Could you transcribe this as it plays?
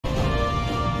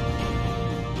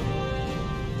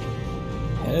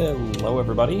Hello,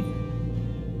 everybody.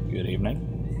 Good evening.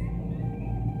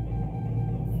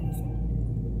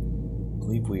 I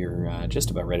believe we're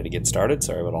just about ready to get started.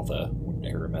 Sorry about all the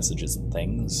error messages and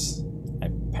things.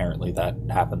 Apparently that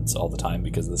happens all the time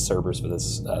because the servers for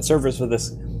this... I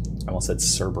almost said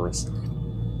Cerberus.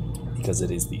 Because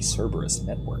it is the Cerberus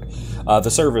network. The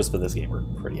servers for this game are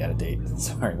pretty out of date.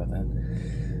 Sorry about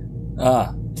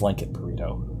that. Blanket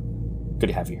Burrito. Good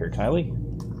to have you here, Kylie.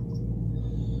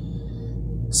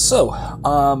 So,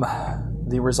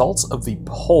 the results of the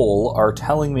poll are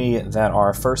telling me that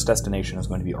our first destination is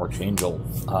going to be Archangel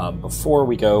before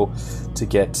we go to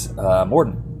get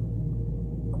Mordin.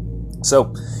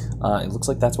 So, it looks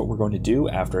like that's what we're going to do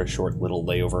after a short little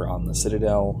layover on the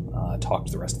Citadel, talk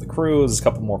to the rest of the crew. There's a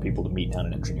couple more people to meet down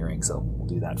in engineering, so we'll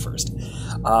do that first.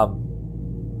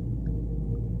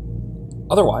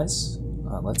 Otherwise,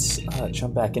 let's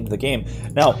jump back into the game.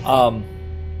 Now,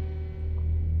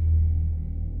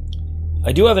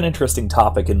 I do have an interesting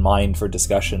topic in mind for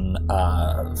discussion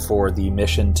for the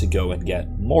mission to go and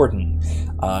get Mordin,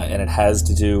 and it has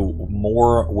to do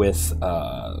more with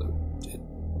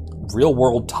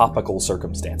real-world topical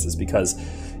circumstances, because,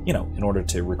 you know, in order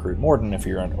to recruit Mordin, if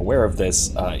you're unaware of this,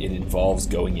 it involves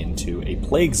going into a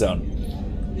plague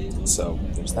zone. So,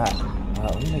 there's that.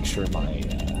 Let me make sure my...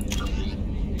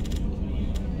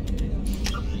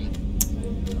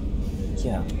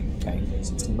 Yeah, okay,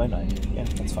 16 by 9. Yeah,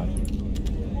 that's fine.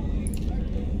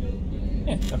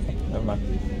 Yeah, okay, never mind.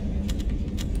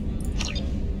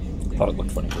 Thought it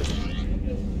looked funny version.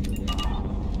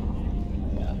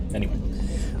 Yeah, anyway.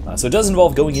 So it does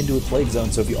involve going into a plague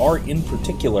zone, so if you are in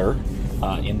particular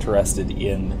interested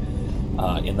in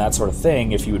that sort of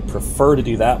thing, if you would prefer to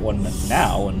do that one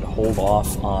now and hold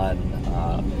off on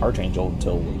Archangel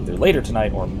until either later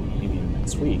tonight or maybe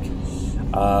next week,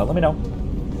 let me know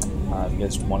if you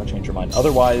guys want to change your mind.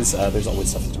 Otherwise, there's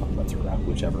always stuff to talk about throughout,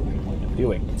 whichever we wind up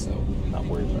doing, so I'm not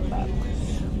worried about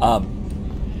that.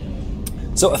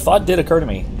 So a thought did occur to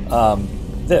me.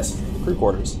 This, crew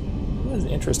quarters. This is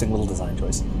an interesting little design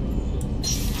choice.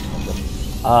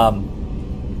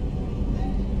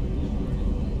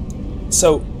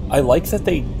 So I like that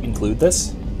they include this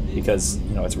because,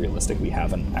 you know, it's realistic. We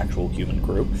have an actual human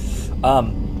crew.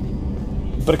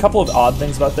 But a couple of odd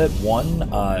things about that. One,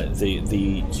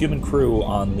 the human crew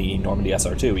on the Normandy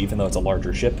SR2, even though it's a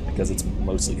larger ship because it's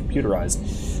mostly computerized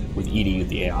with ED,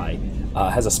 the AI,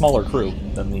 has a smaller crew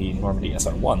than the Normandy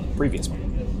SR1, the previous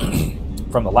one,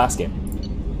 from the last game.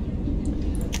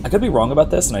 I could be wrong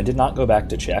about this, and I did not go back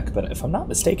to check, but if I'm not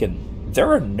mistaken,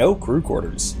 there are no crew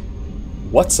quarters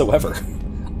whatsoever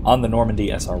on the Normandy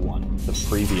SR1, the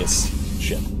previous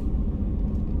ship.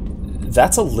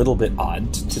 That's a little bit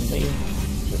odd to me.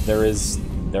 There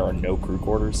are no crew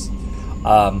quarters.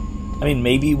 I mean,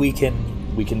 maybe we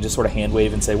can just sort of hand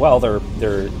wave and say, well,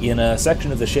 they're in a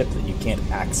section of the ship that you can't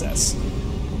access.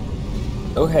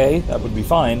 Okay, that would be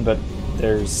fine, but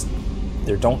there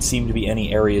don't seem to be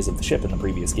any areas of the ship in the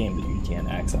previous game that you can't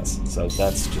access. So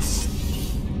that's just...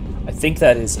 I think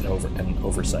that is an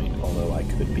oversight, although I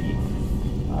could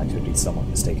be somewhat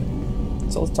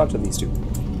mistaken. So let's talk to these two.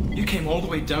 You came all the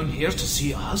way down here to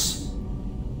see us?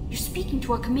 You're speaking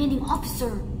to our commanding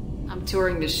officer. I'm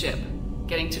touring the ship,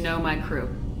 getting to know my crew.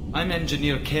 I'm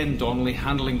Engineer Ken Donnelly,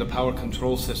 handling the power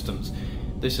control systems.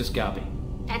 This is Gabby.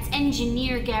 That's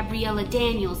Engineer Gabriella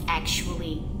Daniels,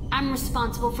 actually. I'm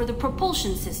responsible for the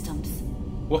propulsion systems.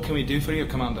 What can we do for you,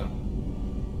 Commander?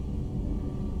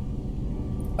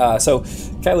 So,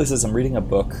 Kylie says, I'm reading a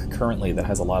book currently that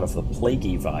has a lot of the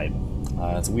plaguey vibe.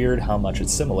 It's weird how much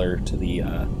it's similar to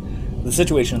the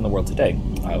situation in the world today.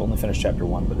 I only finished chapter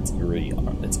 1, but it's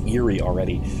eerie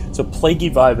already. So, plaguey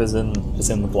vibe is in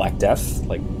the Black Death,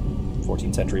 like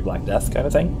 14th century Black Death kind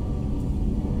of thing.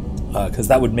 Because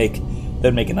that would make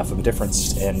enough of a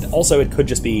difference, and also it could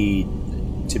just be,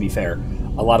 to be fair,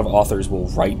 a lot of authors will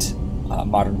write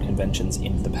modern conventions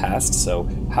into the past, so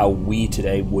how we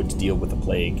today would deal with the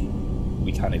plague,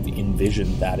 we kind of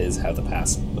envision that is how the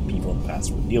people in the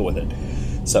past would deal with it.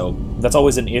 So that's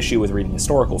always an issue with reading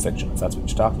historical fiction, if that's what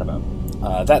you're talking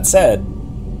about. That said,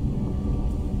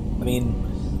 I mean,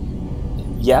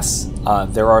 yes,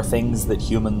 there are things that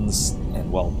humans, and,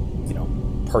 well, you know,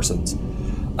 persons,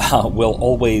 will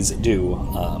always do,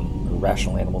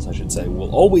 rational animals, I should say,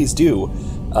 will always do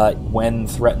when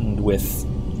threatened with,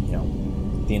 you know,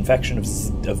 the infection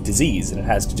of disease, and it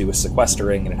has to do with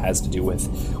sequestering, and it has to do with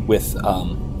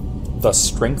the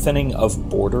strengthening of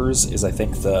borders is, I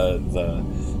think,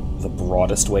 the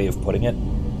broadest way of putting it.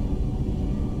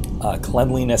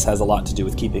 Cleanliness has a lot to do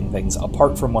with keeping things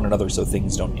apart from one another so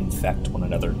things don't infect one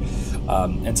another.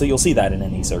 And so you'll see that in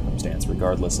any circumstance,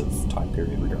 regardless of time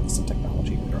period, regardless of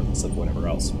technology, regardless of whatever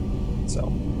else.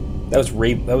 So that was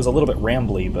a little bit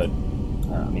rambly, but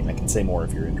I mean, I can say more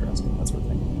if you're interested, that sort of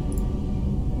thing.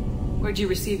 Where'd you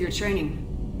receive your training?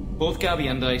 Both Gabby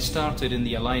and I started in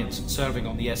the Alliance, serving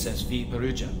on the SSV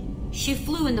Perugia. She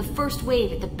flew in the first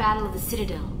wave at the Battle of the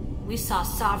Citadel. We saw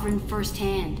Sovereign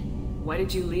firsthand. Why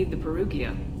did you leave the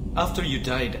Perugia? After you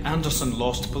died, Anderson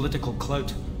lost political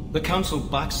clout. The Council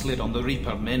backslid on the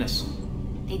Reaper menace.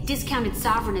 They discounted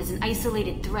Sovereign as an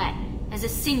isolated threat, as a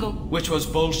single... Which was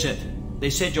bullshit. They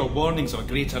said your warnings of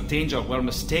greater danger were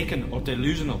mistaken or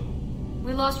delusional.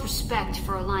 We lost respect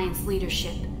for Alliance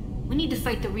leadership. We need to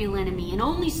fight the real enemy, and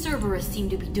only Cerberus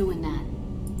seemed to be doing that.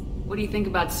 What do you think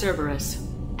about Cerberus?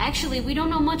 Actually, we don't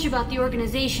know much about the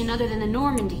organization other than the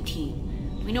Normandy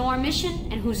team. We know our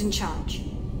mission and who's in charge.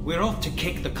 We're off to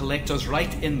kick the Collectors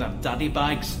right in their daddy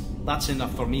bags. That's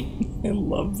enough for me. I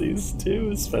love these two,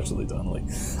 especially Donnelly.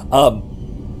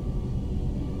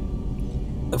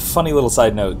 A funny little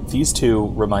side note, these two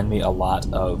remind me a lot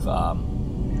of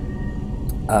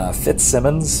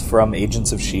Fitzsimmons from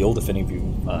Agents of S.H.I.E.L.D., if any of you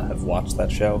have watched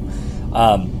that show.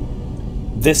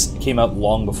 This came out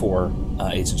long before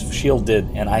Agents of S.H.I.E.L.D. did,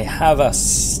 and I have a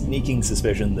sneaking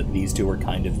suspicion that these two were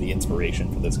kind of the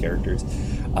inspiration for those characters,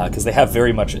 because they have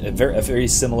very much a very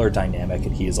similar dynamic,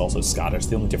 and he is also Scottish.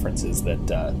 The only difference is that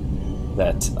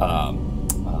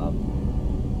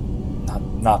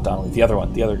not Donnelly, the other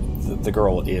one, the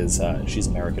girl is she's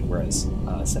American, whereas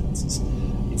Simmons is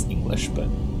English, but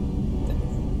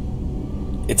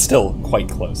it's still quite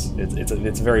close.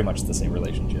 It's very much the same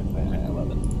relationship. I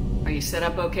love it. Are you set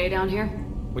up okay down here?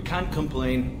 We can't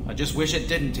complain. I just wish it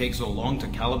didn't take so long to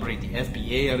calibrate the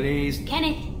FBA arrays.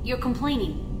 Kenneth, you're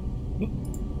complaining.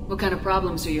 What kind of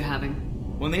problems are you having?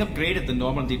 When they upgraded the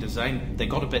Normandy design, they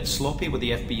got a bit sloppy with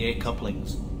the FBA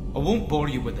couplings. I won't bore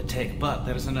you with the tech, but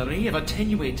there is an array of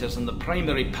attenuators in the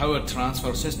primary power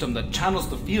transfer system that channels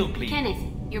the field bleed. Kenneth,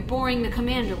 you're boring the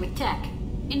commander with tech.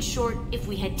 In short, if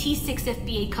we had T6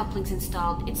 FBA couplings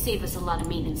installed, it'd save us a lot of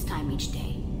maintenance time each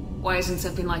day. Why isn't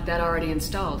something like that already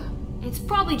installed? It's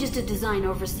probably just a design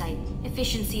oversight.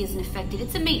 Efficiency isn't affected,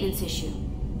 it's a maintenance issue.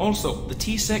 Also, the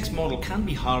T6 model can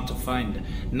be hard to find.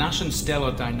 Nash and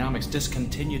Stellar Dynamics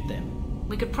discontinued them.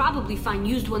 We could probably find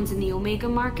used ones in the Omega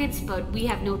markets, but we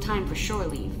have no time for shore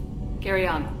leave. Carry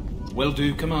on. Will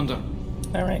do, Commander.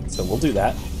 Alright, so we'll do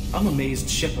that. I'm amazed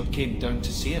Shepard came down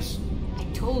to see us. I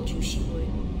told you she would.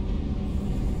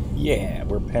 Yeah,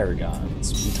 we're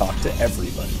Paragons. We talk to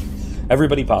everybody.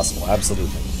 Everybody possible,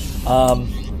 absolutely.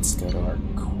 Let's go to our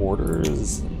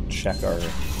quarters and check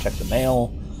the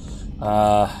mail.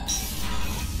 Armor?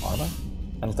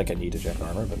 I don't think I need to check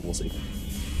armor, but we'll see.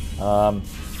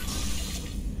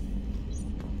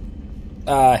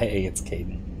 Hey, it's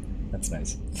Caden. That's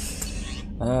nice.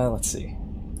 Let's see.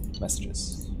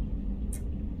 Messages.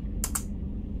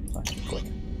 Click.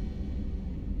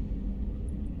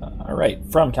 Alright,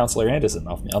 from Counselor Anderson.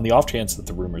 On the off chance that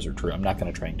the rumors are true, I'm not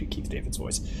going to try and do Keith David's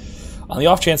voice. On the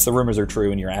off chance the rumors are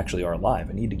true and you actually are alive,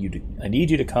 I need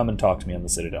you to come and talk to me on the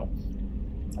Citadel.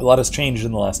 A lot has changed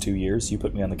in the last 2 years. You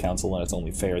put me on the council, and it's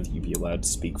only fair that you be allowed to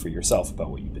speak for yourself about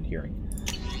what you've been hearing.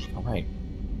 Alright.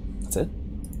 That's it?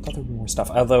 I thought there would be more stuff.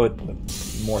 Although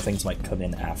more things might come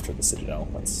in after the Citadel.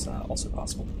 That's also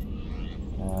possible.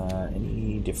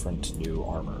 Any different new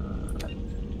armor?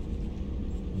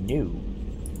 New.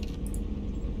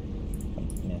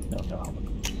 No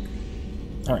helmet.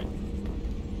 Alright.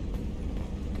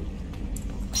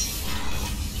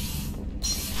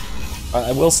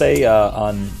 I will say,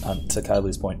 to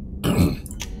Kylie's point,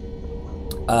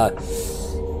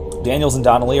 Daniels and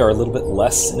Donnelly are a little bit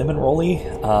less cinnamon rolly.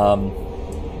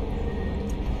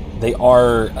 They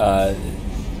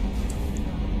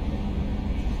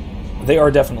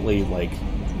are definitely like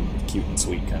cute and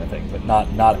sweet kind of thing, but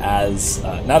not as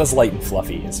light and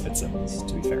fluffy as Fitzsimmons,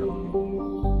 to be fair.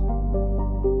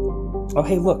 Oh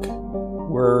hey, look,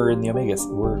 we're in the Omega.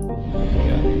 We're in the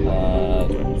Omega.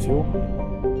 Do I need fuel?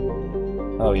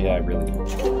 Oh yeah, I really do.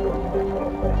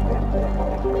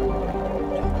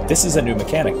 This is a new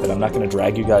mechanic that I'm not going to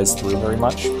drag you guys through very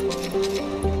much.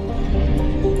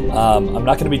 I'm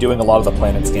not going to be doing a lot of the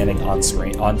planet scanning on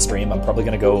stream. I'm probably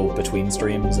going to go between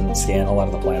streams and scan a lot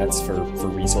of the planets for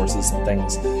resources and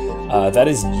things. That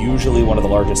is usually one of the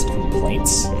largest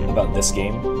complaints about this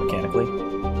game, mechanically.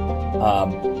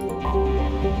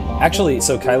 Actually,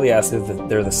 so Kylie asked if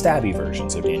they're the stabby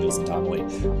versions of Daniels and Donnelly.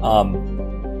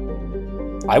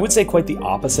 I would say quite the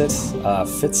opposite.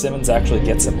 Fitzsimmons actually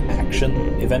gets some action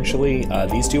eventually.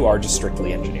 These two are just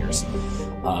strictly engineers.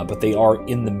 But they are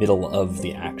in the middle of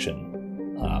the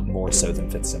action, more so than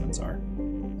Fitzsimmons are.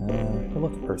 Oh,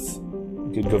 look, Earth.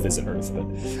 You could go visit Earth, but...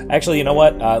 Actually, you know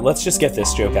what? Let's just get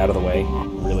this joke out of the way,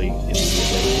 really immediately.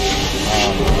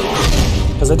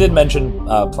 Because I did mention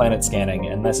planet scanning,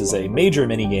 and this is a major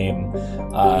minigame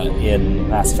in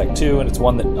Mass Effect 2, and it's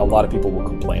one that a lot of people will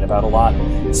complain about a lot.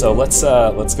 So let's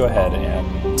go ahead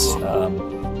and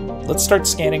let's start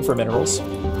scanning for minerals.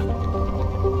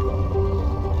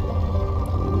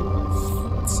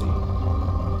 Let's see.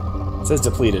 It says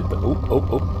depleted, but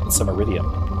oh, some iridium.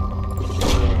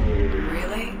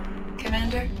 Really,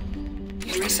 Commander?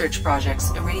 In research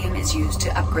projects, iridium is used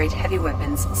to upgrade heavy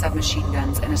weapons, submachine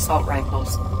guns, and assault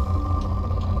rifles.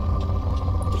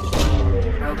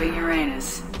 Probing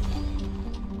Uranus.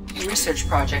 In research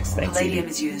projects, palladium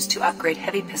is used to upgrade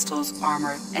heavy pistols,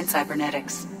 armor, and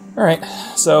cybernetics. All right,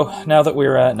 so now that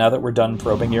we're done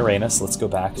probing Uranus, let's go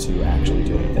back to actually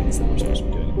doing things that we're supposed to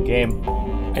be doing in the game.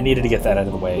 I needed to get that out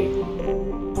of the way,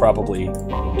 probably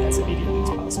as immediately as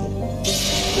possible.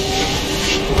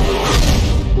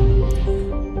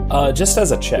 Just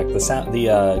as a check,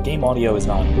 the game audio is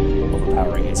not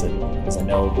overpowering, is it? Because I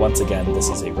know, once again, this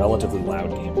is a relatively loud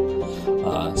game.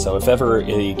 So if ever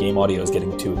a game audio is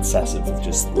getting too excessive,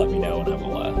 just let me know and I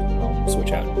will I'll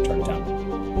switch out and turn it down.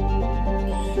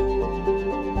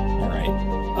 Alright.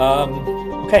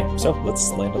 Okay, so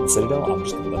let's land on the Citadel. I'm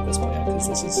just going to let this play out, because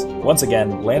this is, once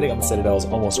again, landing on the Citadel is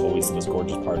almost always the most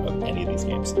gorgeous part of any of these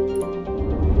games.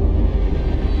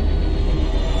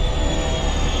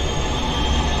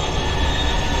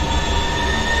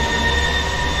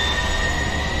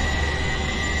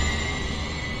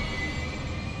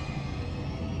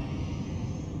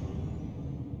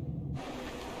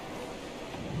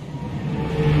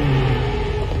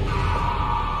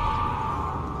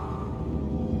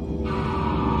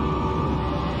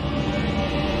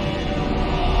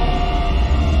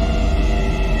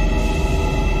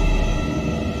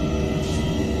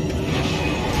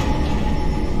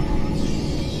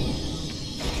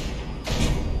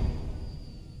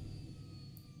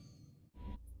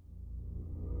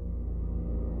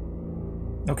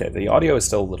 Okay, the audio is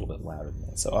still a little bit louder than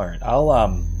that. So, alright, I'll,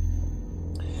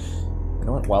 you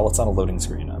know what, while it's on a loading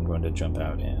screen, I'm going to jump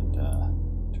out and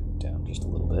turn it down just a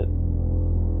little bit.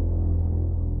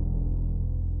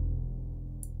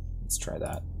 Let's try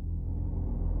that.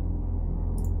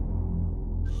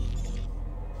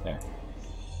 There.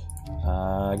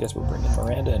 I guess we're bringing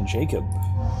Miranda and Jacob.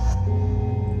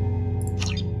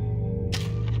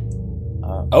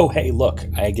 Oh, hey, look,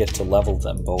 I get to level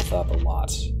them both up a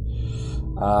lot.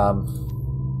 I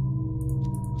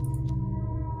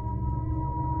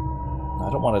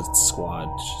don't want a squad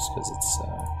just because it's,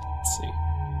 let's see.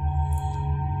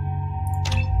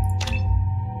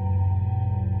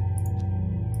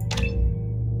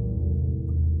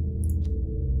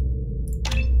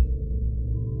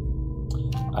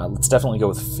 Let's definitely go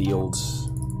with field.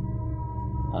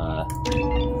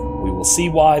 We will see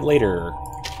why later.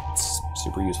 It's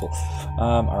super useful.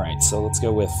 Alright, so let's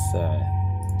go with,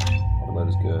 that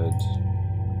is good.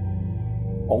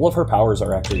 All of her powers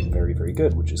are actually very, very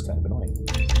good, which is kind of annoying.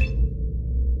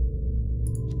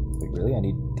 Wait, really? I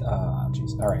need...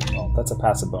 jeez. Alright, well, that's a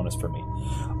passive bonus for me.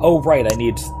 Oh, right, I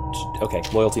need... Okay,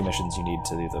 loyalty missions you need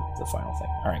to do the final thing.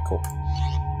 Alright, cool.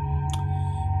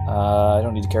 I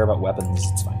don't need to care about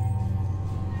weapons, it's fine.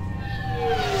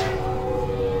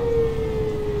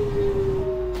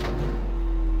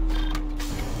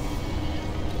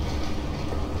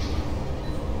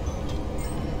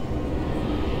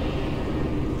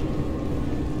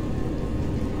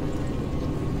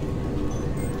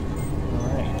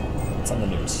 On the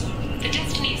news. The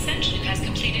Destiny Ascension has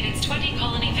completed its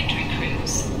 20-colony victory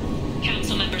cruise.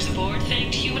 Council members aboard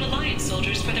thanked Human Alliance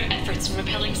soldiers for their efforts in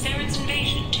repelling Saren's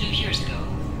invasion 2 years ago.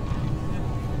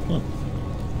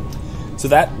 So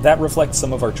that reflects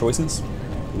some of our choices.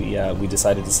 We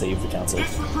decided to save the council.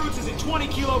 This recruits is a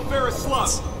 20-kilo ferrous slug.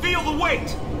 Feel the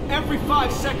weight! Every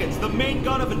 5 seconds, the main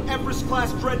gun of an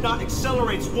Everest-class dreadnought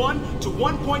accelerates 1 to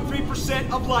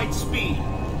 1.3% of light speed.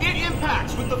 It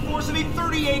impacts with the force of a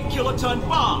 38-kiloton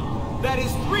bomb. That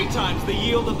is 3 times the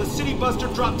yield of the city buster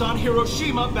dropped on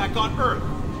Hiroshima back on Earth.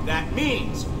 That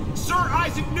means Sir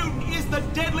Isaac Newton is the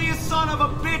deadliest son of a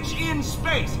bitch in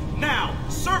space. Now,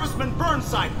 Serviceman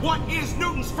Burnside, what is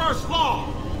Newton's first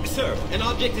law? Sir, an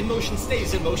object in motion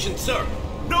stays in motion, sir.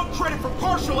 No credit for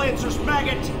partial answers,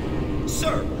 maggot!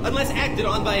 Sir, unless acted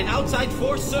on by an outside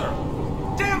force, sir.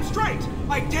 Damn straight!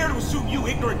 I dare to assume you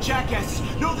ignorant jackasses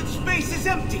know that space is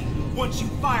empty. Once you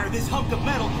fire this hunk of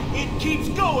metal, it keeps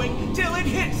going till it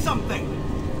hits something.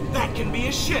 That can be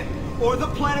a ship, or the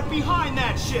planet behind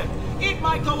that ship. It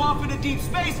might go off into deep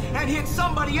space and hit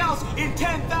somebody else in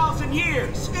 10,000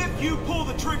 years. If you pull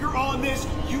the trigger on this,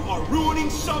 you are ruining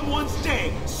someone's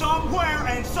day, somewhere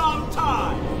and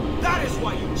sometime. That is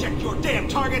why you check your damn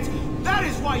targets. That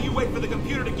is why you wait for the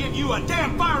computer to give you a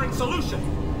damn firing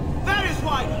solution. That is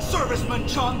why, Serviceman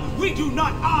Chung, we do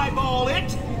not eyeball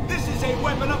it. This is a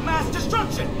weapon of mass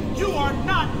destruction. You are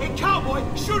not a cowboy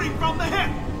shooting from the hip.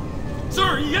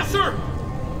 Sir, yes, sir.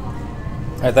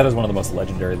 That is one of the most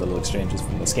legendary little exchanges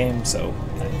from this game, so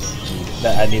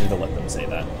I needed to let them say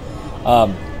that.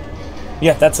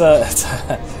 Yeah, that's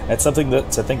something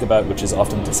to think about, which is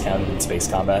often discounted in space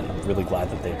combat. I'm really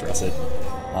glad that they address it.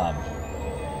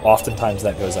 Oftentimes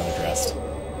that goes unaddressed.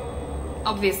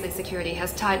 Obviously security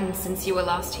has tightened since you were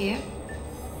last here.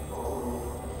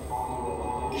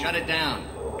 Shut it down.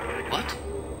 What?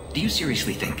 Do you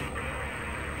seriously think?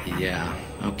 Yeah,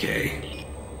 okay.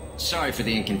 Sorry for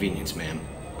the inconvenience, ma'am.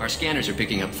 Our scanners are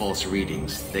picking up false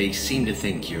readings. They seem to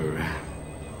think you're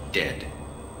dead.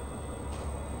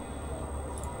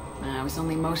 I was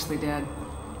only mostly dead.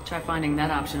 Try finding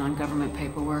that option on government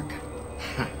paperwork.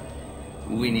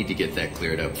 We need to get that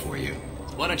cleared up for you.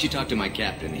 Why don't you talk to my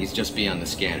captain? He's just beyond the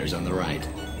scanners on the right.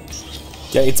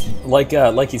 Yeah, it's like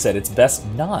you said, it's best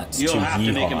not You'll to have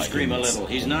to make him scream a in little.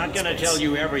 He's not going to space. tell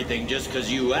you everything just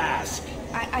because you ask.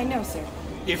 I know, sir.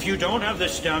 If you don't have the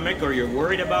stomach or you're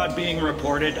worried about being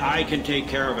reported, I can take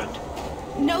care of it.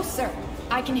 No, sir.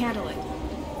 I can handle it.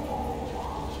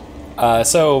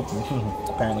 So,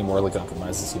 apparently morally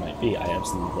compromised as he might be, I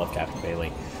absolutely love Captain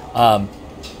Bailey.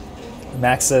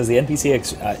 Max says, the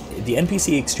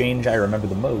NPC exchange I remember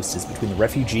the most is between the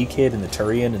refugee kid and the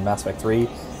Turian in Mass Effect 3.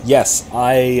 Yes,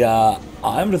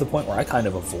 I'm to the point where I kind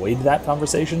of avoid that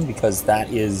conversation because that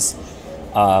is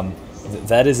an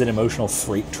emotional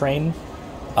freight train.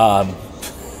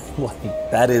 Like,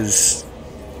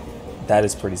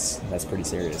 that's pretty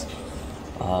serious.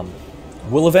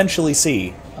 We'll eventually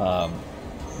see.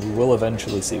 We will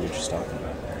eventually see what she's talking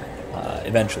about.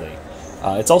 Eventually.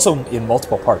 It's also in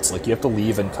multiple parts. Like, you have to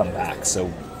leave and come back. So,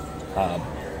 I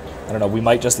don't know. We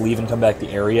might just leave and come back the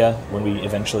area when we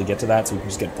eventually get to that, so we can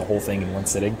just get the whole thing in one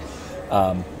sitting.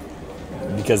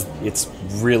 Because it's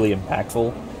really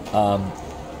impactful.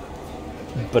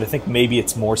 But I think maybe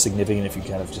it's more significant if you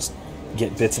kind of just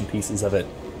get bits and pieces of it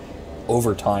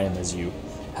over time as you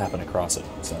happen across it.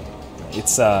 So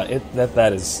it's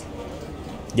that is,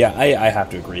 yeah, I have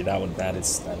to agree. That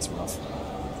is rough.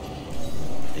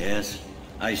 Yes,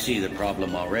 I see the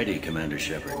problem already, Commander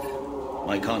Shepard.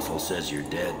 My console says you're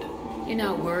dead. You're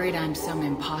not worried I'm some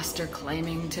imposter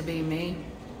claiming to be me?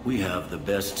 We have the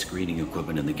best screening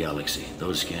equipment in the galaxy.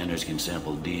 Those scanners can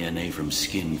sample DNA from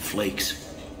skin flakes.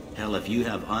 Hell, if you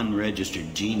have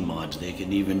unregistered gene mods, they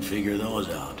can even figure those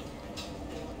out.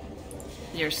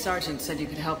 Your sergeant said you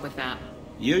could help with that.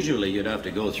 Usually you'd have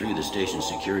to go through the station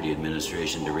security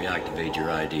administration to reactivate your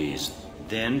IDs.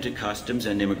 Then to customs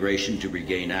and immigration to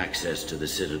regain access to the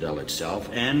Citadel itself,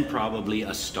 and probably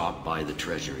a stop by the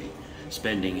Treasury.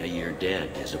 Spending a year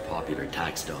dead is a popular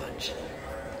tax dodge.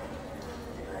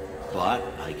 But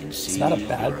I can see you're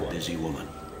a busy woman.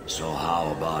 So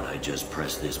how about I just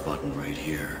press this button right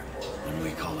here, and we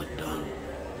call it done?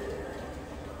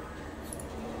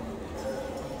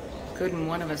 Couldn't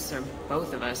one of us, or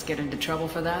both of us, get into trouble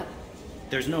for that?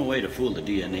 There's no way to fool the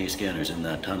DNA scanners in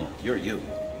that tunnel. You're you.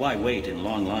 Why wait in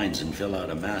long lines and fill out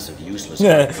a massive useless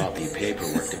copy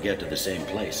paperwork to get to the same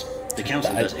place? The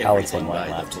Council does everything by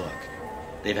the book.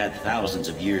 They've had thousands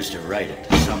of years to write it.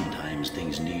 Sometimes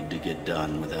things need to get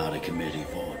done without a committee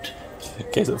vote.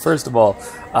 Okay, so first of all,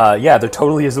 yeah, there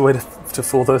totally is a way to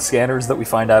fool those scanners that we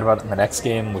find out about in the next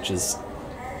game, which is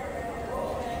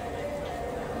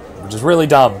really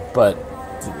dumb, but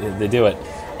they do it.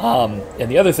 And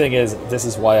the other thing is, this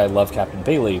is why I love Captain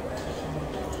Bailey,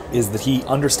 is that he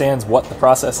understands what the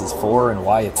process is for and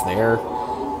why it's there,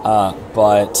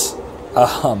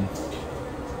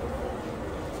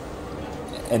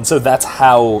 and so that's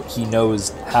how he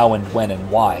knows how and when and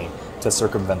why to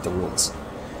circumvent the rules.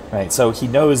 Right, so he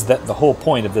knows that the whole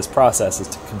point of this process is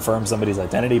to confirm somebody's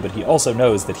identity, but he also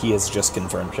knows that he has just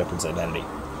confirmed Shepard's identity.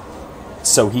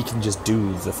 So he can just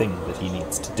do the thing that he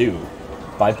needs to do,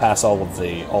 bypass all of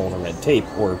the red tape,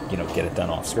 or get it done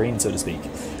off screen, so to speak.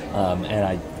 And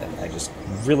I just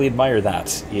really admire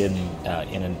that in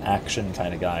an action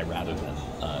kind of guy rather than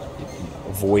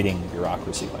avoiding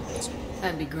bureaucracy like this.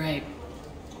 That'd be great.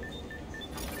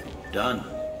 Done.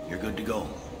 You're good to go.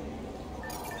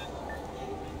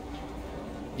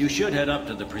 You should head up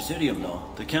to the Presidium, though.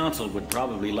 The Council would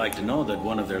probably like to know that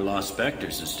one of their lost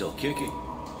specters is still kicking.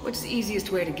 What's the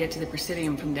easiest way to get to the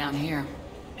Presidium from down here?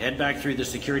 Head back through the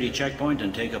security checkpoint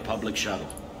and take a public shuttle.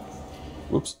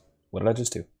 Whoops. What did I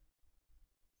just do?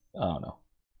 Oh, no.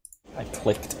 I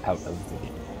clicked out of the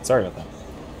game. Sorry about that.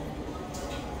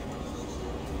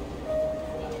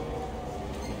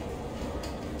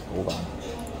 Hold on.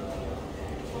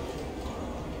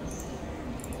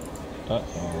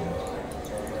 Uh-oh.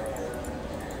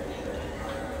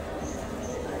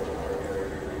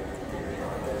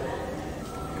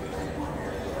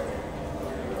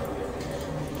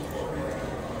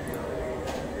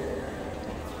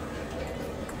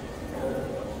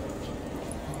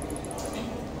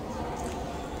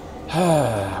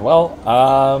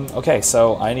 Well, okay,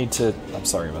 so I need to... I'm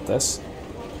sorry about this.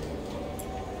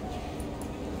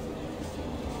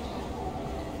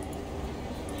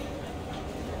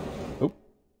 Oop.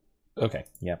 Okay,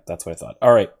 yeah, that's what I thought.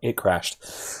 Alright, it crashed.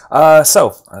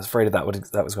 So, I was afraid of that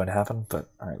was going to happen, but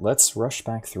alright, let's rush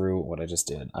back through what I just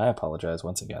did. I apologize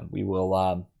once again. We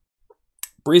will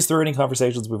breeze through any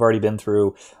conversations we've already been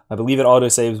through. I believe it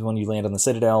auto-saves when you land on the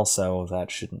Citadel, so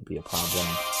that shouldn't be a problem.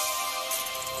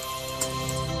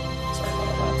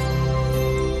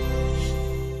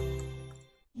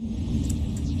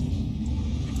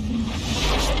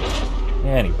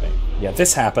 Anyway, yeah,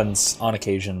 this happens on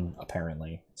occasion,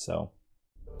 apparently, so...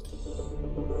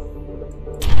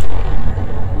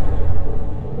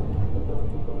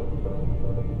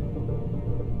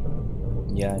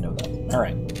 Yeah, I know that.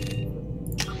 Alright.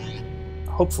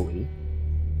 Hopefully...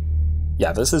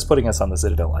 Yeah, this is putting us on the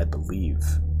Citadel, I believe.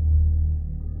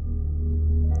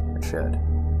 It should.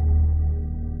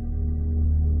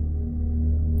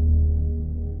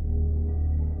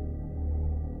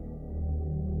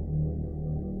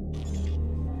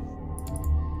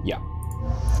 Yeah.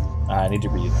 I need to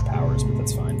read my powers, but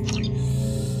that's fine.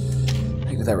 I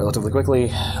can do that relatively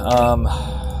quickly.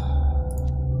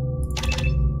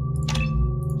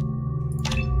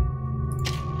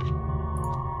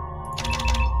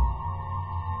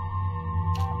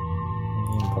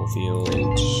 Field,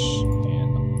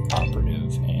 and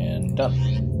operative, and done.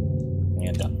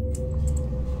 And done.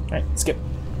 Alright, skip.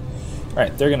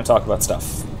 Alright, they're gonna talk about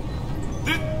stuff.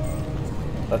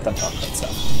 Let them talk about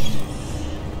stuff.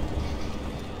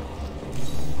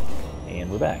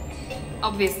 And we're back.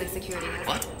 Obviously, security has...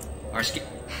 What?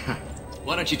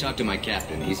 Why don't you talk to my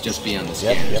captain? He's just beyond the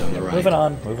scanners on the right. Moving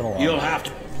on, moving along. You'll have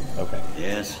to... Okay.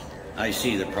 Yes, I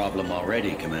see the problem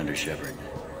already, Commander Shepard.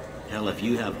 Hell, if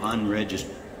you have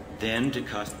unregistered... Then to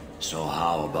cost... So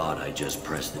how about I just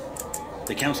press it?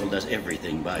 The Council does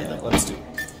everything by them. Let's do.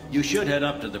 You should head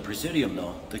up to the Presidium,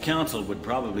 though. The Council would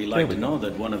probably like to know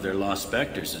that one of their lost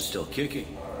specters is still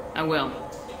kicking. I will.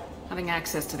 Having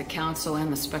access to the Council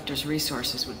and the Spectre's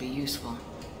resources would be useful.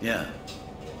 Yeah.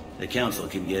 The Council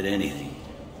can get anything.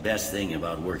 Best thing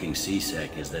about working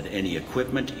C-Sec is that any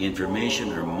equipment,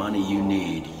 information, or money you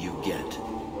need, you get.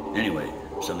 Anyway,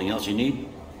 something else you need?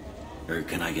 Or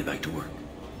can I get back to work?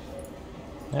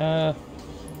 How'd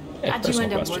you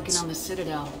end up working on the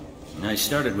Citadel? I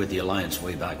started with the Alliance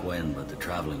way back when, but the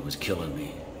traveling was killing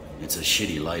me. It's a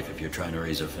shitty life if you're trying to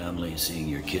raise a family, seeing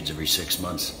your kids every 6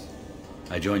 months.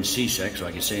 I joined C-Sec so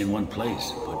I could stay in one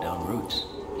place, put down roots.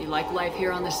 You like life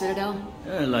here on the Citadel?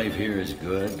 Life here is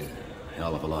good. A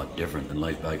hell of a lot different than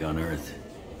life back on Earth.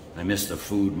 I miss the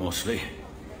food mostly.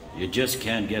 You just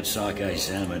can't get sockeye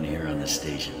salmon here on the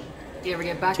station. You ever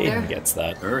get back there? Gets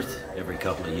that. Earth, every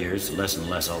couple of years, less and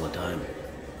less all the time.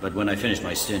 But when I finish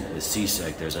my stint with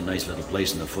C-Sec, there's a nice little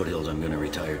place in the foothills I'm going to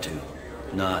retire to.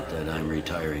 Not that I'm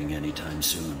retiring anytime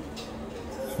soon.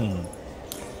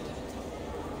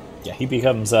 Yeah, he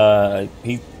becomes,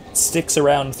 he sticks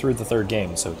around through the third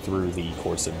game, so through the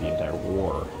course of the entire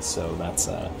war. So that's,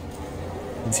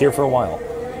 he's here for a while.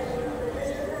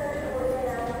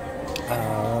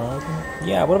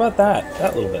 Yeah, what about that?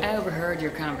 That little bit. I overheard your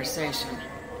conversation.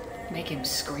 Make him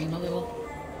scream a little?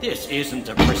 This isn't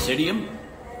the Presidium.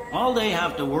 All they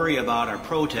have to worry about are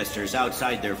protesters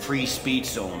outside their free speech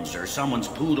zones or someone's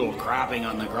poodle crapping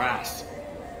on the grass.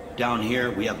 Down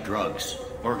here, we have drugs,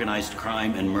 organized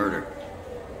crime, and murder.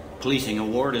 Policing a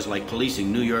ward is like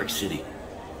policing New York City.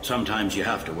 Sometimes you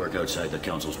have to work outside the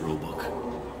Council's rulebook.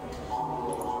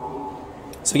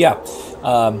 So yeah,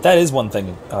 that is one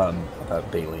thing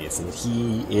about Bailey, is that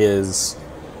he is,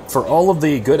 for all of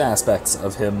the good aspects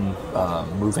of him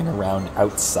moving around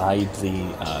outside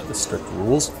the strict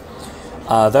rules,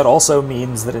 that also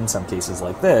means that in some cases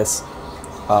like this,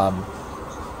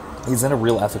 he's in a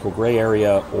real ethical gray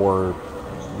area, or,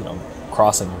 you know,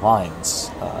 crossing lines.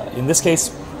 In this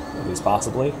case, at least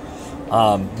possibly,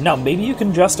 Now, maybe you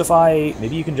can justify,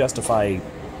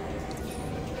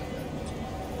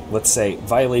 let's say,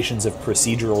 violations of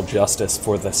procedural justice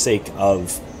for the sake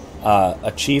of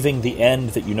achieving the end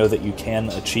that you know that you can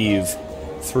achieve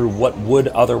through what would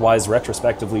otherwise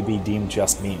retrospectively be deemed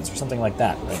just means, or something like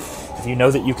that, right? If you know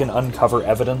that you can uncover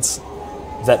evidence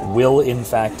that will in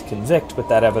fact convict, but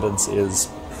that evidence is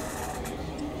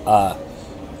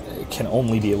can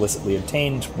only be illicitly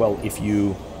obtained, well, if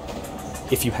you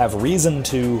have reason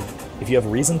to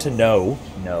know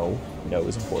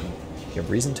is important. If you have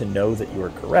reason to know that you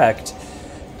are correct,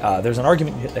 there's an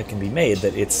argument that can be made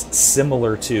that it's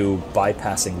similar to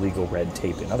bypassing legal red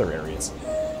tape in other areas.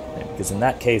 Right? Because in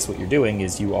that case, what you're doing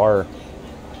is you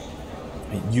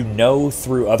know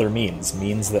through other means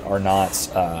that are not,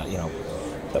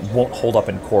 that won't hold up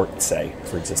in court, say,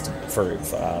 for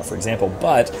example,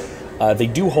 but they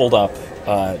do hold up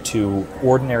to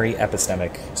ordinary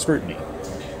epistemic scrutiny.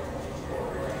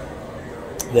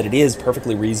 That it is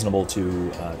perfectly reasonable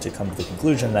to come to the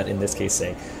conclusion that in this case,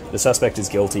 say, the suspect is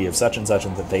guilty of such and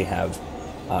that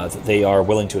they are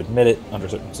willing to admit it under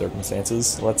certain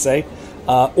circumstances, let's say,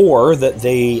 or that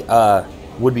they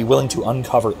would be willing to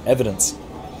uncover evidence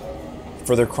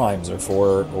for their crimes or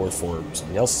for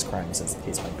somebody else's crimes, as the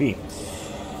case might be.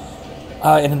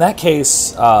 And in that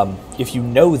case, if you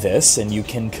know this and you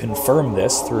can confirm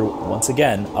this through, once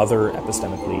again, other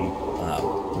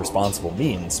epistemically responsible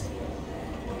means,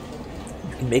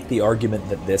 you can make the argument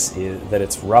that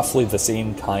it's roughly the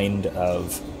same kind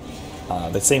of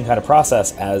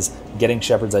process as getting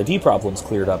Shepard's ID problems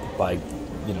cleared up by,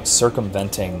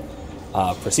 circumventing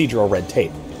procedural red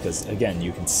tape. Because again,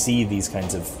 you can see these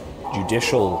kinds of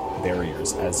judicial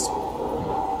barriers as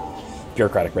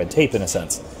bureaucratic red tape in a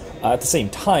sense. At the same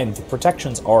time, the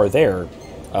protections are there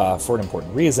for an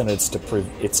important reason. It's to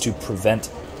prevent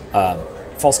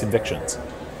false convictions.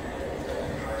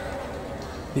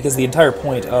 Because the entire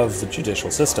point of the judicial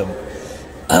system,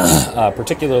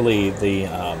 particularly the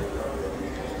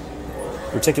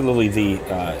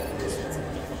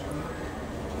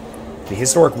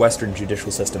historic Western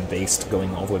judicial system, based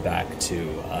going all the way back to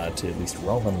at least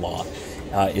Roman law,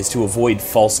 is to avoid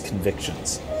false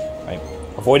convictions. Right?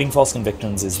 Avoiding false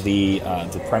convictions is the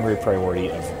primary priority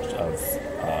of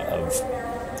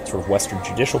sort of Western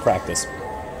judicial practice.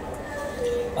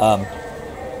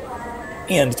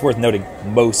 And it's worth noting,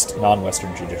 most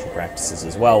non-Western judicial practices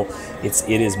as well, it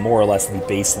is more or less the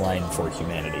baseline for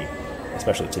humanity,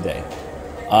 especially today.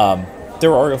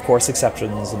 There are, of course,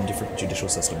 exceptions in different judicial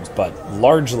systems, but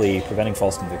largely preventing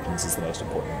false convictions is the most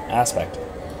important aspect.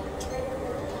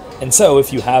 And so,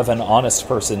 if you have an honest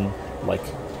person, like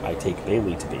I take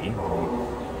Bailey to be,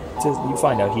 you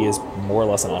find out he is more or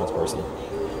less an honest person.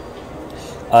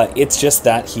 It's just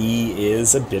that he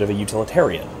is a bit of a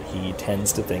utilitarian. He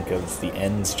tends to think of the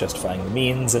ends justifying the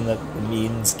means, and that the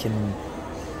means can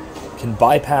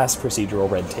bypass procedural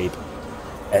red tape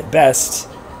at best,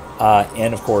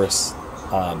 and of course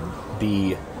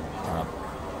be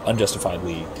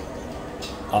unjustifiable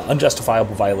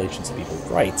violations of people's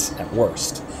rights at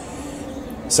worst.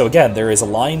 So again, there is a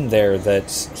line there that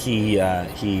he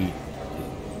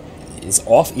is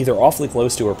either awfully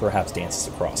close to or perhaps dances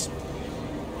across.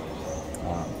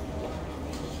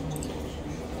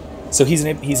 So he's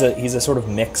a sort of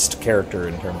mixed character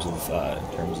in terms of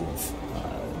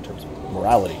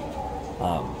morality,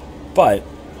 but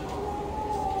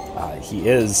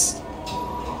he's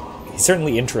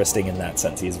certainly interesting in that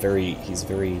sense. He's very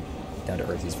down to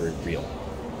earth. He's very real.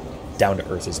 Down to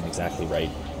earth isn't exactly right,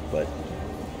 but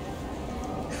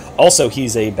also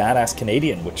he's a badass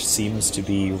Canadian, which seems to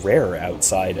be rare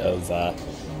outside of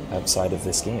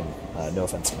this game. No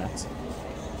offense to Max.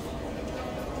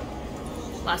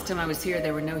 Last time I was here,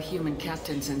 there were no human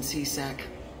captains in CSEC.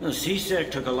 Well,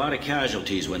 CSEC took a lot of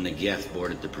casualties when the Geth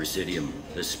boarded the Presidium.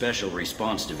 The Special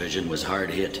Response Division was hard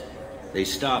hit. They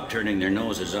stopped turning their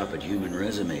noses up at human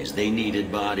resumes. They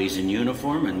needed bodies in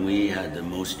uniform, and we had the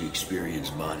most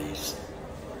experienced bodies.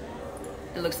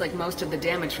 It looks like most of the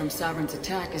damage from Sovereign's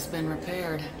attack has been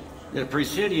repaired. The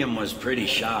Presidium was pretty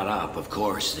shot up. Of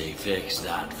course, they fixed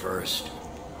that first.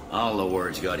 All the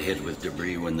wards got hit with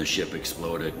debris when the ship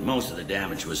exploded. Most of the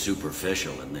damage was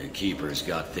superficial, and the Keepers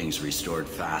got things restored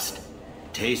fast.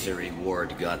 Tasery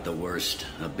Ward got the worst.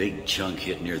 A big chunk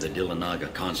hit near the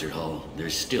Dillanaga concert hall. They're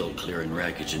still clearing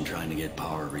wreckage and trying to get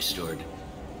power restored.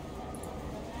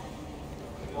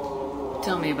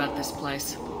 Tell me about this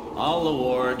place. All the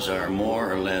wards are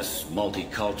more or less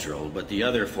multicultural, but the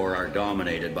other four are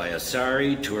dominated by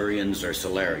Asari, Turians, or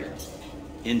Solarians.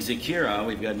 In Zakira,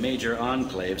 we've got major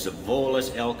enclaves of Volus,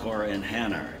 Elcor, and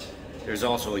Hanar. There's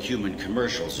also a human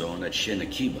commercial zone at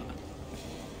Shinakiba.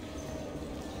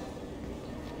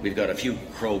 We've got a few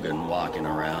Krogan walking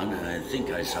around, and I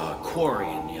think I saw a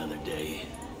Quarian the other day.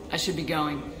 I should be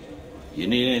going. You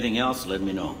need anything else, let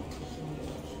me know.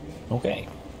 Okay.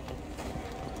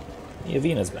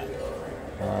 Yavina's back.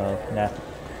 Nah.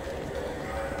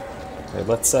 Okay,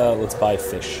 let's buy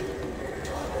fish.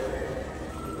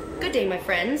 Good day, my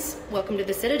friends. Welcome to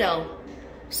the Citadel.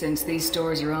 Since these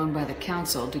stores are owned by the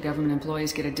Council, do government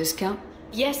employees get a discount?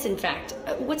 Yes, in fact.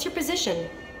 What's your position?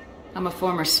 I'm a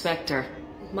former Spectre.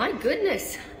 My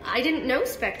goodness. I didn't know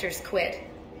Spectres quit.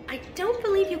 I don't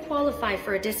believe you qualify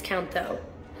for a discount, though.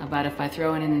 How about if I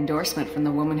throw in an endorsement from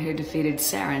the woman who defeated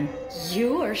Saren?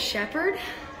 You are Shepard?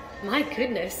 My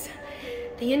goodness.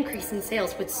 The increase in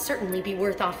sales would certainly be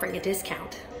worth offering a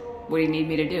discount. What do you need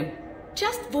me to do?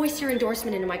 Just voice your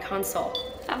endorsement into my console.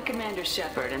 I'm Commander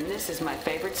Shepard, and this is my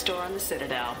favorite store on the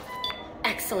Citadel.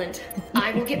 Excellent.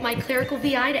 I will get my clerical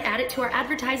VI to add it to our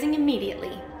advertising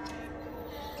immediately.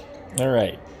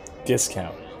 Alright.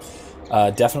 Discount.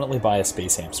 Definitely buy a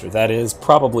space hamster. That is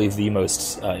probably the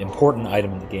most important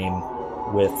item in the game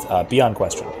with beyond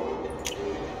question.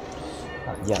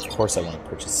 Yeah, of course I want to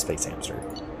purchase a space hamster.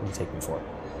 What do you take me for?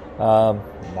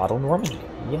 Model Normandy.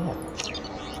 Yeah.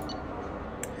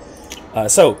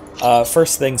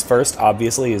 First things first,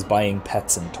 obviously, is buying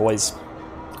pets and toys.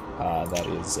 That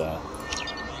is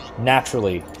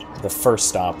naturally the first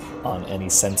stop on any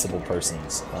sensible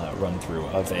person's run-through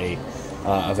of a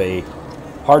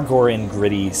hardcore and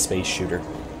gritty space shooter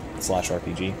 /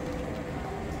 RPG.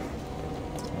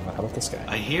 How about this guy?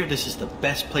 I hear this is the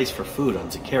best place for food on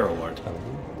Zakera Ward. Oh.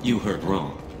 You heard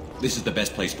wrong. This is the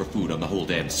best place for food on the whole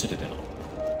damn Citadel.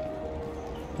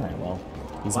 Alright, well,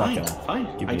 he's Fine, not gonna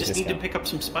fine. give me I just a need to discount. pick up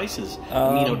some spices.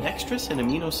 Aminodextrous and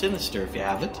aminosinister, if you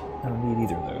have it. I don't need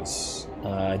either of those.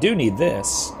 I do need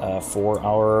this for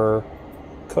our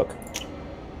cook.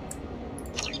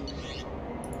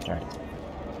 Alright.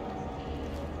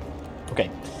 Okay.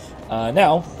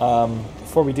 Now,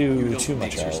 before we do too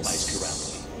much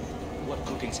else... What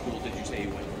cooking school did you say you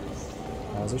went?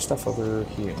 Is there stuff over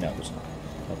here? No, there's not.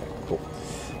 Okay, cool.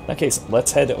 In that case,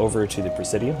 let's head over to the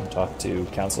Presidium and talk to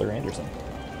Counselor Anderson.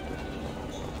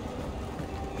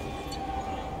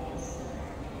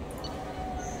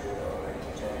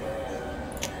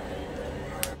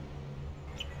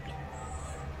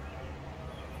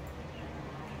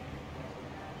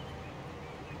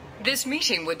 This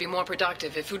meeting would be more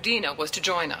productive if Udina was to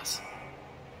join us.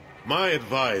 My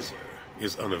advisor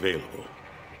is unavailable.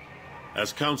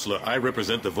 As counselor, I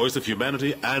represent the voice of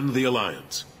humanity and the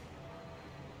Alliance.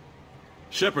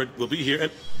 Shepard will be here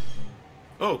and...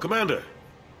 Oh, Commander.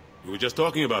 We were just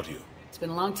talking about you. It's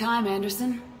been a long time,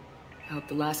 Anderson. I hope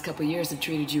the last couple years have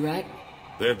treated you right.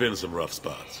 There have been some rough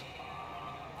spots.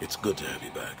 It's good to have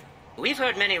you back. We've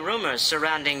heard many rumors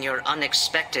surrounding your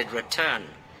unexpected return.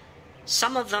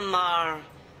 Some of them are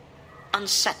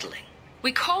unsettling.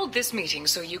 We called this meeting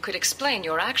so you could explain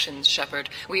your actions, Shepard.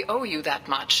 We owe you that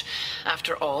much.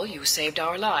 After all, you saved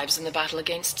our lives in the battle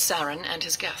against Saren and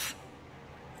his Geth.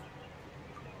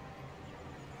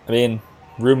 I mean,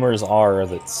 rumors are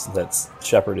that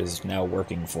Shepard is now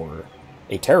working for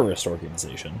a terrorist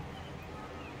organization.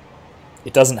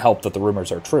 It doesn't help that the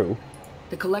rumors are true.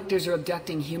 The Collectors are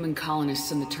abducting human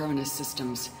colonists in the Terminus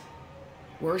systems.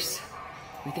 Worse,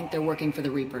 we think they're working for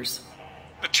the Reapers.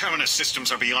 The Terminus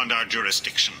systems are beyond our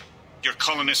jurisdiction. Your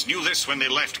colonists knew this when they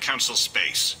left Council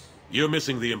space. You're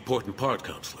missing the important part,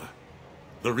 Counselor.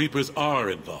 The Reapers are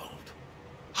involved.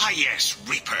 Ah yes,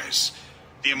 Reapers.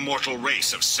 The immortal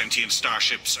race of sentient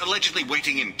starships allegedly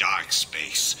waiting in dark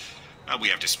space. We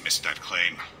have dismissed that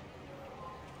claim.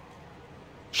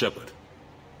 Shepard,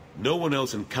 no one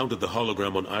else encountered the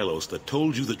hologram on Ilos that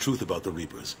told you the truth about the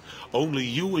Reapers. Only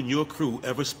you and your crew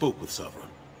ever spoke with Sovereign.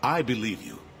 I believe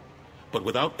you. But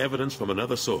without evidence from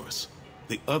another source,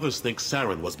 the others think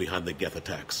Saren was behind the Geth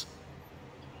attacks.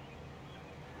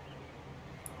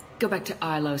 Go back to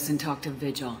Ilos and talk to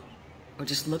Vigil. Or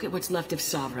just look at what's left of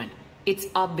Sovereign. It's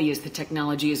obvious the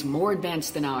technology is more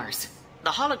advanced than ours. The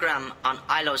hologram on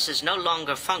Ilos is no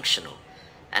longer functional,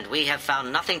 and we have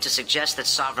found nothing to suggest that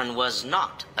Sovereign was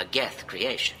not a Geth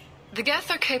creation. The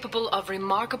Geth are capable of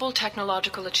remarkable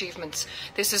technological achievements.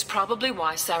 This is probably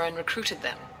why Saren recruited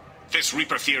them. This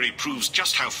Reaper theory proves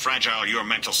just how fragile your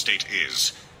mental state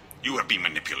is. You have been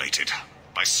manipulated.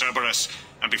 By Cerberus,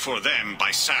 and before them,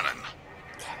 by Saren.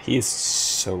 He's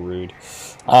so rude.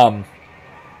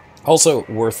 Also,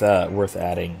 worth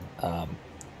adding,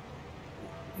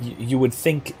 you would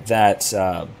think that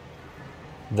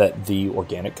that the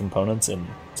organic components in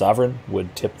Sovereign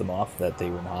would tip them off that they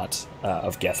were not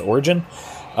of Geth origin.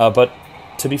 But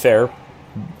to be fair,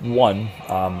 one,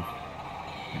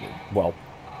 well,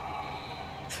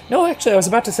 No, actually, I was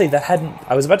about to say that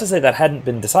hadn't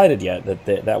been decided yet.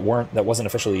 That wasn't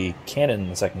officially canon in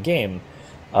the second game.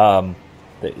 They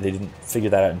didn't figure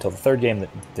that out until the third game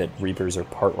that Reapers are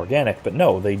part organic. But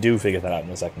no, they do figure that out in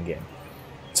the second game.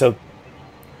 So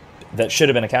that should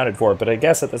have been accounted for. But I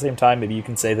guess at the same time, maybe you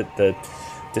can say that the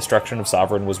destruction of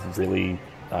Sovereign was really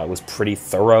was pretty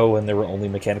thorough, and there were only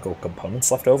mechanical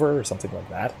components left over, or something like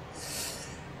that.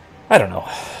 I don't know.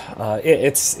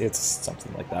 It's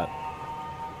something like that.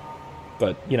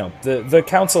 But, you know, the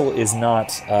Council is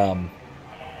not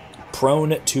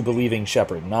prone to believing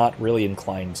Shepard, not really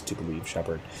inclined to believe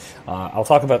Shepard. I'll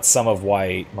talk about some of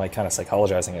why, my kind of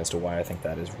psychologizing as to why I think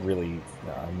that is really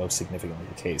most significantly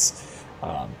the case.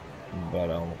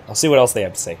 But I'll see what else they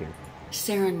have to say here.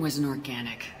 Saren was an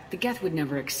organic. The Geth would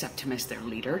never accept him as their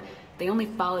leader. They only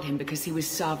followed him because he was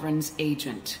Sovereign's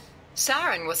agent.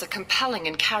 Saren was a compelling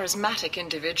and charismatic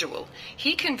individual.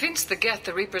 He convinced the Geth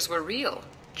the Reapers were real,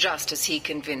 just as he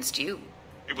convinced you.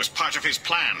 It was part of his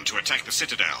plan to attack the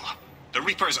Citadel. The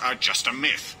Reapers are just a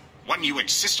myth, one you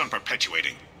insist on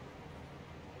perpetuating.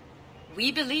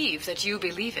 We believe that you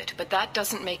believe it, but that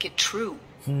doesn't make it true.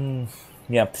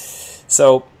 Yeah.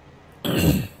 So...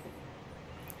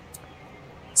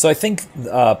 So I think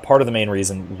part of the main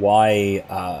reason why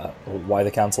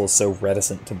the Council is so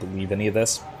reticent to believe any of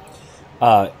this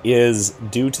is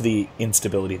due to the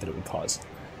instability that it would cause.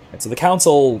 Right, so the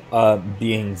Council,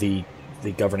 being the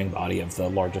governing body of the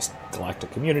largest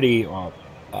galactic community,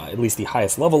 at least the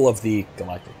highest level of the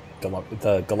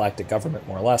galactic government,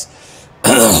 more or less,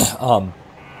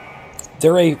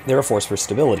 they're a force for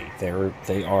stability. They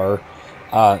are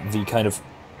the kind of,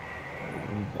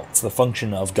 it's the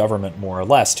function of government, more or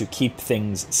less, to keep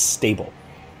things stable,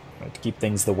 right? To keep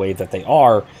things the way that they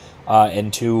are,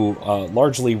 and to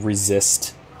largely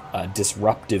resist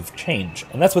disruptive change.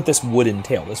 And that's what this would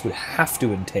entail. This would have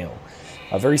to entail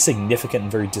a very significant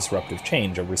and very disruptive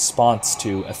change. A response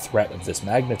to a threat of this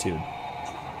magnitude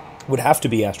would have to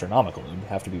be astronomical. It would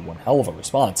have to be one hell of a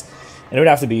response. And it would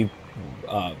have to be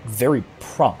very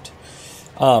prompt.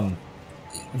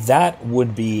 That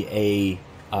would be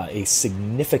a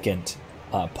significant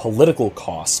political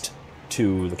cost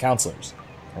to the counselors.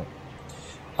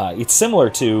 It's similar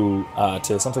to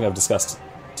something I've discussed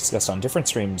on different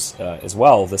streams as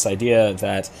well. This idea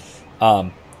that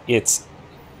it's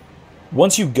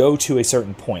once you go to a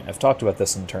certain point. I've talked about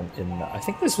this in I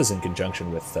think this was in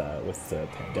conjunction with the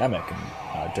pandemic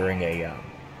and during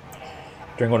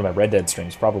one of my Red Dead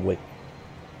streams, probably.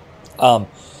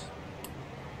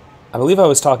 I believe I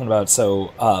was talking about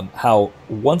how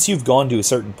once you've gone to a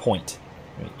certain point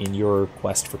in your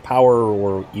quest for power,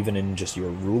 or even in just your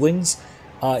rulings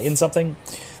in something,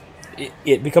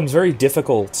 it becomes very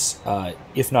difficult,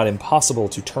 if not impossible,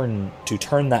 to turn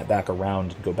that back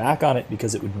around and go back on it,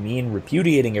 because it would mean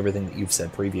repudiating everything that you've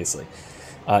said previously.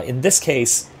 In this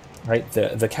case, right,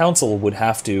 the Council would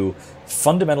have to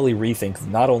fundamentally rethink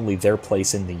not only their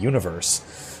place in the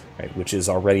universe, right, which is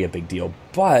already a big deal,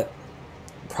 but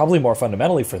probably more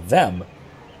fundamentally for them,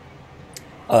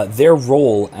 their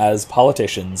role as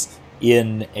politicians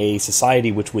in a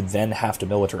society which would then have to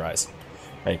militarize.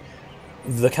 Right?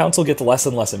 The Council gets less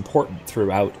and less important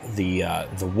throughout the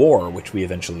war, which we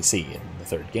eventually see in the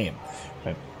third game.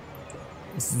 Right?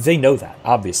 They know that,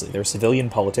 obviously. They're civilian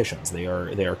politicians. They are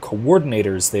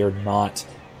coordinators. They're not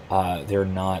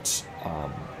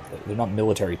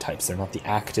military types. They're not the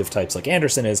active types like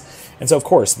Anderson is. And so, of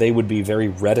course, they would be very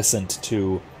reticent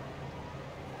to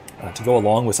go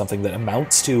along with something that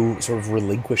amounts to sort of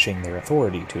relinquishing their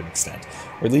authority to an extent,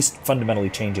 or at least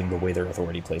fundamentally changing the way their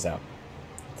authority plays out.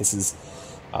 This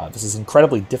is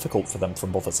incredibly difficult for them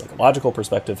from both a psychological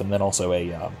perspective and then also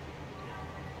a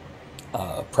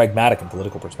pragmatic and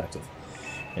political perspective.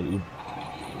 It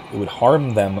would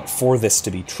harm them for this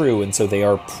to be true, and so they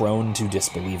are prone to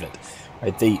disbelieve it.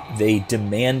 Right? They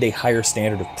demand a higher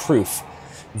standard of proof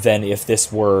than if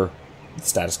this were the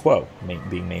status quo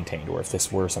being maintained, or if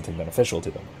this were something beneficial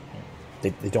to them.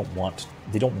 They don't want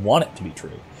it to be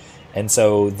true, and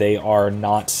so they are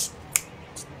not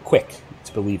quick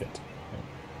to believe it.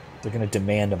 They're going to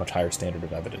demand a much higher standard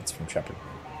of evidence from Shepard.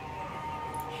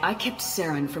 I kept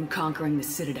Saren from conquering the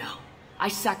Citadel. I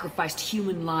sacrificed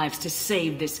human lives to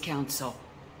save this Council.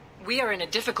 We are in a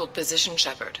difficult position,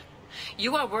 Shepard.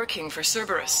 You are working for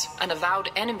Cerberus, an avowed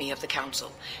enemy of the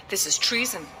Council. This is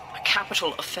treason, a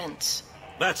capital offense.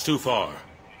 That's too far.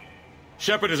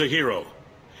 Shepard is a hero.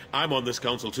 I'm on this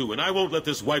Council too, and I won't let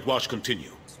this whitewash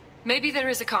continue. Maybe there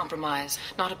is a compromise.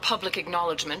 Not a public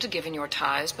acknowledgement given your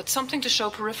ties, but something to show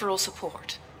peripheral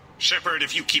support. Shepard,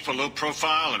 if you keep a low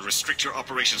profile and restrict your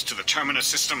operations to the Terminus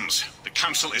systems, the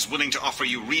Council is willing to offer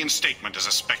you reinstatement as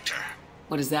a Spectre.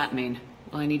 What does that mean?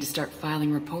 Will I need to start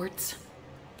filing reports?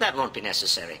 That won't be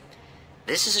necessary.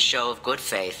 This is a show of good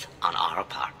faith on our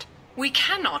part. We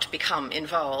cannot become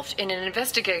involved in an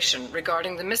investigation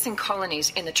regarding the missing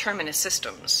colonies in the Terminus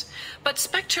systems, but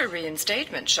Spectre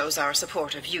reinstatement shows our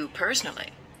support of you personally.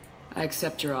 I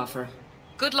accept your offer.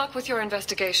 Good luck with your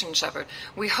investigation, Shepard.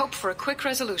 We hope for a quick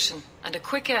resolution and a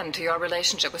quick end to your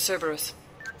relationship with Cerberus.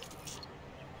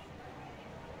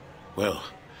 Well,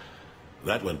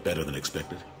 that went better than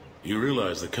expected. You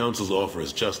realize the Council's offer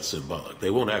is just symbolic.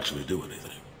 They won't actually do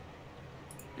anything.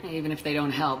 Even if they don't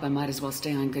help, I might as well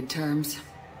stay on good terms.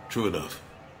 True enough.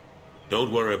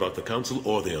 Don't worry about the Council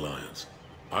or the Alliance.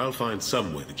 I'll find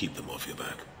some way to keep them off your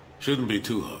back. Shouldn't be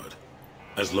too hard.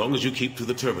 As long as you keep to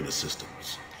the Terminus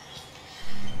systems.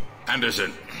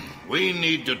 Anderson, we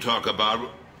need to talk about...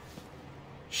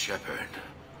 Shepard,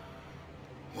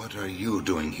 what are you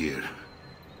doing here?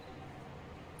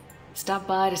 Stop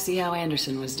by to see how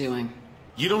Anderson was doing.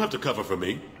 You don't have to cover for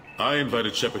me. I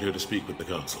invited Shepard here to speak with the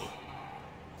Council.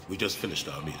 We just finished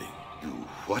our meeting. You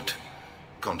what?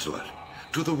 Consular,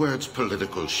 do the words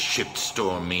political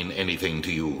shitstorm mean anything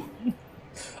to you?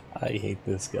 I hate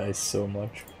this guy so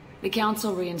much. The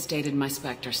Council reinstated my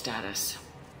Spectre status.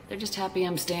 They're just happy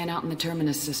I'm staying out in the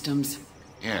Terminus systems.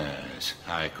 Yes,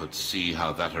 I could see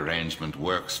how that arrangement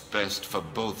works best for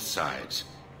both sides.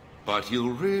 But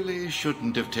you really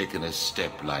shouldn't have taken a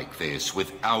step like this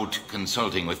without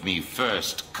consulting with me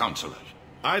first, Consular.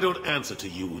 I don't answer to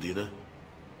you, Udina.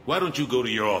 Why don't you go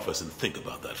to your office and think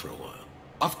about that for a while?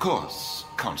 Of course,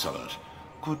 Consular.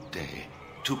 Good day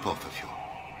to both of you.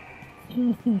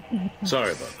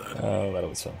 Sorry about that. Oh, that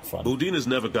was so fun. Udina's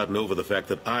never gotten over the fact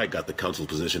that I got the Council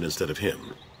position instead of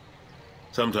him.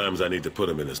 Sometimes I need to put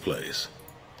him in his place.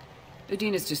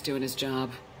 Udina's just doing his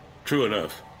job. True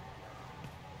enough.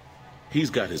 He's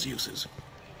got his uses.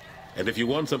 And if you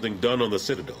want something done on the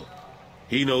Citadel,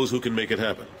 he knows who can make it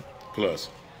happen. Plus,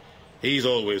 he's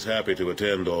always happy to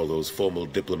attend all those formal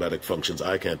diplomatic functions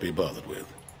I can't be bothered with.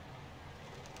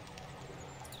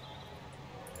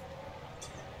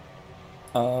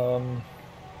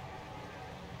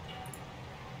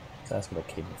 Let's ask about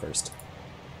Caden first.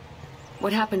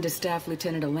 What happened to Staff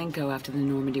Lieutenant Alenko after the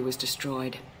Normandy was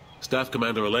destroyed? Staff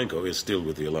Commander Alenko is still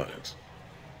with the Alliance.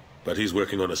 But he's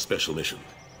working on a special mission.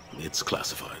 It's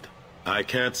classified. I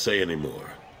can't say any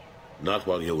more. Not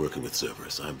while you're working with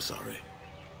Cerberus, I'm sorry.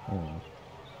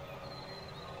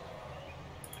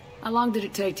 How long did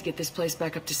it take to get this place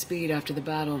back up to speed after the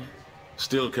battle?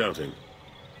 Still counting.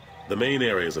 The main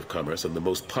areas of commerce and the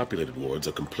most populated wards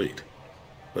are complete.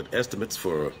 But estimates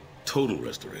for total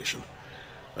restoration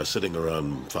are sitting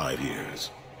around 5 years.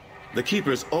 The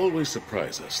Keepers always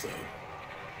surprise us, though.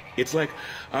 It's like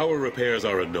our repairs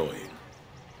are annoying.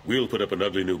 We'll put up an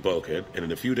ugly new bulkhead, and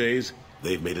in a few days,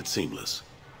 they've made it seamless.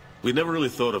 We never really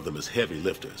thought of them as heavy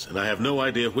lifters, and I have no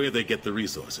idea where they get the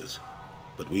resources.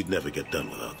 But we'd never get done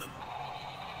without them.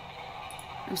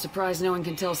 I'm surprised no one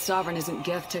can tell Sovereign isn't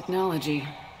Geth technology.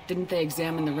 Didn't they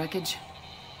examine the wreckage?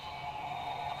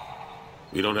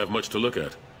 We don't have much to look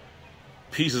at.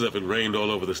 Pieces of it rained all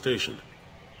over the station.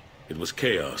 It was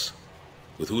chaos,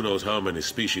 with who knows how many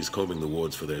species combing the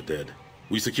wards for their dead.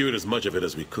 We secured as much of it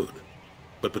as we could.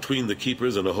 But between the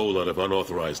Keepers and a whole lot of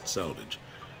unauthorized salvage,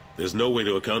 there's no way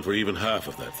to account for even half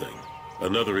of that thing.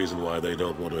 Another reason why they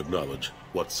don't want to acknowledge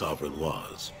what Sovereign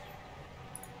was.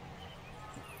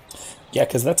 Yeah,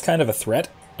 because that's kind of a threat.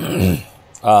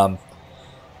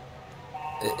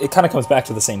 It kind of comes back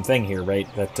to the same thing here, right?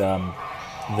 That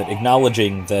that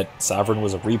acknowledging that Sovereign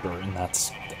was a Reaper, and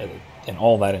that's and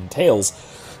all that entails,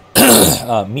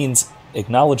 means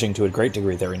acknowledging to a great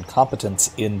degree their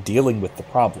incompetence in dealing with the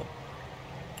problem.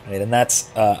 Right? And that's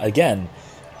again,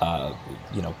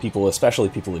 people, especially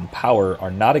people in power, are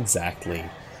not exactly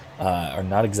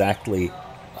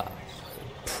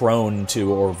prone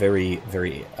to or very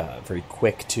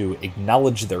quick to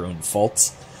acknowledge their own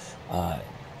faults,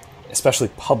 especially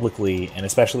publicly, and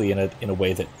especially in a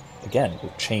way that, again,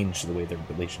 will change the way their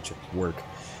relationships work,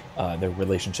 their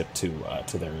relationship to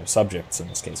their subjects, in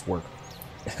this case, work.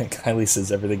 Kylie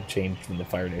says everything changed when the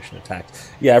Fire Nation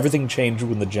attacked. Yeah, everything changed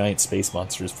when the giant space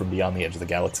monsters from beyond the edge of the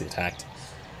galaxy attacked.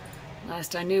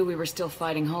 Last I knew, we were still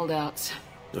fighting holdouts.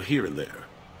 Here and there.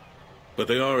 But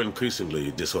they are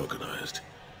increasingly disorganized.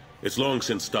 It's long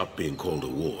since stopped being called a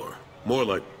war. More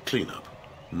like cleanup.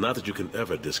 Not that you can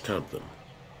ever discount them.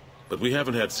 But we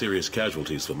haven't had serious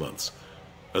casualties for months.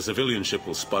 A civilian ship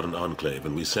will spot an enclave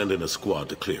and we send in a squad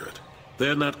to clear it.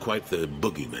 They're not quite the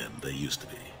boogeymen they used to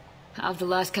be. How've the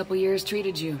last couple years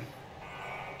treated you?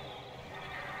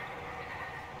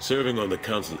 Serving on the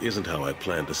council isn't how I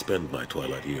plan to spend my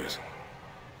twilight years.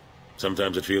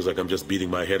 Sometimes it feels like I'm just beating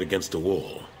my head against a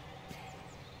wall.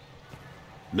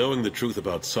 Knowing the truth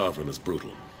about Sovereign is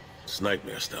brutal. It's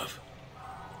nightmare stuff.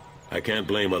 I can't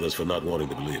blame others for not wanting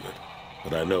to believe it,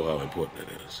 but I know how important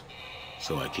it is.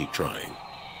 So I keep trying.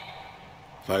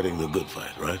 Fighting the good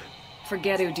fight, right?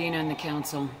 Forget Udina and the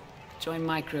council. Join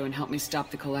my crew and help me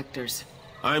stop the collectors.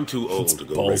 I'm too old to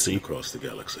go racing across the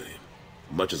galaxy.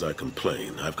 Much as I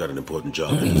complain, I've got an important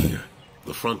job in here.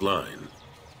 The front line.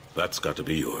 That's got to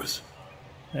be yours.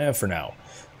 For now.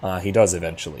 He does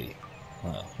eventually,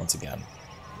 once again.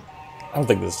 I don't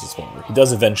think this is a spoiler. He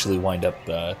does eventually wind up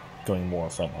going more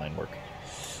frontline work.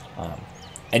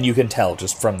 And you can tell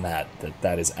just from that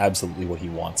that is absolutely what he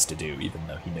wants to do, even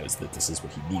though he knows that this is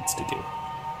what he needs to do.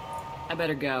 I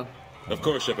better go. Of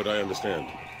course, Shepard, I understand.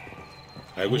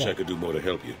 I wish I could do more to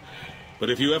help you. But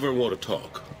if you ever want to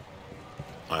talk,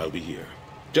 I'll be here.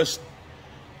 Just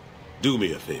do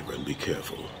me a favor and be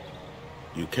careful.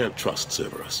 You can't trust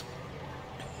Cerberus.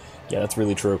 Yeah, that's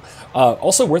really true.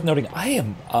 Also worth noting, I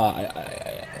am...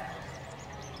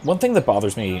 one thing that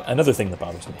bothers me, another thing that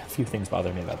bothers me, a few things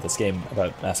bother me about this game,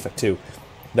 about Mass Effect 2,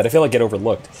 that I feel like get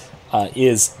overlooked,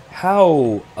 is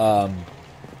how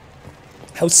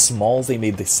small they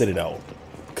made the Citadel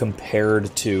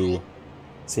compared to...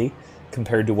 See?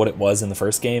 Compared to what it was in the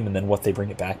first game, and then what they bring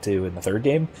it back to in the third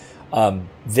game.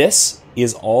 This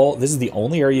is the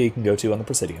only area you can go to on the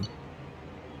Presidium.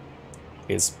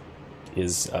 Is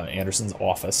Anderson's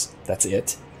office. That's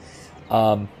it.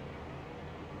 And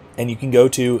you can go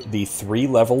to the 3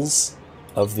 levels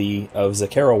of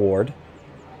Zakera Ward.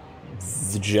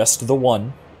 Just the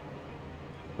one,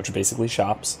 which are basically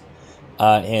shops.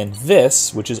 And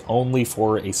this, which is only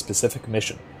for a specific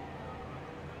mission.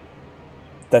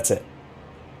 That's it.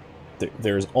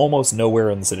 There's almost nowhere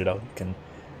in the Citadel you can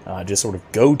just sort of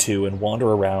go to and wander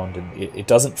around, and it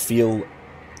doesn't feel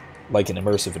like an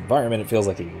immersive environment. It feels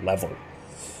like a level,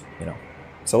 you know.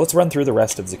 So let's run through the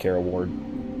rest of Zakera Ward.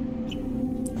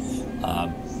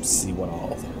 See what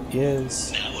all there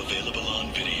is. Now available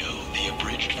on video, the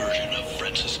abridged version of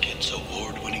Francis Kidd's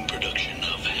award-winning production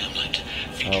of Hamlet,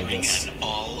 featuring an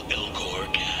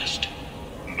all-Elcor cast.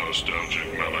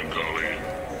 Nostalgic melancholy,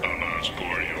 alas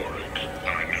poor Yorick.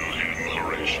 I knew him,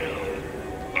 Horatio.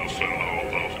 A fellow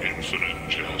of infinite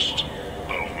jest,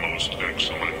 of most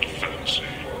excellent fancy,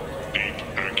 deep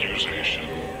accusation.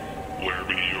 Where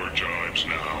be your jibes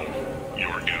now,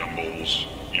 your gambols,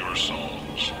 your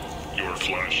songs, your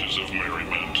flashes of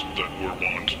merriment that were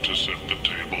wont to set the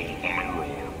table on a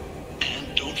roar?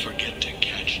 And don't forget to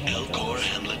catch Elcor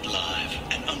Hamlet live,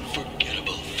 an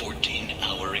unforgettable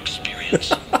 14-hour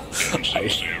experience. In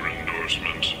sincere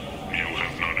endorsement, you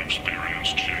have not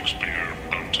experienced Shakespeare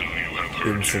until you have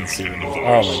heard Insincere. him in the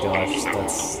Oh voice my gosh, of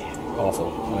that's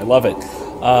awful. I love it.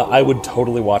 I would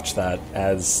totally watch that,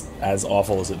 as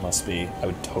awful as it must be. I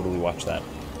would totally watch that.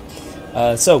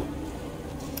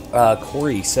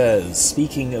 Corey says,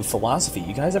 speaking of philosophy,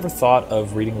 you guys ever thought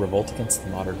of reading Revolt Against the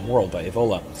Modern World by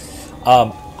Evola?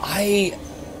 I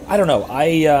don't know.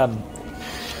 I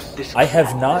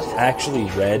have not actually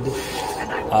read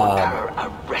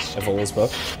Evola's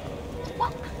book.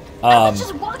 I was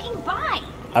just walking by.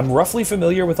 I'm roughly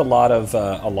familiar with a lot of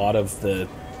the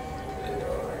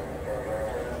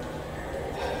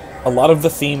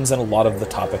themes and a lot of the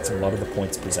topics and a lot of the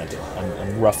points presented.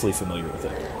 I'm roughly familiar with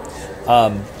it.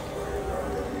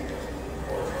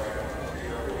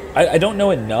 I don't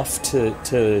know enough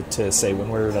to say one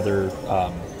way or another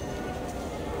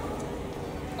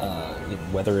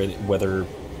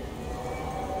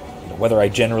whether I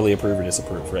generally approve or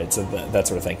disapprove, right? So that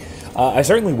sort of thing. I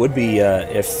certainly would be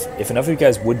if enough of you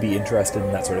guys would be interested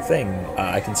in that sort of thing.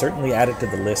 I can certainly add it to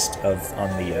the list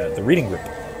on the reading group.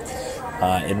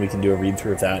 And we can do a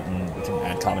read-through of that, and we can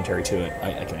add commentary to it.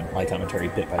 I can add my commentary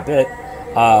bit by bit,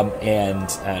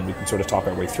 and we can sort of talk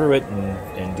our way through it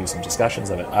and do some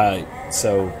discussions of it.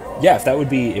 So yeah, if that would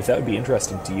be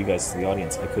interesting to you guys, to the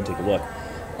audience, I could take a look.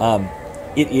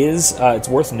 It's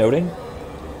worth noting.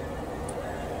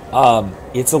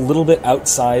 It's a little bit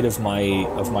outside of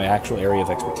my actual area of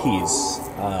expertise,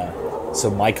 so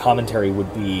my commentary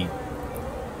would be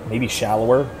maybe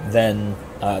shallower than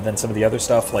some of the other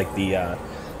stuff, like the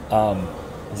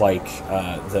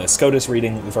SCOTUS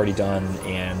reading that we've already done,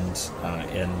 and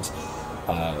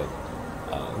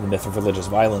The Myth of Religious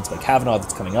Violence by Kavanaugh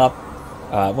that's coming up.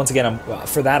 Once again,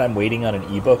 I'm waiting on an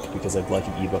ebook, because I'd like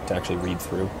an ebook to actually read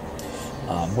through.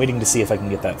 Waiting to see if I can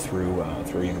get that through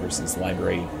Universal's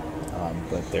library,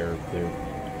 but they're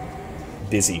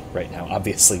busy right now,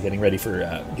 obviously, getting ready for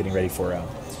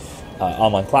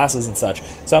online classes and such.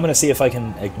 So I'm going to see if I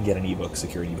can get an ebook,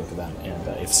 secure an ebook of that,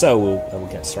 and if so, we'll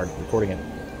get started recording it.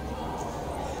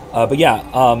 But yeah,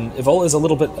 Evola is a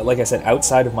little bit, like I said,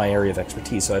 outside of my area of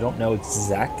expertise, so I don't know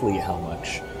exactly how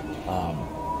much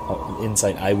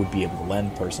insight I would be able to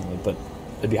lend personally, but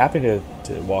I'd be happy to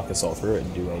walk us all through it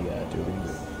and do a reading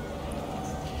group.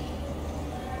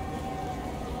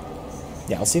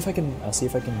 Yeah, I'll see if I can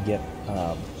get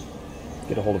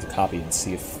a hold of a copy and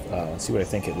see what I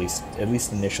think at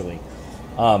least initially.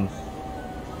 I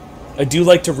do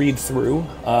like to read through,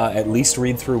 at least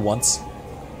read through once,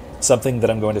 something that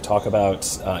I'm going to talk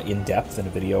about in depth in a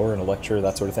video or in a lecture,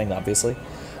 that sort of thing. Obviously,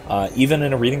 even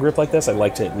in a reading group like this, I'd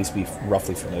like to at least be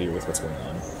roughly familiar with what's going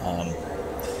on.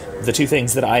 The two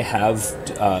things that I have,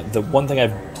 the one thing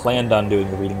I've planned on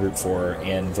doing the reading group for,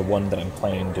 and the one that I'm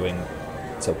planning on doing,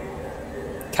 so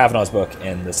Kavanaugh's book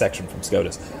and the section from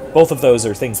SCOTUS, both of those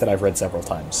are things that I've read several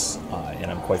times, and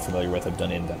I'm quite familiar with. I've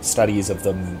done in-depth studies of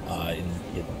them in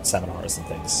seminars and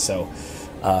things. So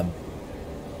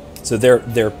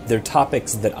they're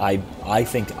topics that I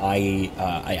think I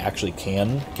actually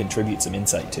can contribute some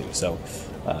insight to. So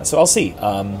I'll see.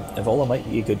 Evola might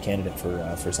be a good candidate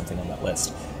for something on that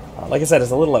list. Like I said, it's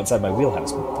a little outside my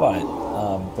wheelhouse,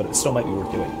 but it still might be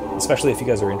worth doing, especially if you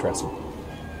guys are interested.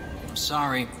 I'm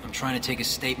sorry, I'm trying to take a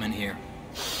statement here.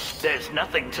 There's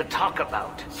nothing to talk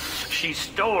about. She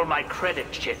stole my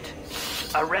credit chit.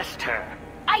 Arrest her.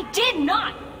 I did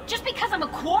not! Just because I'm a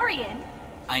Quarian!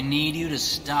 I need you to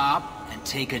stop and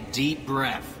take a deep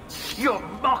breath. You're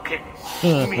mocking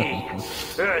me,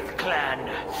 Earth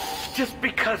Clan. Just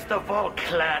because the Vault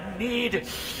Clan need... It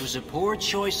was a poor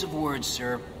choice of words,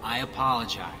 sir. I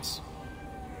apologize.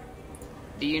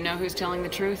 Do you know who's telling the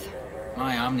truth?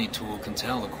 My Omni tool can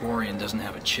tell the Quarian doesn't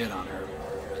have a chit on her.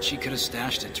 But she could have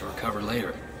stashed it to recover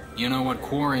later. You know what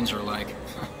Quarians are like.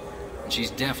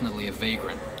 She's definitely a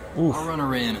vagrant. Oof. I'll run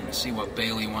her in and see what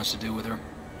Bailey wants to do with her.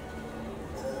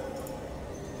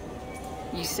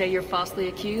 You say you're falsely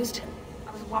accused?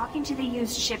 I was walking to the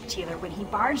used ship dealer when he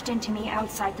barged into me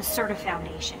outside the Certa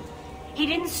Foundation. He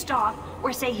didn't stop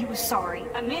or say he was sorry.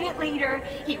 A minute later,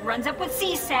 he runs up with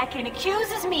C-Sec and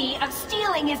accuses me of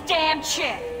stealing his damn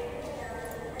chit.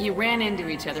 You ran into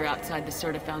each other outside the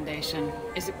Certa Foundation.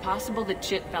 Is it possible the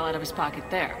chit fell out of his pocket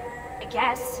there? I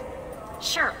guess.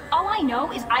 Sure, all I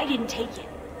know is I didn't take it.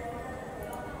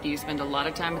 Do you spend a lot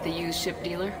of time with the used ship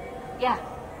dealer? Yeah,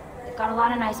 they've got a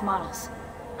lot of nice models.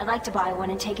 I'd like to buy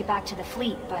one and take it back to the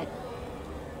fleet, but...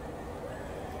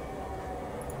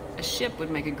 A ship would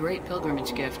make a great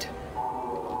pilgrimage gift.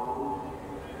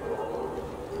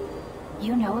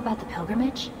 You know about the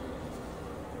pilgrimage?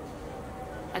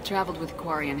 I traveled with a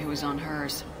Quarian who was on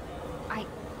hers.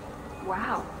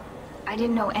 Wow. I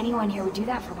didn't know anyone here would do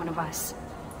that for one of us.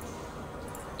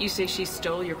 You say she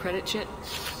stole your credit chit?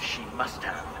 She must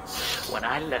have. When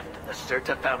I left the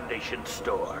Certa Foundation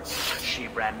store, she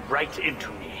ran right into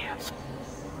me.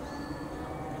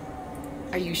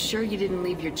 Are you sure you didn't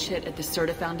leave your chit at the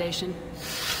Certa Foundation?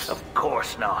 Of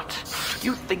course not.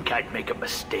 You think I'd make a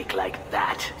mistake like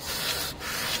that?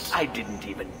 I didn't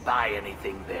even buy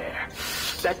anything there.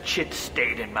 That chit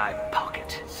stayed in my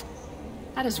pocket.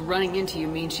 How does running into you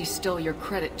mean she stole your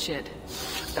credit chit?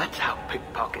 That's how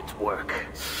pickpockets work.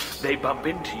 They bump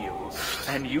into you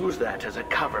and use that as a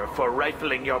cover for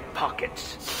rifling your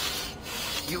pockets.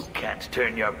 You can't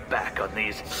turn your back on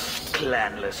these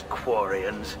clanless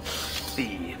Quarians.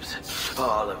 Thieves.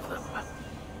 All of them.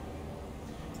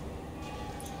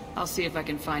 I'll see if I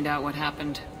can find out what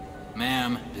happened.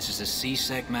 Ma'am, this is a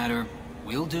C-Sec matter.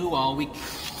 We'll do all we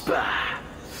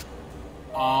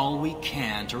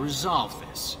can to resolve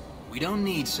this. We don't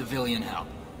need civilian help.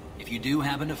 If you do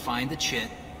happen to find the chit,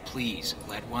 please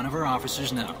let one of our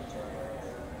officers know.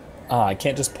 I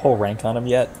can't just pull rank on him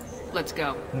yet. Let's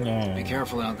go. Be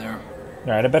careful out there.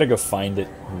 Alright, I better go find it,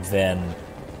 then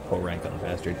pull rank on the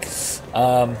bastard.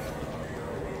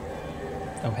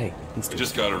 Oh hey, these two. I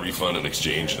just got a refund and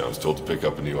exchange, and I was told to pick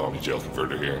up a new Omni Gel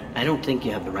converter here. I don't think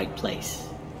you have the right place.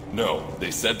 No, they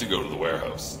said to go to the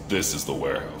warehouse. This is the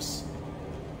warehouse.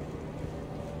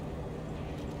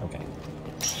 Okay.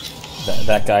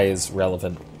 That guy is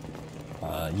relevant.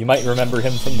 You might remember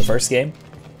him from the first game.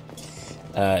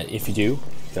 If you do,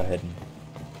 go ahead and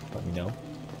let me know.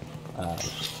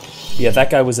 Yeah,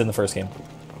 that guy was in the first game.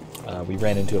 We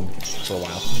ran into him for a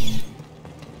while.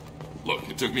 Look,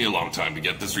 it took me a long time to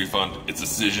get this refund. It's a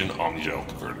Cision Omnigel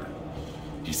converter.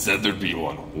 He said there'd be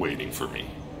one waiting for me.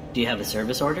 Do you have a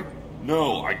service order?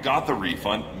 No, I got the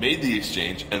refund, made the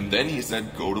exchange, and then he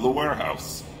said go to the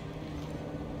warehouse.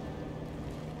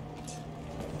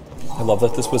 I love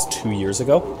that this was 2 years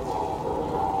ago.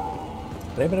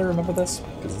 Did anybody remember this?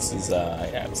 Because this is,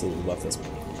 I absolutely love this.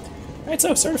 Alright,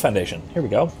 so Certa Foundation. Here we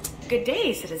go. Good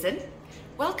day, citizen.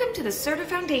 Welcome to the Certa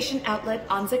Foundation outlet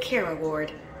on Zakera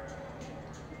Ward.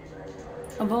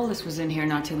 Ahold was in here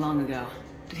not too long ago.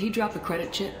 Did he drop a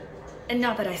credit chip? And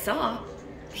not that I saw.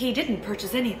 He didn't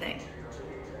purchase anything.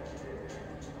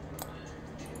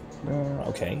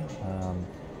 Okay.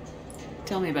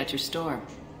 Tell me about your store.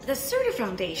 The Certa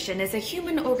Foundation is a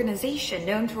human organization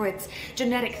known for its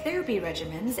genetic therapy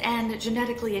regimens and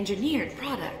genetically engineered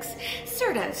products.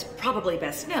 Certa is probably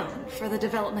best known for the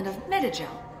development of Metagel.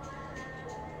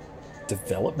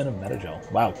 Development of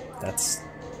Metagel. Wow, that's...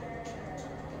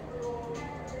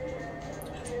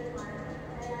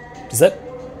 Does that...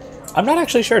 I'm not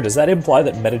actually sure. Does that imply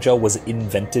that Metagel was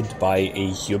invented by a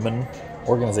human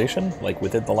organization? Like,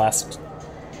 within the last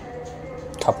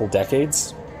couple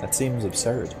decades? That seems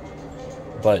absurd.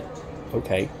 But,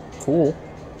 okay, cool.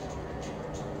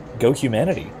 Go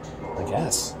humanity, I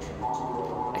guess.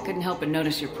 I couldn't help but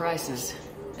notice your prices.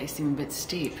 They seem a bit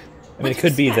steep. I mean, it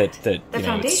could be that the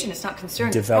Foundation is not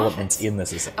concerned developments with in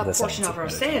this is a portion of our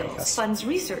sales funds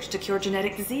research to cure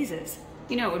genetic diseases.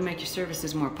 You know, it would make your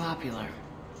services more popular.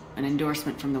 An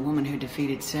endorsement from the woman who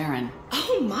defeated Saren.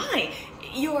 Oh my!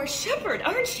 You're Shepard,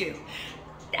 aren't you?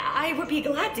 I would be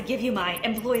glad to give you my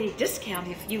employee discount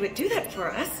if you would do that for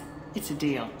us. It's a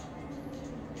deal.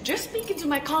 Just speak into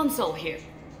my console here.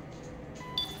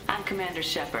 I'm Commander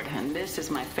Shepard, and this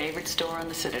is my favorite store on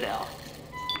the Citadel.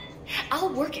 I'll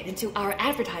work it into our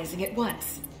advertising at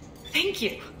once. Thank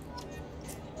you.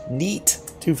 Neat.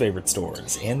 2 favorite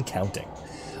stores, and counting.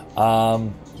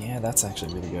 Yeah, that's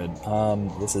actually really good.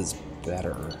 This is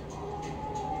better.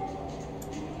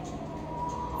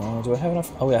 Do I have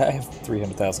enough? Oh yeah, I have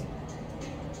 300,000.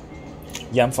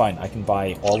 Yeah, I'm fine. I can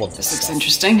buy all of this looks stuff.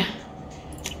 Interesting. Heck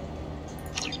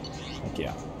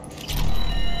yeah.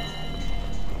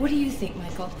 What do you think,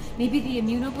 Michael? Maybe the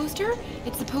immunobooster?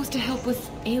 It's supposed to help with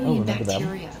alien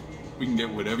bacteria. We can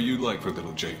get whatever you like for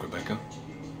little Jake, Rebecca.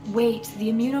 Wait, the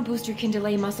immunobooster can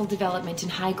delay muscle development in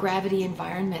high-gravity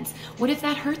environments. What if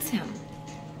that hurts him?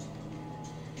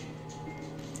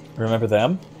 Remember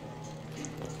them?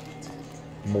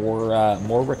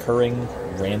 More recurring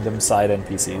random side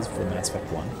NPCs for Mass Effect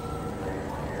 1.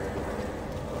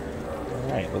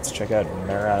 Alright, let's check out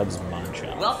Marab's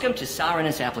Mancha. Welcome to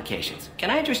Sarenus Applications. Can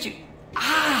I interest you?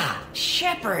 Ah,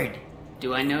 Shepard!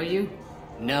 Do I know you?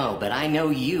 No, but I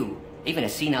know you. Even a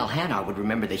senile Hanar would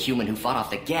remember the human who fought off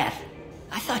the Geth.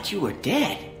 I thought you were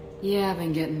dead. Yeah, I've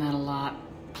been getting that a lot.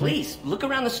 Please, look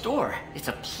around the store. It's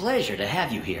a pleasure to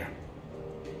have you here.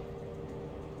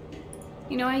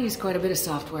 You know, I use quite a bit of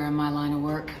software in my line of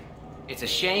work. It's a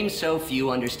shame so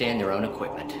few understand their own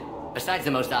equipment. Besides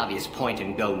the most obvious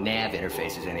point-and-go nav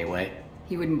interfaces, anyway.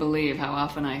 You wouldn't believe how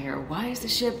often I hear, "Why is the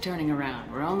ship turning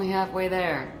around? We're only halfway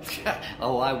there."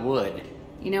 Oh, I would.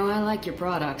 You know, I like your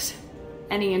products.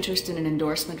 Any interest in an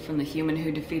endorsement from the human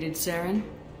who defeated Saren?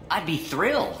 I'd be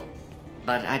thrilled.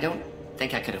 But I don't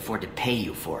think I could afford to pay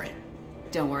you for it.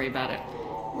 Don't worry about it.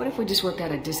 What if we just worked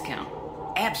out a discount?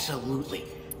 Absolutely.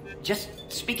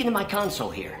 Just speak into my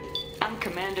console here. I'm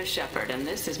Commander Shepard, and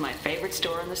this is my favorite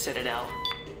store in the Citadel.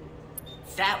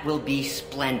 That will be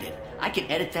splendid. I can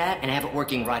edit that and have it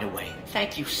working right away.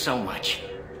 Thank you so much.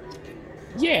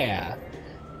 Yeah.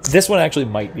 This one actually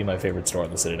might be my favorite store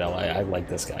in the Citadel. I like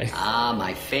this guy. Ah,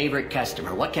 my favorite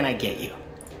customer. What can I get you?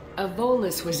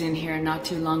 Ahold was in here not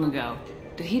too long ago.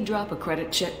 Did he drop a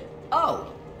credit chip?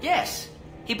 Oh, yes.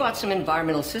 He bought some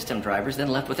environmental system drivers, then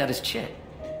left without his chip.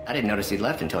 I didn't notice he'd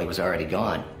left until he was already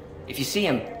gone. If you see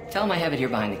him, tell him I have it here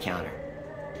behind the counter.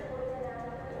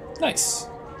 Nice.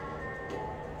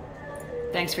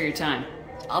 Thanks for your time.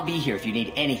 I'll be here if you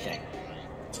need anything.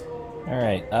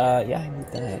 Alright, yeah, I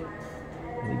need that.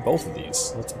 I need both of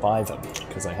these. Let's buy them,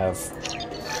 because I have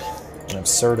an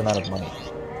absurd amount of money.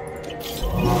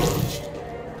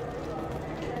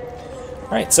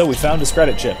 Alright, so we found his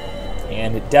credit chip,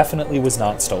 and it definitely was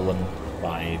not stolen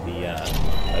by the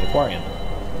Quarian.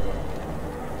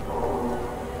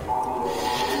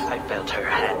 I felt her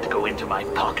hand go into my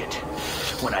pocket.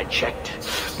 When I checked,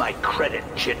 my credit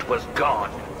chit was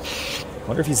gone.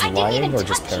 Wonder if he's lying or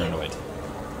just paranoid.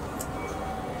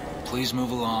 Please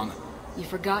move along. You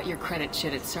forgot your credit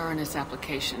chit at Sarenus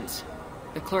Applications.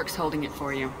 The clerk's holding it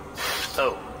for you.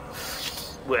 Oh.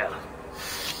 Well,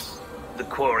 the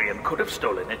Quarian could have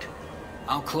stolen it.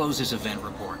 I'll close this event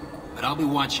report, but I'll be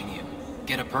watching you.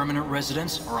 Get a permanent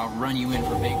residence, or I'll run you in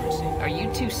for vagrancy. Are you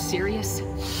two serious?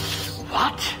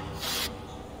 What?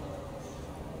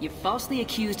 You falsely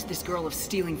accused this girl of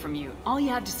stealing from you. All you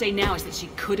have to say now is that she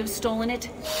could have stolen it.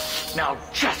 Now,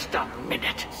 just a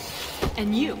minute.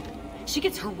 And you. She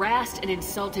gets harassed and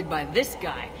insulted by this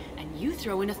guy, and you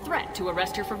throw in a threat to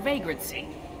arrest her for vagrancy.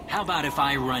 How about if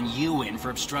I run you in for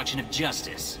obstruction of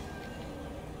justice?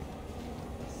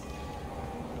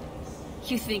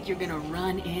 You think you're gonna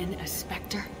run in a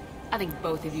Spectre? I think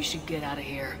both of you should get out of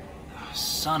here. Oh,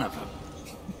 son of a...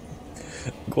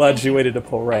 Glad she waited to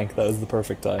pull rank. That was the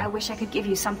perfect time. I wish I could give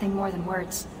you something more than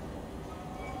words.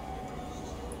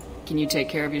 Can you take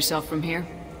care of yourself from here?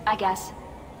 I guess.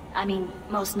 I mean,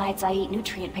 most nights I eat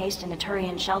nutrient paste in a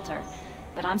Turian shelter,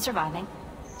 but I'm surviving.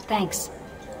 Thanks.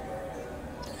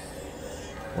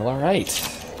 Well, alright.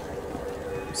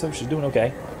 So she's doing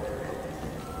okay.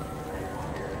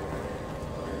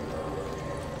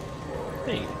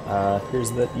 Hey,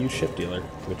 here's that used ship dealer,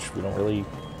 which we don't really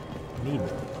need.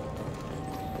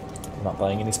 I'm not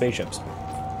buying any spaceships.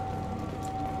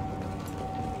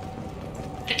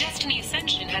 The Destiny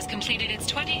Ascension has completed its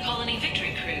 20-colony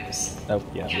victory cruise. Oh,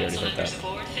 yeah, we already Council heard members that.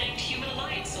 aboard thanked Human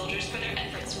Alliance soldiers for their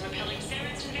efforts in repelling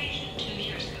Saren's invasion 2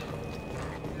 years ago.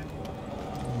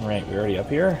 Alright, we're already up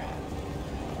here.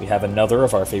 We have another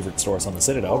of our favorite stores on the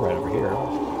Citadel right over here.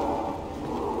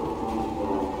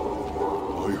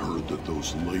 I heard that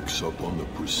those lakes up on the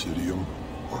Presidium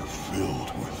are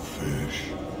filled with fish.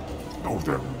 No,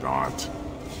 they're not.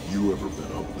 You ever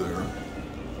been up there?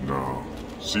 No.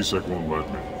 C-Sec won't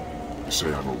let me. They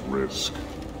say I'm a risk.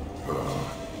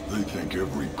 They think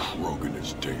every Krogan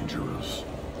is dangerous.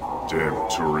 Damn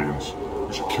Turians.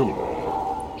 We should kill them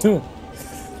all.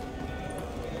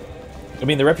 I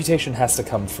mean, the reputation has to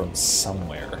come from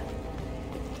somewhere.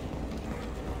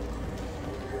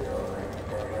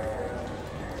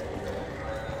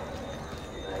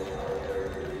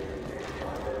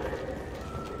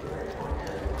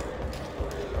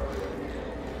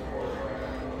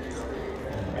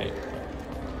 Alright.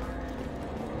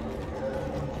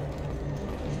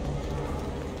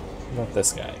 What about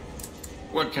this guy?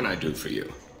 What can I do for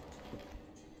you?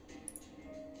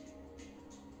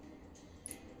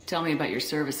 Tell me about your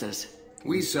services.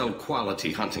 We sell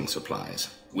quality hunting supplies,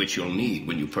 which you'll need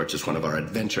when you purchase one of our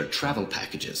adventure travel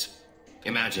packages.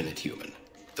 Imagine it, human.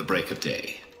 The break of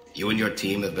day. You and your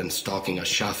team have been stalking a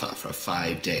Shatha for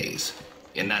 5 days.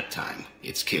 In that time,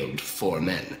 it's killed 4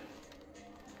 men.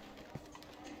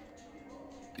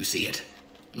 You see it?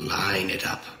 Line it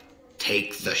up.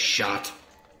 Take the shot.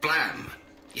 Blam!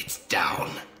 It's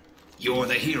down. You're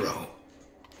the hero.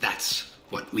 That's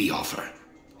what we offer.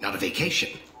 Not a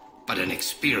vacation, but an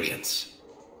experience.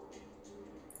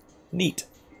 Neat.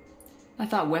 I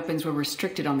thought weapons were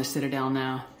restricted on the Citadel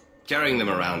now. Carrying them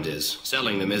around is.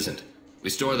 Selling them isn't.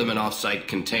 We store them in off-site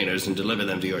containers and deliver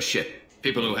them to your ship.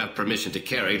 People who have permission to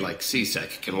carry, like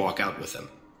C-Sec, can walk out with them.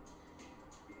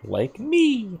 Like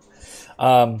me!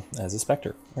 As a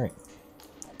Spectre. Alright.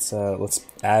 Let's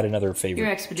add another favorite.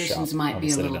 Your expeditions might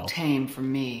be a little tame for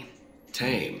me.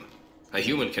 Tame? A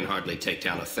human can hardly take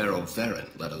down a Pharaoh Varen,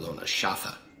 let alone a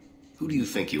Shatha. Who do you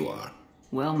think you are?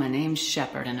 Well, my name's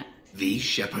Shepard, and The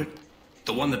Shepard?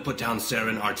 The one that put down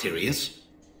Saren Arterius?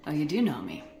 Oh, you do know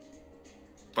me.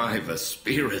 By the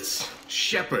spirits.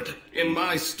 Shepard, in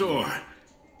my store.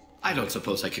 I don't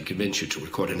suppose I could convince you to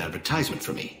record an advertisement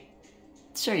for me.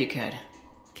 Sure you could.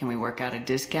 Can we work out a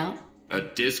discount? A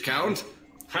discount?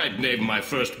 I'd name my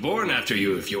firstborn after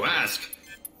you if you ask.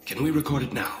 Can we record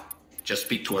it now? Just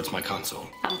speak towards my console.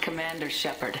 I'm Commander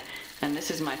Shepard, and this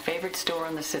is my favorite store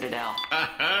on the Citadel.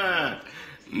 Ha!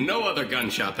 No other gun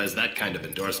shop has that kind of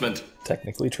endorsement.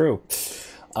 Technically true.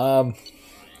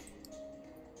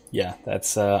 Yeah,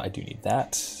 that's, I do need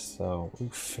that. So,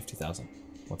 50,000.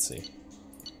 Let's see.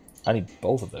 I need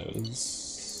both of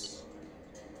those.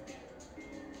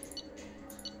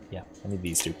 Yeah, I need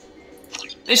these two.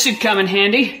 This should come in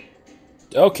handy.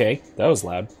 Okay, that was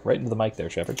loud. Right into the mic there,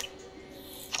 Shepard.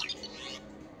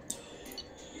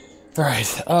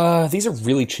 Alright, these are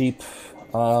really cheap.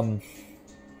 I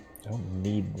don't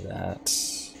need that.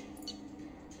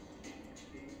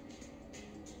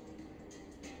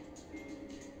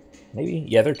 Maybe?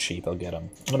 Yeah, they're cheap. I'll get them.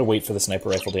 I'm gonna wait for the sniper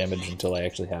rifle damage until I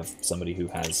actually have somebody who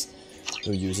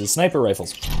uses sniper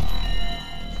rifles.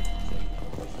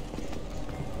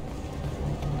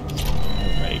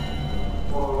 Alright.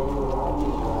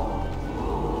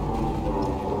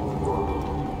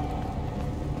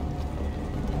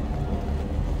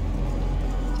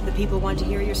 The people want to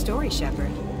hear your story,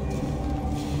 Shepard.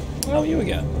 Oh, you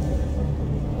again.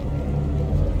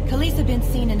 Khaleesa been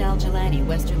seen in Al Jalani,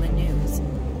 Westerland News.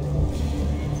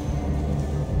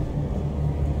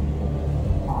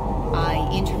 I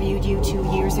interviewed you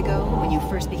 2 years ago when you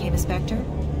first became a Spectre.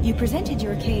 You presented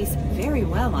your case very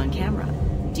well on camera.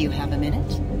 Do you have a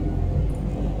minute?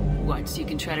 What, so you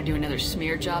can try to do another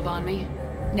smear job on me?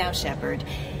 Now, Shepard,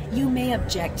 you may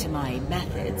object to my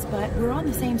methods, but we're on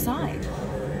the same side.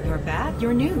 You're bad,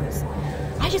 you're news.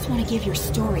 I just want to give your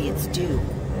story its due.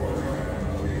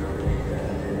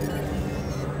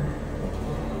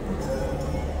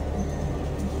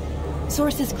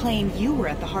 Sources claim you were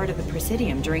at the heart of the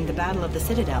Presidium during the Battle of the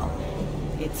Citadel.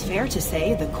 It's fair to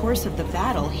say the course of the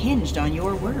battle hinged on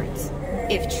your words.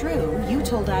 If true, you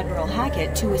told Admiral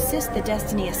Hackett to assist the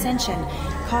Destiny Ascension,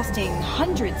 costing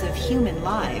hundreds of human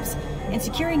lives, and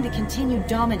securing the continued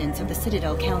dominance of the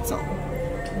Citadel Council.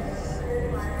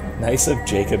 Nice of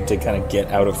Jacob to kind of get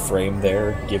out of frame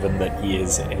there, given that he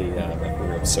is a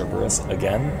member of Cerberus.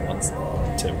 Again,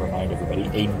 to remind everybody,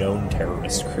 a known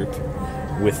terrorist group,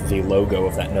 with the logo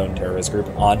of that known terrorist group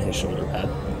on his shoulder pad.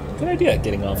 Good idea,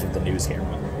 getting off of the news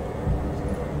camera.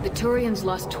 The Turians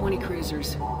lost 20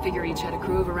 cruisers. Figure each had a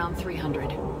crew of around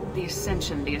 300. The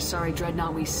Ascension, the Asari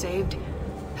dreadnought we saved,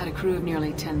 had a crew of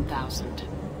nearly 10,000.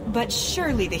 But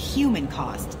surely the human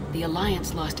cost. The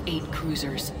Alliance lost 8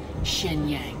 cruisers.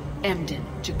 Shenyang, Emden,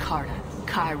 Jakarta,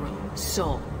 Cairo,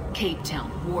 Seoul, Cape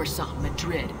Town, Warsaw,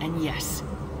 Madrid, and yes,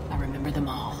 I remember them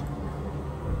all.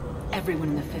 Everyone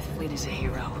in the Fifth Fleet is a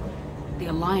hero. The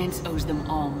Alliance owes them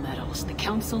all medals. The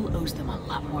Council owes them a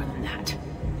lot more than that.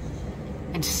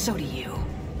 And so do you.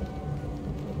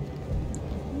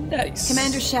 Nice.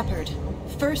 Commander Shepard,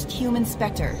 first human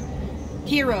Spectre.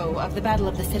 Hero of the Battle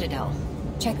of the Citadel.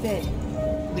 Check vid.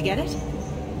 We get it?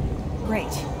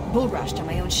 Great. Bull rushed on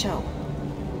my own show.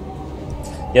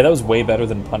 Yeah, that was way better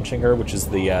than punching her, which is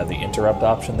the interrupt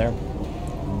option there.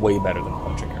 Way better than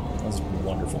punching her. That was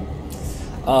wonderful.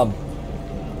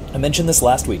 I mentioned this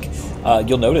last week.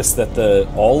 You'll notice that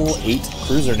all 8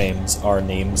 cruiser names are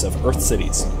names of Earth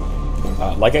cities.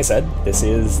 Like I said, this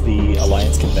is the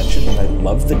Alliance convention, and I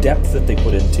love the depth that they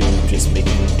put into just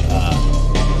making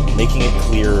it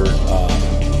clear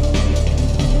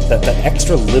that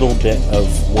extra little bit of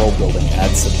world building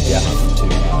adds some depth to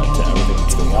everything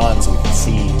that's going on, so we can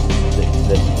see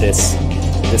that this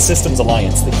system's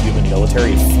alliance, the human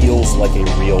military, feels like a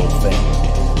real thing.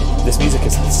 This music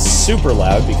is super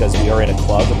loud because we are in a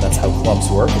club, and that's how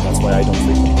clubs work, and that's why I don't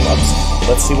frequent clubs.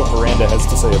 Let's see what Miranda has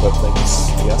to say about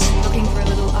things, I guess. Looking for a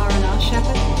little R&R,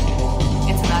 Shepard?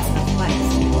 It's a nice enough place.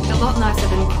 A lot nicer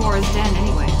than Cora's den,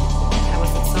 anyway. I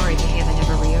wasn't sorry to hear they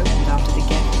never reopened after the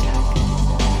Geth attack.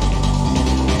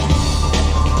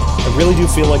 I really do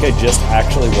feel like I just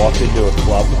actually walked into a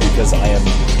club because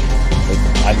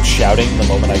I'm shouting the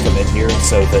moment I come in here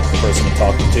so that the person I'm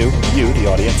talking to, you, the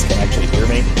audience, can actually hear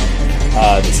me.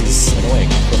 This is annoying.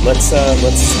 But let's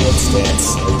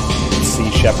dance. I see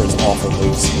Shepard's awful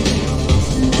moves.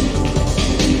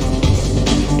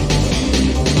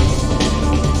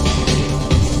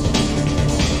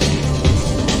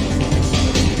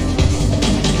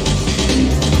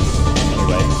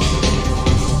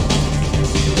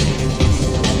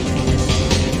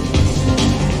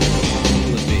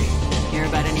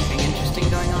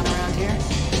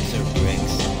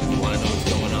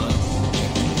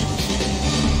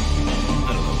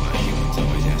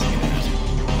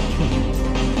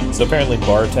 So apparently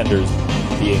bartenders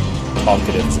being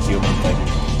talkative is a human thing,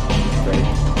 right?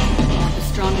 The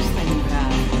strongest thing you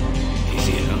have.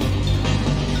 Easy enough.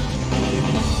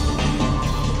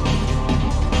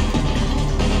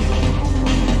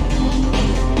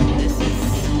 This is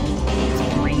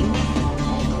green.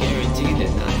 Guaranteed to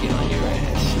knock you on your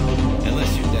ass.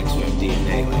 Unless you're Dexter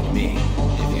DNA like me.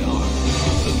 If you are,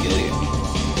 it'll kill you.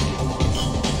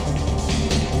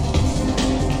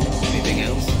 Anything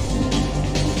else?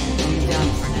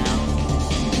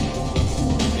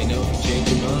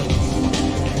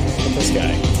 This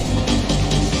guy.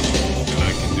 Anything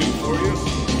I can do for you?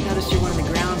 Noticed you're one of the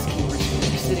groundskeepers for the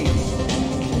Presidium. Do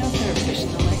you know if there are fish in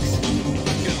the lakes?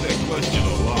 I get that question a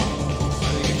lot.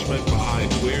 I think it's right behind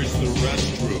where's the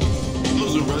restroom.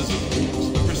 Those are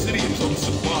reservoirs. The Presidium's own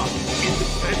supply,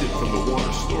 independent from the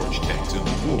water storage tanks in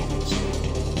the pools.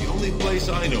 The only place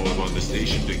I know of on the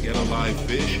station to get a live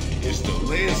fish is the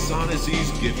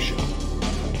Leosanesi's gift shop.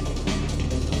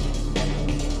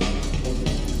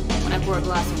 When I pour a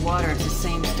glass of water, it's the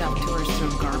same stuff tourists throw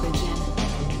garbage in.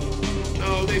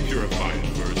 No, they purify it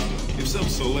first. If some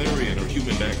Solarian or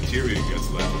human bacteria gets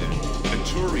left in, and a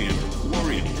Turian or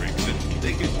Quarian drinks it,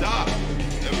 they could die.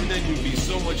 Everything would be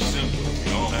so much simpler if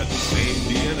we all had the same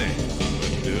DNA.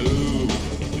 But no,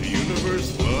 the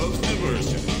universe loves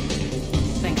diversity.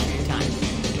 Thanks for your time.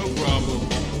 No problem.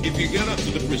 If you get up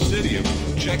to the Presidium,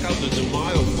 check out the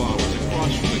Demaio flowers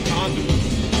across from the conduit.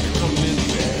 They're coming in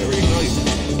very nicely.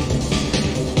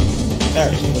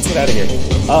 Alright, let's get out of here.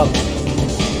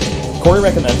 Corey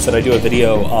recommends that I do a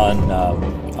video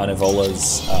on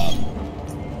Evola's,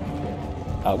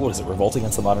 what is it, Revolt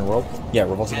Against the Modern World? Yeah,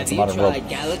 Revolt Against the Modern World. Have you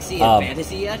tried Galaxy of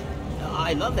Fantasy yet?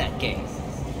 I love that game.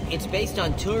 It's based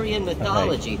on Turian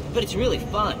mythology, but it's really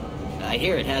fun. I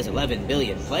hear it has 11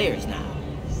 billion players now.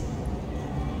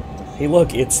 Hey,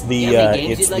 look, it's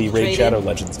the Raid Shadow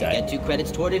Legends guy. Get 2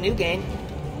 credits toward a new game.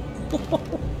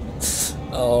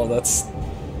 Oh, that's...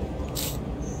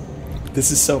 This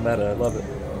is so meta, I love it.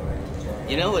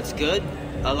 You know what's good?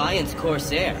 Alliance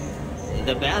Corsair.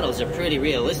 The battles are pretty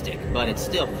realistic, but it's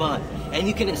still fun, and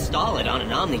you can install it on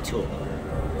an Omni tool.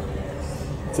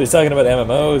 So he's talking about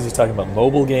MMOs, he's talking about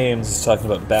mobile games, he's talking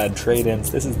about bad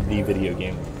trade-ins. This is the video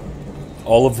game.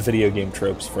 All of the video game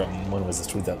tropes from, when was this,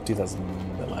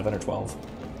 2011 or 12?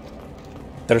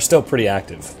 That are still pretty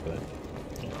active,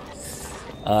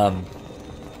 but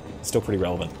still pretty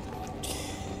relevant.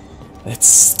 It's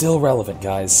still relevant,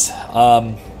 guys.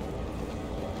 Alright,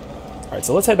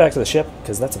 so let's head back to the ship,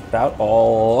 because that's about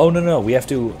all... Oh, no, we have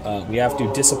to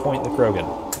disappoint the Krogan.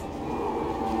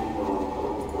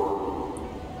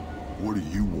 What do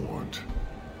you want?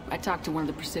 I talked to one of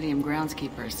the Presidium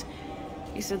groundskeepers.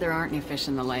 He said there aren't any fish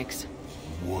in the lakes.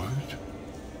 What?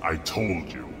 I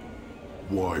told you.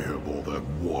 Why have all that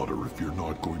water if you're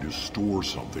not going to store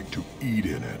something to eat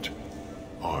in it?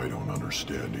 I don't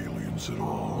understand aliens at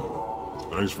all.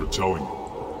 Thanks for telling me.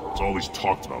 It's all he's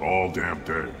talked about all damn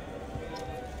day.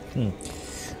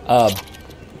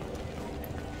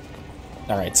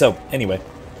 Alright, so, anyway.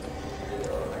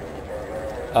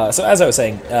 So as I was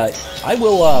saying, I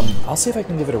will, I'll see if I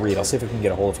can give it a read. I'll see if I can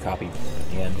get a hold of a copy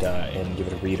and give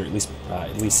it a read, or at least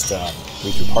read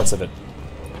through parts of it.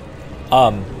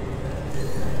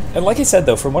 And like I said,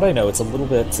 though, from what I know, it's a little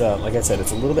bit, like I said,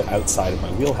 it's a little bit outside of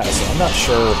my wheelhouse, so I'm not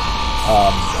sure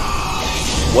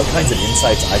what kinds of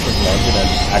insights I can lend in an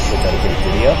actual dedicated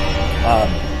video.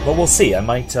 But we'll see. I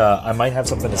might have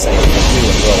something to say. If I do,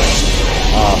 it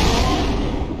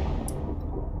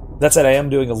will. That said, I am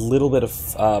doing a little bit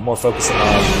of more focusing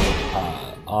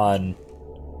on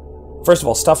first of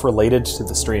all, stuff related to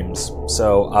the streams.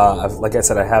 So, like I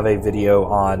said, I have a video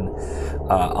on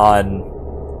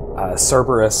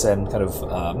Cerberus and kind of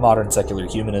modern secular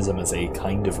humanism as a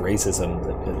kind of racism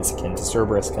that is akin to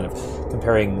Cerberus, kind of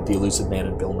comparing the Elusive Man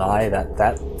and Bill Nye,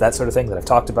 that sort of thing that I've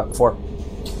talked about before.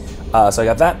 So I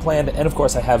got that planned, and of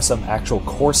course I have some actual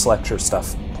course lecture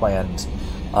stuff planned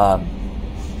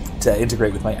to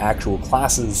integrate with my actual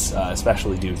classes,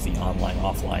 especially due to the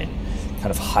online-offline kind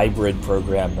of hybrid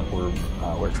program that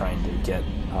we're trying to get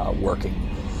working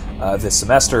this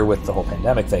semester with the whole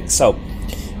pandemic thing. So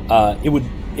it would,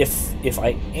 if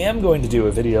I am going to do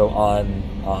a video on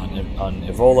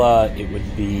Evola, it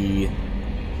would be,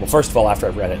 well, first of all, after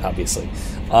I've read it, obviously.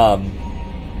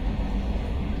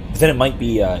 Then it might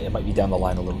be down the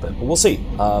line a little bit, but we'll see.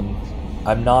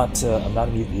 I'm not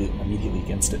immediately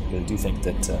against it, but I do think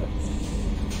that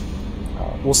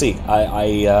we'll see.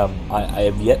 I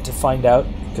have yet to find out,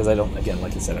 because I don't. Again,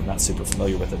 like I said, I'm not super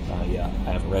familiar with it. I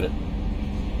haven't read it.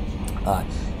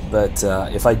 But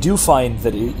if I do find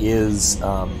that it is,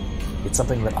 it's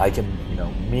something that I can,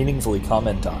 meaningfully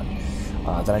comment on,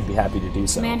 then I'd be happy to do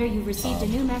so. Commander, you've received a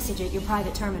new message at your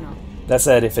private terminal. That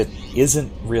said, if it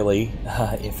isn't really,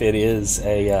 if it is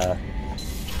a,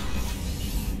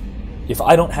 if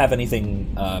I don't have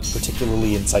anything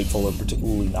particularly insightful or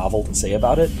particularly novel to say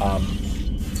about it,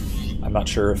 I'm not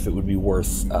sure if it would be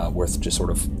worth just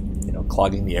sort of,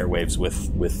 clogging the airwaves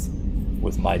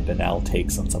with my banal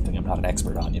takes on something I'm not an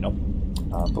expert on,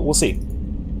 but we'll see.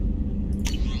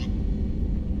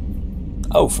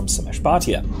 Oh, from Samesh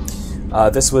Bhatia.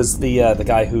 This was the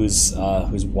guy whose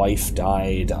wife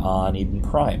died on Eden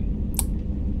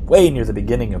Prime, way near the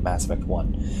beginning of Mass Effect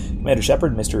 1. Commander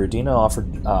Shepard, Mr. Udina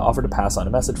offered to pass on a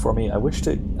message for me. I wish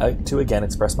to again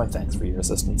express my thanks for your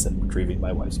assistance in retrieving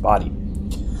my wife's body.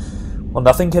 While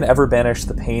nothing can ever banish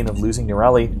the pain of losing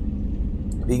Nirali,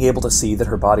 being able to see that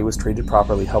her body was treated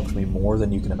properly helped me more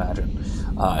than you can imagine.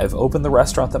 I've opened the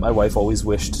restaurant that my wife always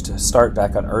wished to start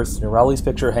back on Earth. Nirali's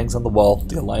picture hangs on the wall.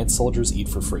 The Alliance soldiers eat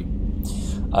for free.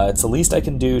 It's the least I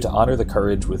can do to honor the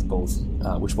courage with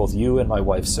which both you and my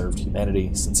wife served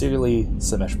humanity. Sincerely,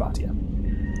 Samesh Bhatia.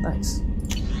 Nice.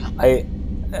 I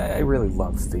really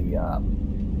love the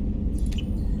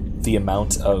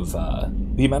amount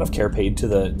of care paid to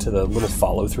the little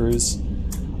follow-throughs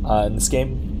in this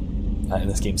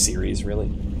game series. Really,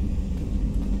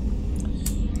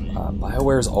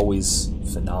 BioWare is always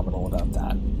phenomenal about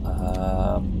that.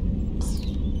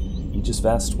 Aegis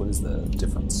Vest, what is the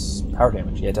difference? Power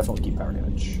damage. Yeah, definitely keep power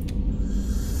damage.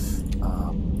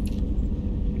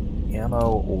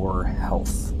 ammo or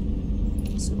health?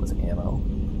 Let's do with ammo.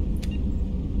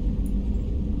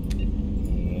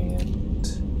 And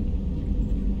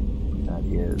that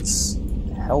is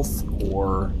health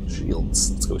or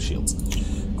shields. Let's go with shields.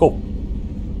 Cool.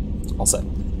 All set.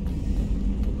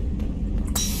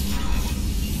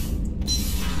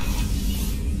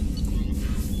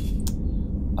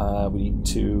 We need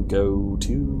to go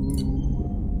to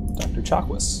Dr.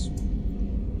 Chakwas.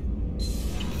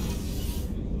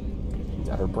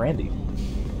 Got her brandy.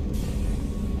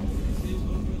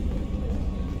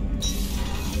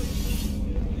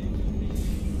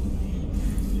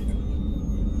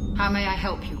 How may I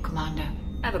help you, Commander?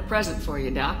 I have a present for you,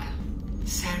 Doc.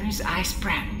 Sarah's ice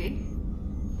brandy?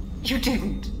 You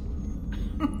didn't.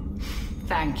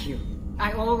 Thank you.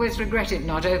 I always regretted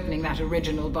not opening that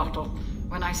original bottle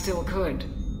when I still could.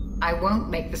 I won't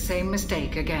make the same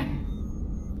mistake again.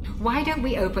 Why don't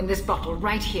we open this bottle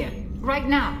right here, right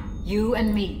now? You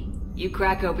and me. You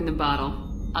crack open the bottle.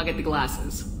 I'll get the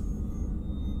glasses.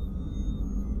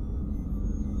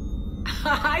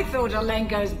 I thought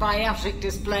Alenko's biotic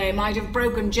display might have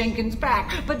broken Jenkins'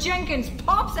 back, but Jenkins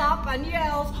pops up and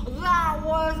yells, "That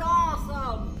was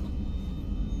awesome!"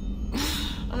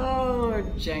 Oh,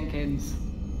 Jenkins.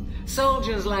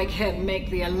 Soldiers like him make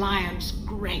the Alliance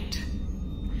great.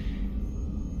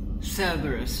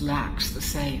 Cerberus lacks the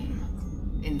same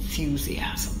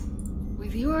enthusiasm.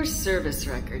 With your service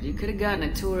record, you could have gotten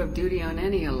a tour of duty on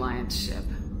any Alliance ship.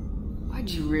 Why'd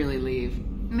you really leave?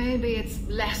 Maybe it's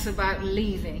less about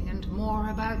leaving and more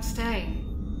about staying.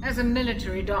 As a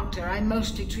military doctor, I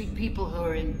mostly treat people who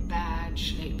are in bad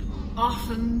shape.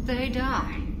 Often they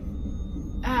die.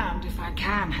 And if I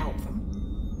can help them,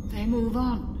 they move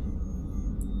on.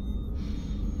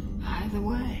 Either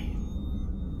way,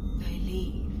 they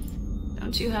leave.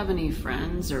 Don't you have any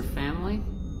friends or family?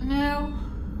 No,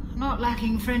 not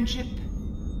lacking friendship.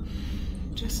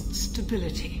 Just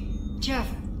stability.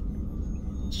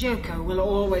 Joko will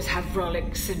always have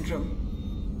Vrolik syndrome.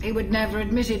 He would never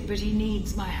admit it, but he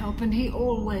needs my help, and he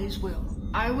always will.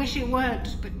 I wish it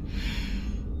weren't, but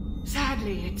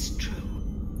sadly it's true.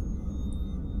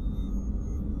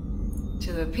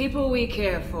 To the people we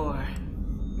care for,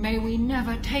 may we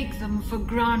never take them for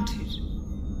granted.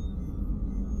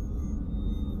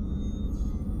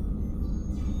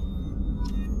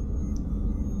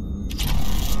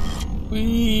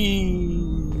 Whee!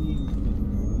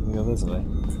 Go this way.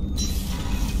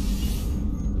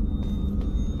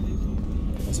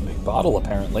 That's a big bottle,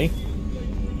 apparently. I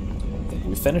think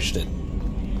we finished it.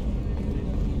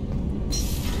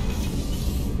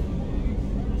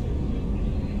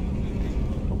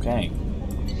 Okay.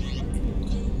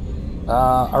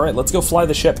 Alright, let's go fly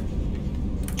the ship.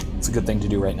 It's a good thing to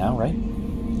do right now, right?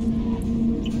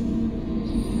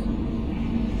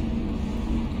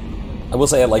 I will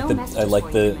say I like the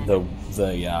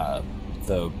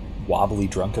wobbly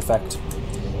drunk effect,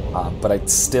 but I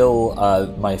still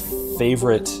my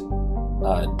favorite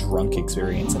drunk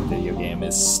experience in a video game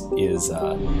is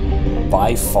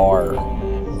by far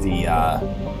the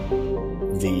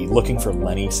looking for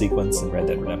Lenny sequence in Red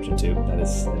Dead Redemption 2. That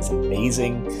is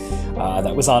amazing.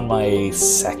 That was on my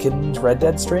second Red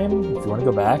Dead stream. If you want to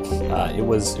go back, it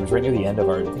was right near the end of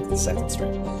our, I think, the second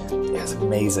stream. It was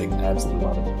amazing. I absolutely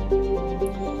love it.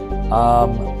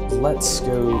 Let's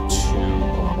go to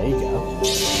Omega.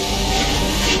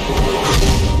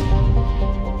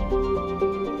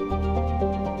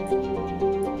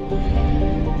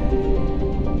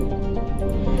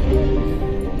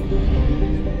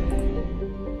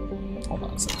 Hold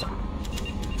on a second.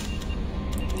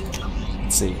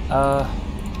 Let's see. No.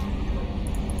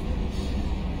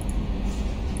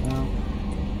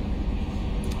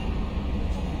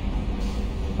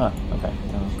 Huh, okay.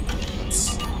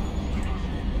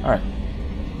 Alright.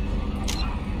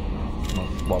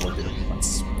 While we're here,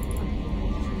 let's do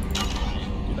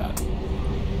that.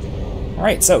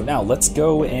 Alright, so now let's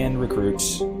go and recruit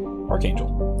Archangel.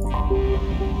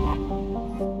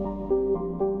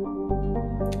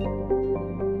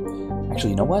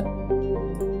 Actually, you know what?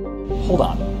 Hold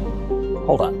on.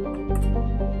 Hold on.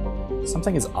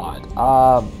 Something is odd.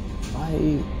 My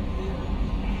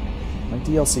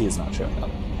DLC is not showing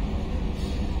up.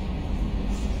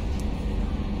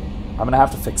 I'm gonna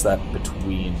have to fix that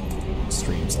between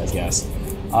streams, I guess.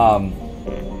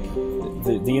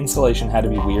 The installation had to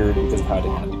be weird because of how I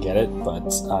didn't have to get it,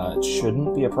 but it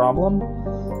shouldn't be a problem.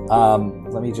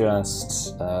 Let me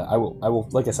just I will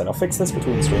like I said, I'll fix this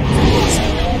between streams.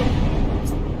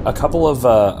 A couple of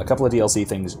DLC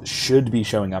things should be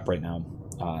showing up right now.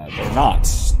 They're not.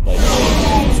 Like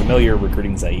familiar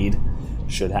recruiting Zaid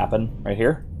should happen right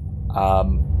here.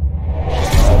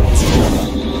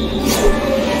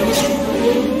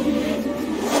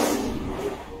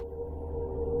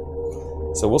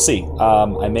 So we'll see.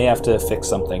 I may have to fix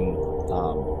something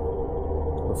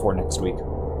before next week.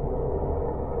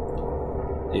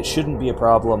 It shouldn't be a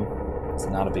problem. It's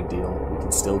not a big deal. We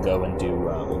can still go and do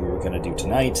what we were going to do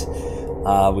tonight.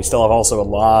 We still have also a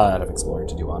lot of exploring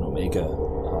to do on Omega.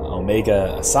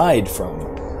 Omega, aside from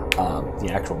the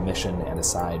actual mission and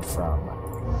aside from...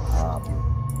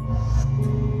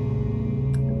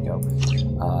 there we go.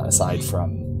 Aside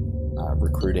from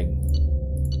recruiting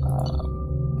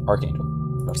Archangel.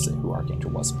 I'm about to say who Archangel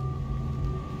was.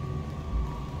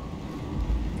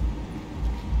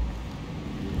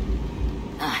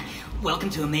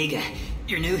 Welcome to Omega.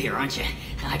 You're new here, aren't you?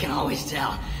 I can always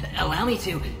tell. Allow me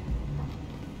to...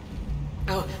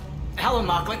 Oh, hello,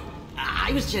 Mocklin.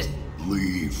 I was just...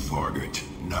 Leave, Fargate.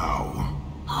 Now.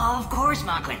 Oh, of course,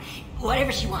 Mocklin.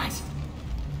 Whatever she wants.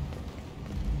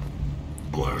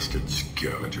 Blasted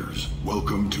scavengers.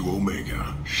 Welcome to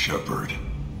Omega, Shepard.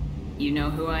 You know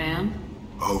who I am?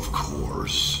 Of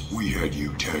course. We had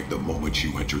you tagged the moment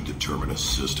you entered the Terminus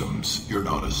systems. You're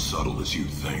not as subtle as you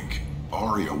think.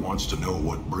 Aria wants to know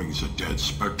what brings a dead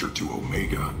Spectre to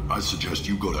Omega. I suggest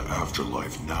you go to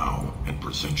Afterlife now and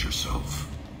present yourself.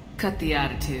 Cut the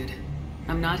attitude.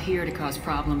 I'm not here to cause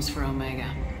problems for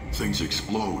Omega. Things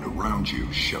explode around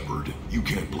you, Shepard. You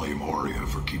can't blame Aria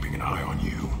for keeping an eye on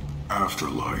you.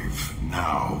 Afterlife,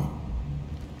 now.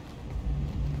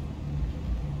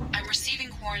 I'm receiving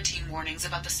quarantine warnings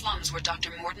about the slums where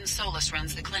Dr. Mordin Solus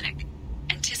runs the clinic.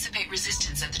 Anticipate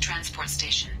resistance at the transport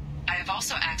station. I have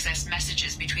also accessed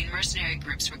messages between mercenary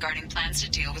groups regarding plans to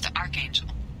deal with Archangel.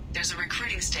 There's a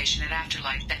recruiting station at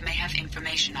Afterlife that may have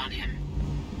information on him.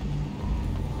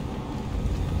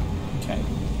 Okay.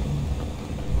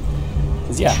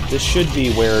 Because, yeah, this should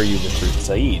be where you recruit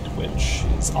Saeed, which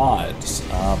is odd.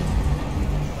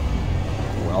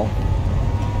 Well,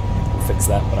 I'll fix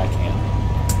that, but I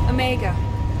can't. Omega,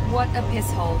 what a piss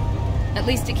hole. At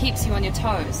least it keeps you on your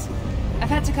toes. I've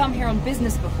had to come here on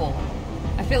business before.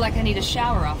 I feel like I need a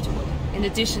shower afterward, in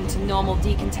addition to normal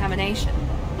decontamination.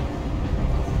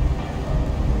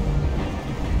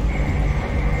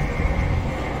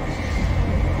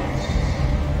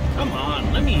 Come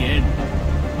on, let me in.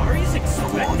 Ari's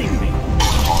expecting me.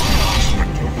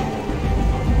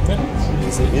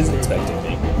 It is expecting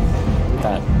me.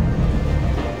 That.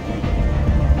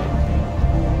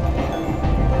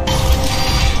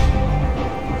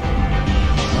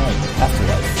 Alright,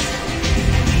 Afterlife.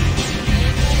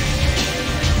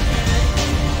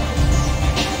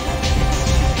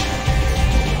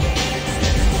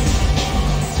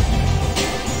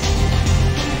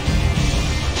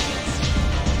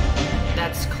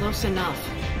 That's close enough.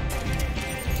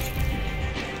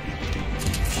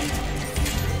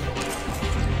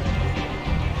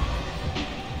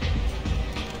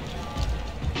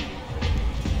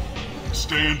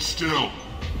 Stand still.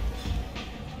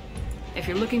 If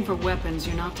you're looking for weapons,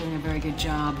 you're not doing a very good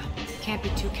job. Can't be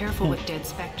too careful with dead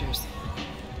specters.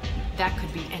 That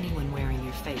could be anyone wearing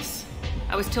your face.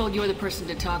 I was told you're the person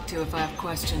to talk to if I have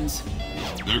questions.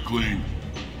 They're clean.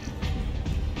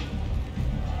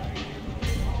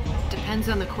 Depends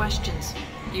on the questions.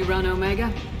 You run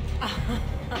Omega?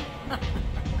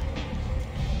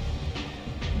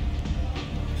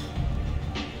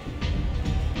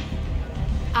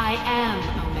 I am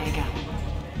Omega.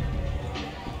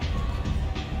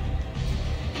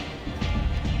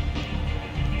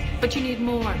 But you need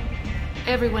more.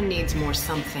 Everyone needs more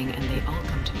something, and they all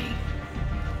come to me.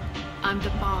 I'm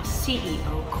the boss,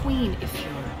 CEO, queen, if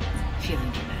you're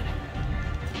feeling dramatic.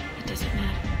 It doesn't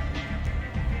matter.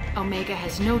 Omega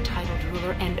has no titled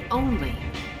ruler and only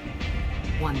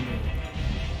one rule.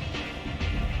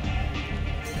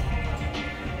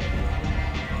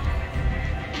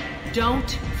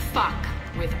 Don't fuck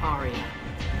with Aria.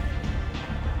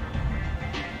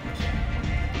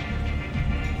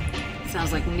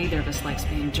 Sounds like neither of us likes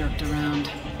being jerked around.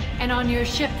 And on your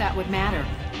ship, that would matter.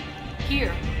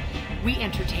 Here, we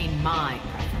entertain my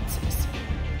preferences.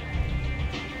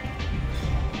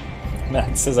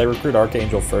 Max says I recruit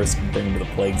Archangel first and bring him to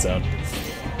the Plague Zone.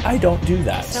 I don't do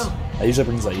that. So, I usually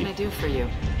bring what can I Saeed. do for you?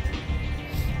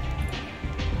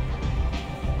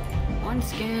 One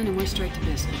scan and we're straight to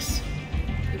business.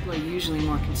 People are usually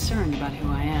more concerned about who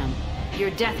I am. Your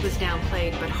death was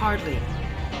downplayed, but hardly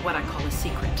what I call a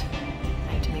secret.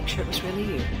 I had to make sure it was really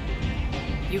you.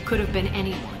 You could have been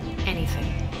anyone,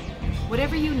 anything.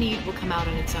 Whatever you need will come out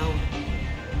on its own.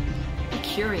 I'm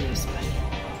curious, but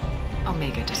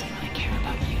Omega doesn't really care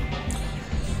about you.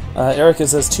 Erica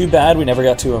says, too bad we never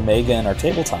got to Omega in our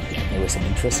tabletop game. There were some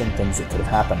interesting things that could have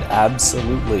happened.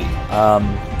 Absolutely.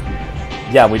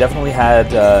 Yeah, we definitely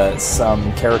had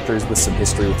some characters with some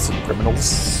history with some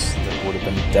criminals that would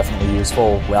have been definitely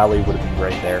useful. Rally would have been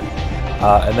great there.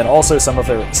 And then also some of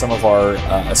our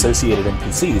associated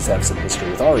NPCs have some history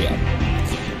with Arya.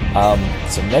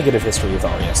 Some negative history with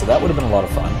Arya, so that would have been a lot of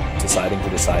fun, deciding to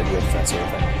decide with that sort of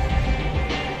thing.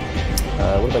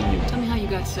 What about you? Tell me how you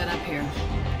got set up here.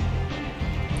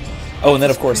 Oh, and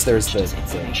then of course there's the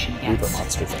Reaper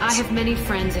monster things. I have many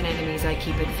friends and enemies I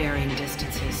keep at varying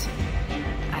distances.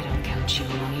 I don't count you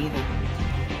along either.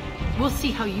 We'll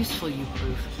see how useful you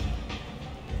prove.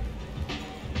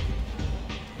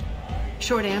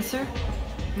 Short answer,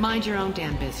 mind your own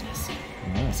damn business.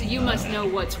 So you must know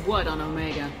what's what on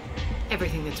Omega.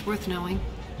 Everything that's worth knowing.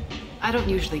 I don't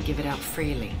usually give it out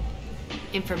freely.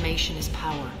 Information is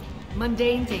power.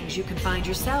 Mundane things you can find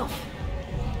yourself.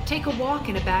 Take a walk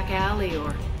in a back alley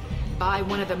or buy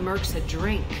one of the mercs a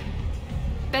drink.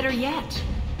 Better yet,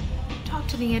 talk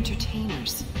to the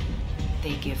entertainers.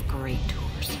 They give great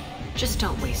tours. Just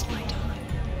don't waste my time.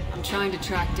 I'm trying to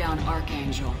track down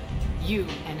Archangel. You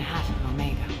and half of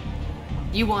Omega.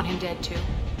 You want him dead too?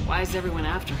 Why is everyone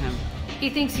after him? He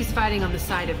thinks he's fighting on the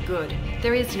side of good.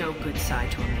 There is no good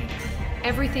side to Omega.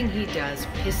 Everything he does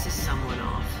pisses someone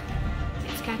off.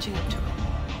 It's catching up to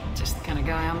him. Just the kind of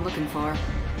guy I'm looking for.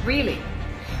 Really?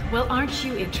 Well, aren't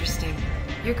you interesting?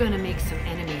 You're gonna make some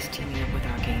enemies teaming up with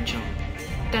Archangel.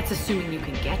 That's assuming you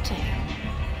can get to him.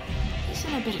 He's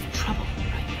in a bit of trouble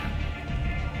right now.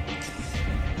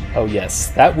 Oh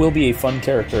yes, that will be a fun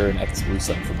character in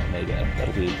Exclusive from Omega.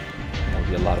 That'll be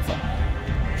a lot of fun.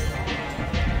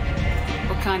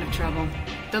 What kind of trouble?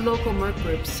 The local merc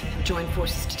groups have joined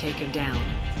forces to take him down.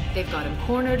 They've got him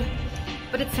cornered,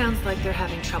 but it sounds like they're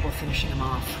having trouble finishing him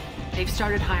off. They've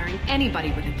started hiring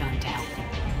anybody with a gun to help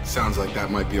them. Sounds like that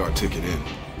might be our ticket in.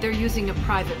 They're using a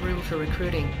private room for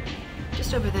recruiting.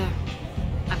 Just over there.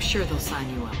 I'm sure they'll sign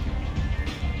you up.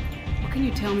 What can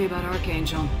you tell me about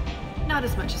Archangel? Not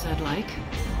as much as I'd like.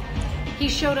 He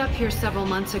showed up here several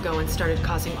months ago and started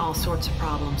causing all sorts of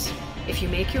problems. If you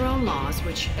make your own laws,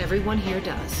 which everyone here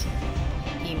does,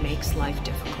 he makes life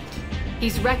difficult.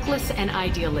 He's reckless and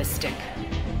idealistic.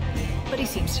 But he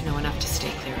seems to know enough to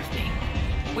stay clear of me.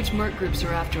 Which merc groups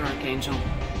are after Archangel?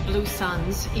 Blue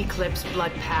Suns, Eclipse,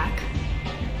 Blood Pack.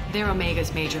 They're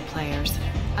Omega's major players.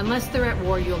 Unless they're at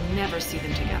war, you'll never see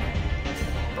them together.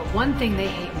 But one thing they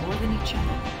hate more than each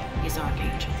other is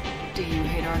Archangel. Do you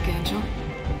hate Archangel?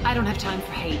 I don't have time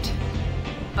for hate.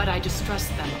 But I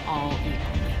distrust them all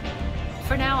equally.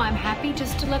 For now, I'm happy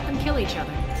just to let them kill each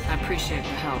other. I appreciate the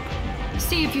help.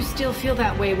 See if you still feel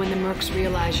that way when the mercs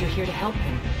realize you're here to help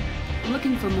him. I'm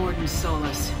looking for Mordin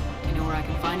Solus. Do you know where I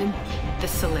can find him? The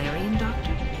Solarian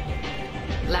doctor?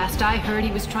 Last I heard,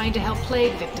 he was trying to help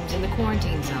plague victims in the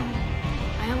quarantine zone.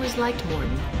 I always liked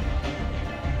Mordin.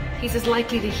 He's as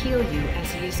likely to heal you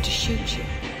as he is to shoot you.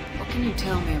 What can you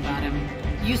tell me about him?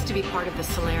 Used to be part of the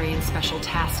Solarian Special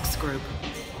Tasks Group.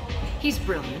 He's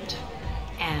brilliant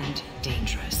and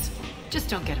dangerous. Just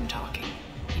don't get him talking.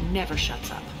 He never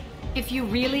shuts up. If you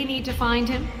really need to find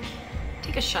him,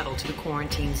 take a shuttle to the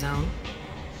quarantine zone.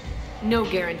 No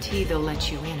guarantee they'll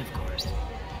let you in, of course.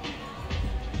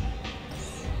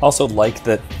 Also like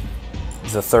that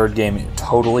the third game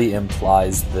totally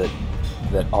implies that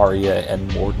Arya and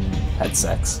Mordin had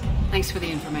sex. Thanks for the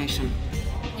information.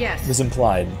 Yes. It was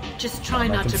implied. Just try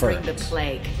not to bring the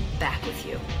plague back with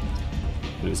you.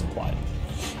 It was implied.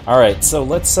 Alright, so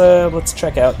let's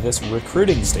check out this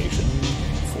recruiting station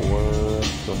for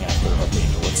going after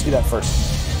Archangel. Let's do that first.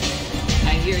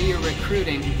 I hear you're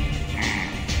recruiting.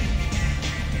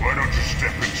 Why don't you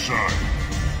step inside?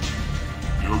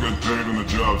 You'll get paid when the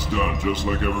job's done, just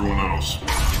like everyone else.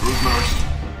 Who's next?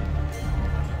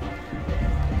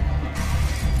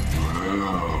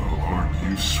 Well, aren't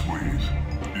you sweet?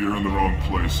 You're in the wrong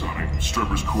place, honey.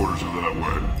 Strippers' quarters are that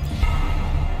way.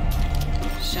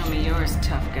 Show me yours,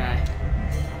 tough guy.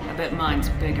 I bet mine's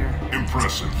bigger.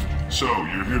 Impressive. So,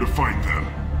 you're here to fight then?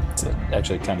 It's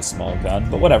actually a kind of small gun,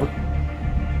 but whatever.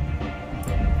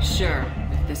 Sure,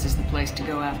 if this is the place to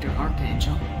go after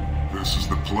Archangel. This is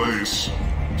the place.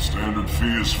 Standard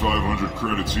fee is 500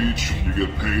 credits each. You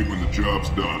get paid when the job's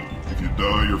done. If you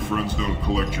die, your friends don't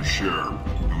collect your share.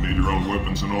 You'll need your own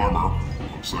weapons and armor.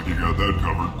 Looks like you got that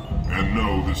covered. And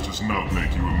no, this does not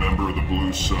make you a member of the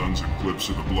Blue Suns, Eclipse,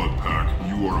 or the Blood Pack.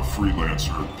 You are a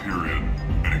freelancer, period.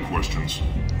 Any questions?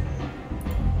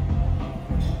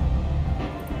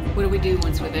 What do we do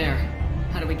once we're there?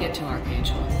 How do we get to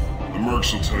Archangel? The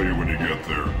mercs will tell you when you get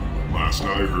there. Last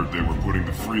I heard, they were putting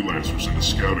the freelancers into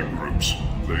scouting groups.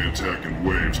 They attack in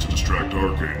waves to distract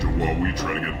Archangel while we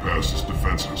try to get past his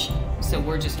defenses. So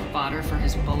we're just fodder for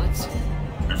his bullets?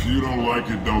 If you don't like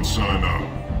it, don't sign up.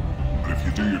 But if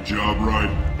you do your job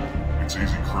right,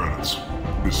 gets easy credits.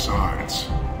 Besides,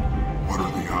 what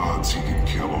are the odds he can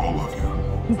kill all of you?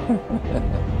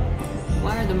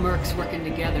 Why are the mercs working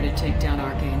together to take down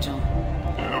Archangel?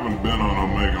 You haven't been on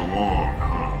Omega long,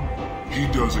 huh? He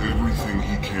does everything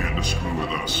he can to screw with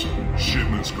us.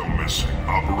 Shipments go missing,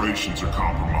 operations are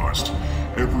compromised.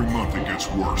 Every month it gets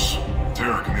worse.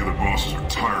 Tarek and the other bosses are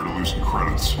tired of losing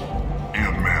credits.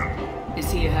 And men.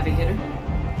 Is he a heavy hitter?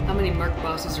 How many merc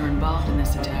bosses are involved in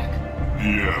this attack?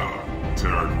 Yeah,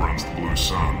 Tarek runs the Blue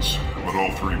Suns, but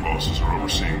all three bosses are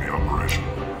overseeing the operation.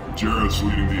 Jared's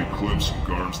leading the Eclipse and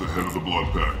guards the head of the Blood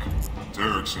Pack.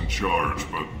 Tarek's in charge,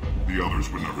 but the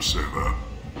others would never say that.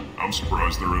 I'm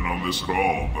surprised they're in on this at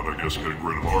all, but I guess getting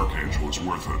rid of Archangel is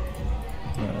worth it.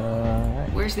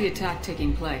 Where's the attack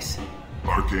taking place?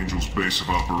 Archangel's base of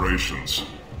operations.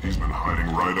 He's been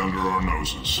hiding right under our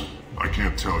noses. I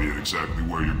can't tell you exactly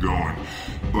where you're going,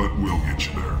 but we'll get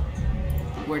you there.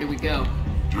 Where do we go?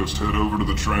 Just head over to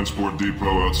the transport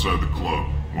depot outside the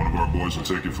club. One of our boys will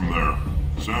take you from there.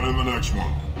 Send in the next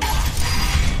one.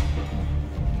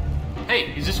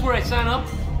 Hey, is this where I sign up?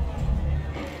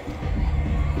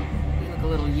 You look a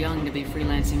little young to be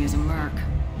freelancing as a merc.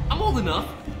 I'm old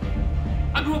enough.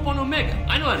 I grew up on Omega.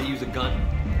 I know how to use a gun.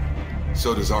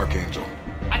 So does Archangel.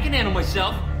 I can handle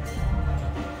myself.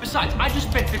 Besides, I just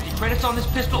spent 50 credits on this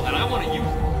pistol and I want to use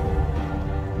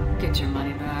it. Get your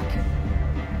money back.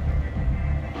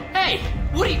 Hey,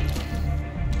 Woody!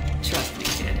 Trust me,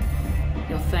 kid.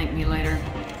 You'll thank me later.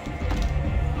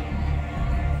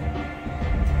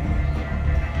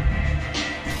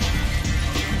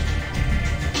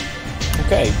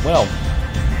 Okay, well.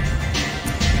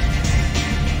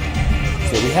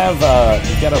 So we have,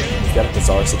 we've got a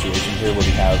bizarre situation here where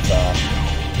we have,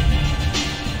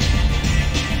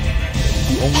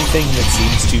 the only thing that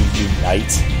seems to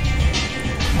unite,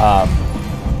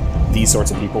 these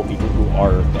sorts of people who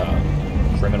are,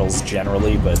 criminals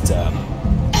generally, but,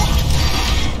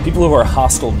 people who are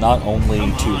hostile not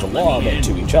only to the law, but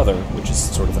to each other, which is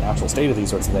sort of the natural state of these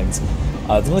sorts of things.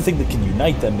 The only thing that can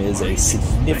unite them is a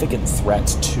significant threat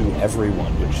to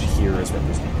everyone, which here is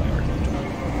represented by Archangel.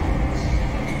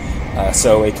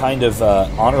 So a kind of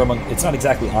honor among... It's not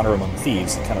exactly honor among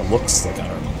thieves, it kind of looks like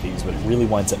honor among thieves, but it really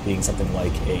winds up being something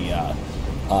like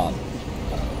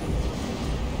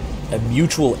a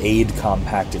mutual aid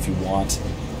compact, if you want,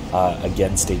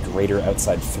 against a greater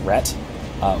outside threat,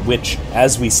 which,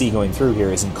 as we see going through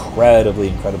here, is incredibly,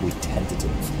 incredibly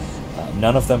tentative.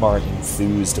 None of them are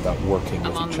enthused about working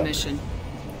with each other. I'm on the mission.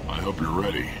 I hope you're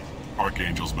ready.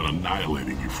 Archangel's been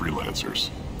annihilating you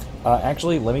freelancers.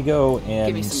 Actually, let me go and...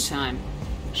 Give me some time.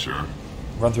 Sure.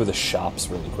 Run through the shops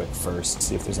really quick first,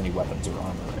 see if there's any weapons or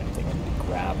armor or anything I need to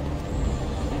grab.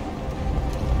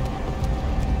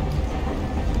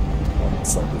 Going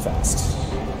slightly fast.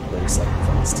 Very slightly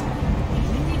fast. You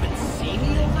didn't even see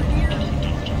me over here?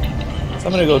 So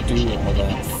I'm gonna go do all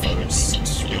that first,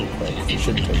 real quick. It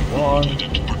shouldn't take long.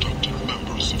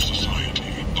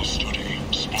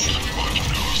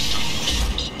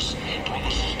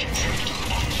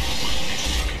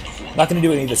 Not going to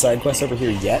do any of the side quests over here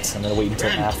yet. I'm going to wait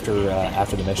until after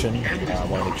the mission. I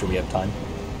want to make sure we have time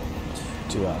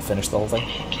to finish the whole thing.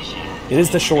 It is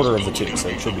the shorter of the two, so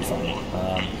it should be fine.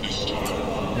 I'm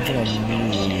going to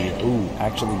need... Ooh,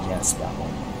 actually, yes, that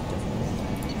one.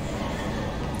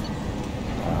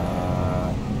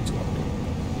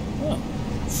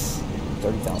 Definitely.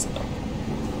 30,000 though.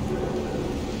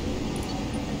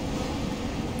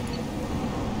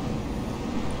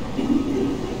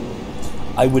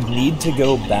 I would need to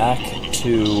go back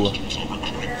to...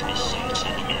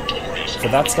 For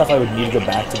that stuff, I would need to go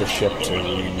back to the ship to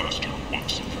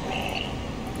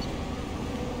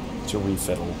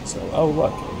refiddle. So, oh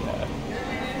look,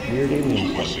 weird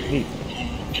alien plane. Neat.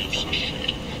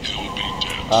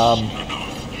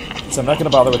 So I'm not going to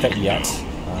bother with that yet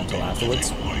until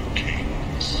afterwards.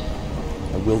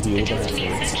 I will deal with it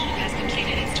afterwards.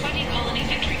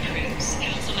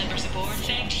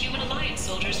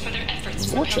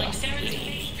 Fortune.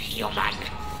 Human,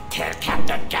 tell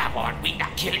Captain Gavon we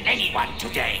not kill anyone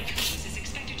today.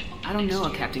 I don't know a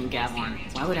Captain Gavon.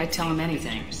 Why would I tell him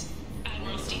anything?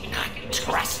 Not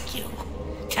trust you.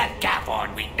 Tell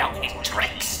Gavon we know his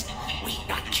tricks. We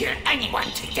not kill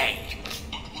anyone today.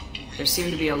 There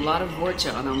seem to be a lot of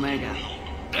Vorcha on Omega.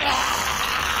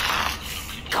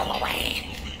 Go away.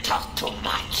 Talk too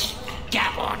much.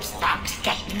 Gavon's thugs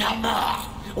get no more.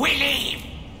 We leave.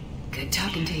 Good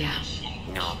talking to you.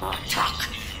 No more talk.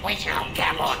 We know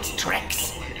Gavon's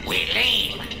tricks. We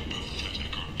leave.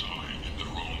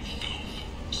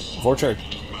 Vorcha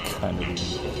kind of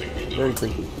very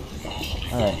creepy.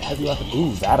 Alright, heavy weapon.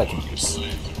 Ooh, that I can use.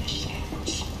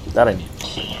 That I need.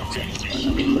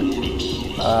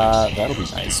 That'll be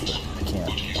nice, but I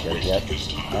can't get it yet.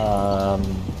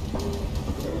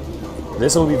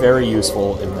 This will be very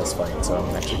useful in this fight, so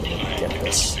I'm actually going to get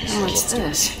this. What's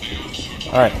this?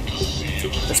 Alright.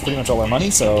 That's pretty much all our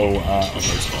money, so okay,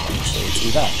 so let's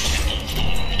do that.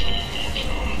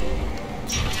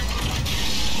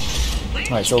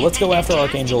 Alright, so let's go after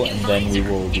Archangel, and then we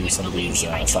will do some of these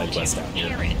side quests down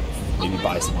here. Maybe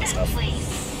buy some more stuff.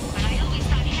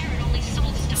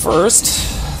 First,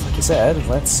 like I said,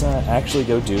 let's actually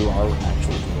go do our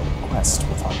actual quest.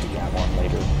 We'll talk to Gavon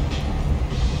later.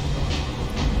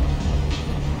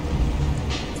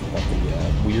 About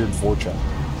the weird fortune.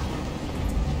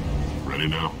 Ready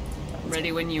now?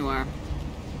 Ready when you are.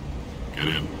 Get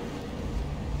in.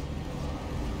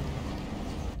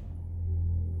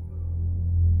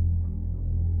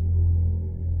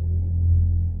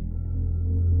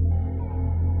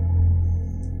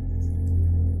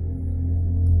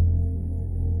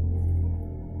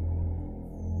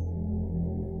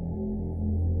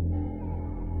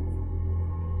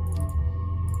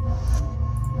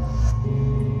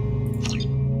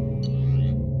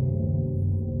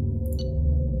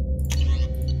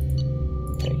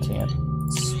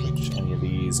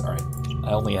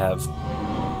 I only have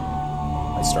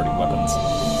my starting weapons.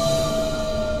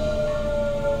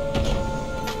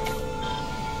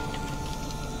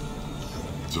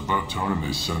 It's about time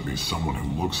they sent me someone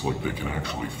who looks like they can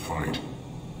actually fight.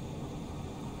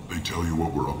 They tell you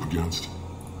what we're up against?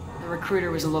 The recruiter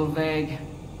was a little vague.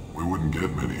 We wouldn't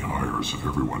get many hires if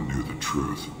everyone knew the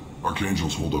truth.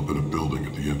 Archangel's holed up in a building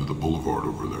at the end of the boulevard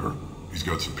over there. He's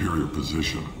got superior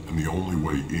position, and the only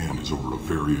way in is over a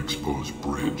very exposed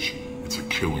bridge. It's a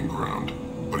killing ground,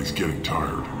 but he's getting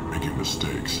tired, making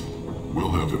mistakes.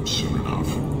 We'll have him soon enough.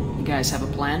 You guys have a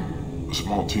plan? A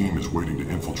small team is waiting to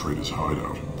infiltrate his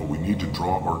hideout, but we need to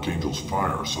draw Archangel's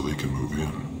fire so they can move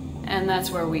in. And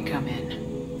that's where we come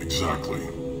in. Exactly.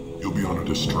 You'll be on a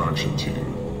distraction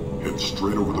team. Head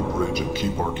straight over the bridge and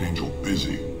keep Archangel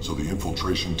busy so the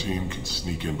infiltration team can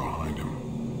sneak in behind him.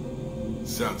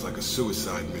 Sounds like a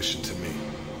suicide mission to me.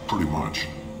 Pretty much,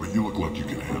 but you look like you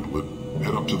can handle it.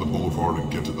 Head up to the boulevard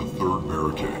and get to the 3rd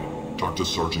barricade. Talk to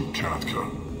Sergeant Katka.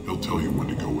 He'll tell you when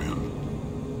to go in.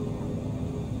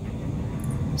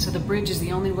 So the bridge is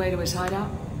the only way to his hideout?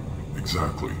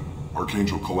 Exactly.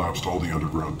 Archangel collapsed all the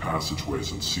underground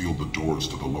passageways and sealed the doors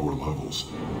to the lower levels.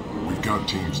 We've got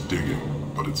teams digging,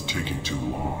 but it's taking too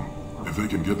long. If they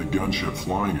can get the gunship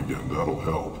flying again, that'll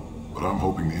help. But I'm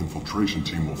hoping the infiltration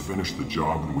team will finish the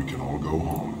job and we can all go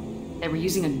home. They were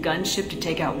using a gunship to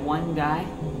take out one guy?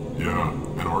 Yeah,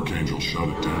 and Archangel shut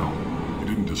it down. He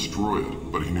didn't destroy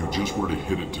it, but he knew just where to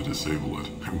hit it to disable it.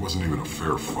 It wasn't even a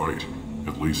fair fight.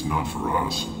 At least not for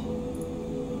us.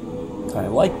 I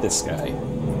like this guy.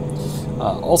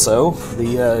 Also,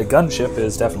 the gunship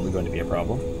is definitely going to be a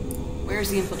problem. Where's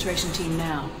the infiltration team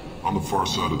now? On the far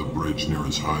side of the bridge near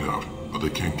his hideout, but they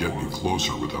can't get any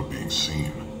closer without being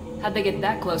seen. How'd they get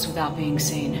that close without being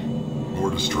seen? More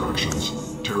distractions.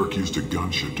 Tarek used a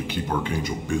gunship to keep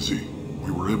Archangel busy.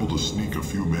 We were able to sneak a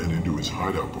few men into his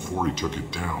hideout before he took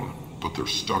it down, but they're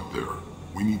stuck there.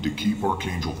 We need to keep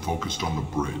Archangel focused on the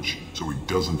bridge, so he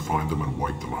doesn't find them and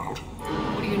wipe them out.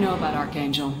 What do you know about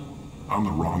Archangel? I'm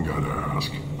the wrong guy to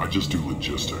ask. I just do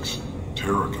logistics.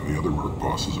 Tarek and the other merc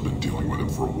bosses have been dealing with him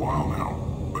for a while now.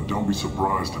 But don't be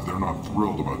surprised if they're not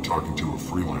thrilled about talking to a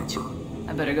freelancer.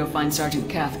 I better go find Sergeant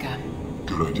Katka.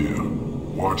 Good idea.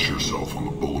 Watch yourself on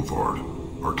the boulevard.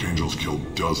 Archangel's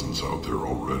killed dozens out there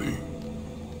already.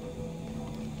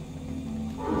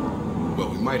 Well,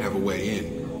 we might have a way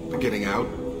in. But getting out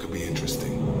could be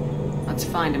interesting. Let's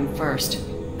find him first.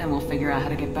 Then we'll figure out how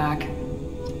to get back.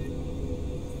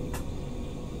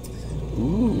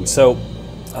 Ooh, so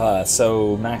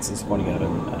Max is pointing out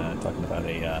talking about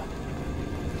a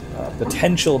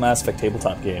potential Mass Effect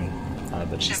tabletop game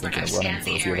that she's thinking of running for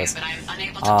a few of us. But I'm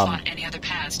unable to plot any other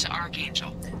paths to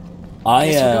Archangel. I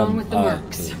am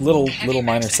little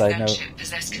minor side note.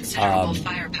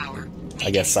 I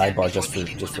guess sidebar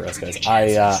just for us guys.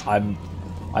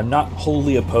 I'm not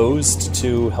wholly opposed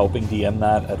to helping DM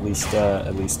that, at least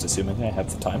assuming I have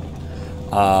the time.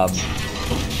 I'm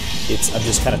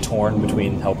just kind of torn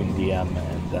between helping DM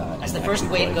and as the first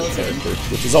wave goes in,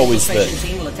 which is always the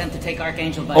team will attempt to take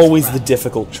Archangel by always surprise. the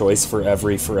difficult choice for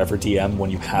every DM when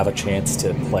you have a chance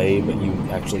to play but you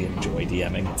actually enjoy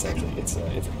DMing.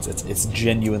 It's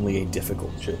genuinely a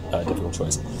difficult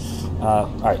choice. All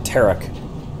right, Tarek.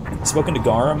 I've spoken to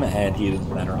Garm, and he and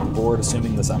the men are on board.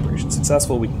 Assuming this operation is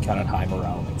successful, we can count on high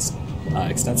morale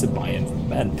and extensive buy-in from the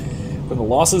men. From the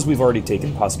losses we've already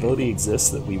taken, possibility exists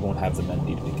that we won't have the men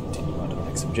needed to continue on to the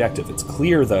next objective. It's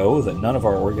clear, though, that none of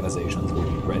our organizations will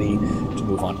be ready to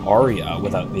move on Aria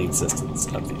without the existence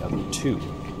of the other two.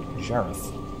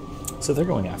 Jareth. So they're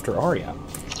going after Aria.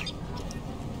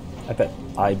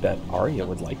 I bet Aria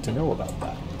would like to know about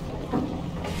that.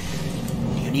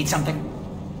 You need something?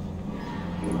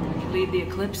 You lead the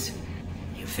Eclipse?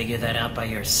 You figure that out by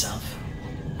yourself?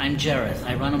 I'm Jareth.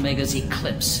 I run Omega's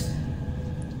Eclipse.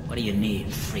 What do you need,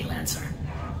 freelancer?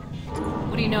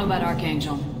 What do you know about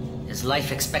Archangel? His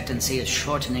life expectancy is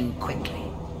shortening quickly.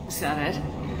 Is that it?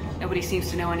 Nobody seems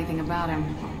to know anything about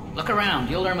him. Look around.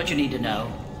 You'll learn what you need to know.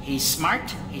 He's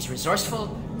smart, he's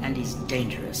resourceful, and he's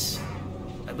dangerous.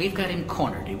 But we've got him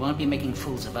cornered. He won't be making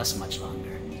fools of us much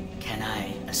longer. Can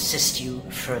I assist you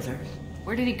further?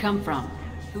 Where did he come from?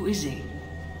 Who is he?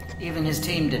 Even his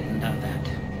team didn't know that.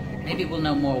 Maybe we'll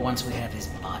know more once we have his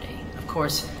body. Of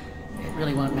course, it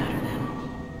really won't matter then.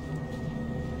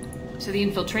 So the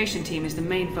infiltration team is the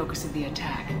main focus of the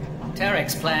attack.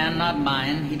 Tarek's plan, not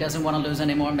mine. He doesn't want to lose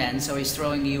any more men, so he's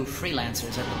throwing you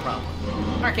freelancers at the problem.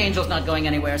 Archangel's not going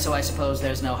anywhere, so I suppose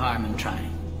there's no harm in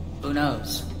trying. Who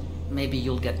knows? Maybe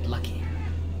you'll get lucky.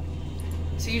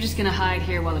 So you're just gonna hide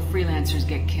here while the freelancers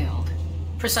get killed?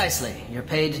 Precisely. You're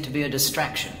paid to be a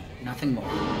distraction, nothing more.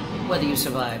 Whether you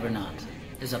survive or not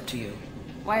is up to you.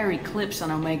 Why are Eclipse on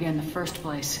Omega in the first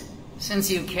place? Since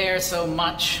you care so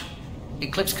much,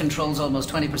 Eclipse controls almost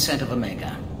 20% of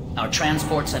Omega. Our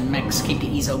transports and mechs keep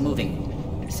the EZO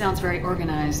moving. Sounds very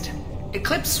organized.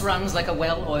 Eclipse runs like a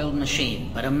well-oiled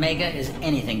machine, but Omega is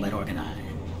anything but organized.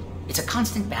 It's a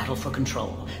constant battle for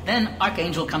control. Then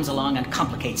Archangel comes along and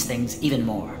complicates things even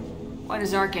more. Why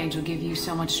does Archangel give you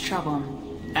so much trouble?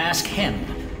 Ask him.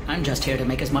 I'm just here to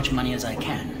make as much money as I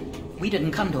can. We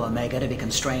didn't come to Omega to be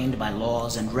constrained by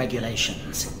laws and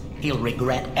regulations. He'll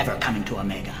regret ever coming to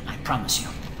Omega, I promise you.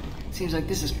 Seems like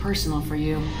this is personal for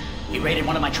you. He raided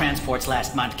one of my transports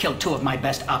last month, killed 2 of my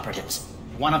best operatives.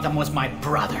 One of them was my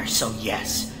brother, so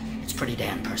yes, it's pretty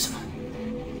damn personal.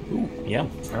 Ooh, yeah,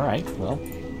 alright, well.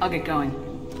 I'll get going.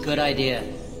 Good idea.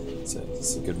 It's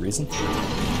a good reason.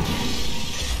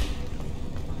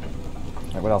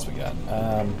 Alright, what else we got?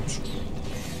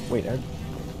 Wait, let's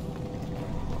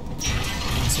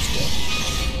just go.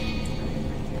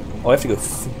 Oh, I have to go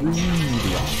through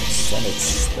the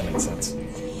office. That makes sense.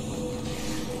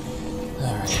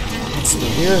 Alright, let's see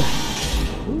here.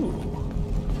 Ooh.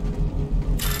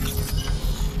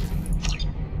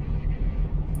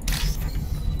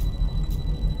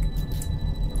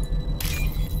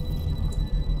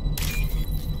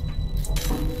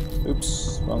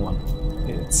 Oops, wrong one.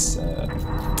 It's that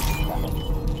one.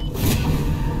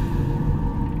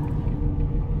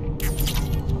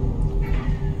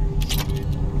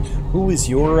 Ooh, is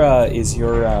your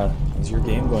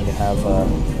game going to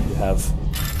have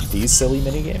these silly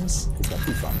mini games? Because that'd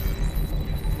be fun.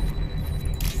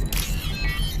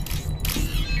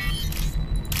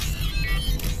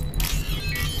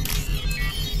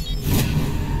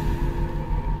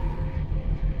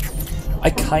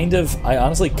 I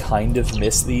honestly kind of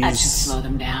miss these. That should slow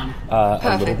them down.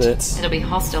 A little bit. It'll be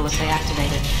hostile if they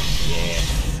activate it.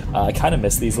 Yeah. I kind of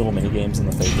miss these little mini games in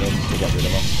the Fate game. They got rid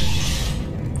of them.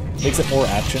 Makes it more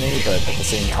actiony, but at the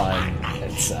same time,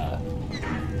 it's at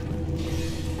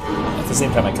the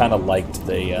same time, I kind of liked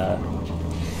the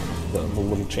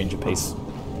little change of pace.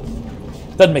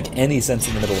 Doesn't make any sense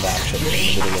in the middle of action, in the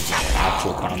middle of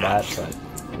actual combat, but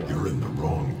yeah. You're in the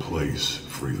wrong place,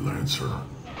 freelancer.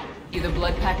 You the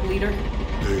Blood Pack leader?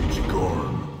 Name's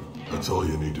Garm. That's all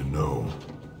you need to know.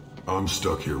 I'm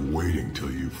stuck here waiting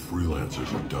till you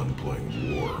freelancers are done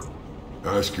playing war.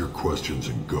 Ask your questions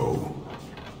and go.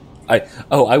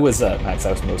 I was Max.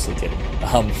 I was mostly kidding.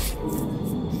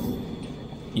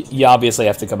 You obviously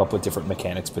have to come up with different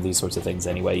mechanics for these sorts of things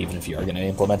anyway, even if you are going to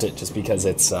implement it, just because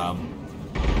it's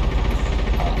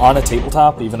on a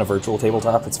tabletop, even a virtual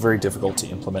tabletop, it's very difficult to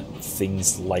implement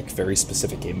things like very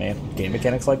specific game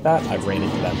mechanics like that. I've ran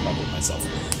into that problem myself.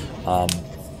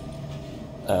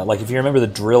 Like if you remember the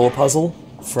drill puzzle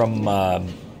from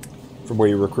where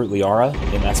you recruit Liara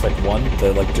in Aspect 1,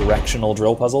 the like directional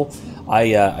drill puzzle,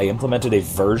 I implemented a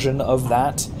version of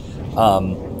that,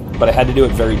 but I had to do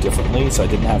it very differently, so I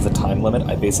didn't have the time limit.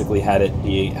 I basically had it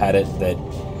that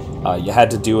you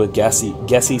had to do a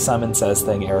guessy Simon Says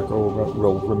thing. Erica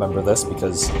will remember this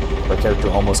because her character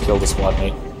almost killed a squad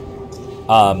mate.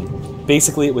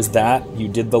 Basically, it was that. You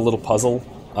did the little puzzle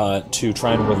to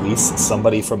try and release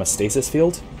somebody from a stasis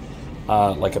field,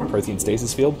 like a Prothean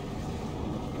stasis field.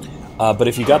 But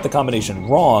if you got the combination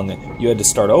wrong, you had to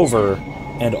start over,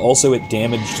 and also it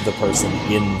damaged the person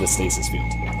in the stasis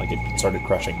field. Like, it started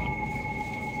crushing them.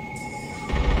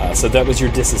 So that was your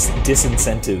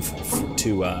disincentive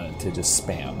to just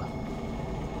spam.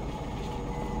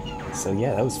 So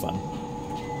yeah, that was fun.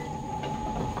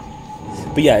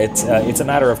 But yeah, it's a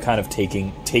matter of kind of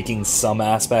taking some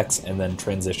aspects and then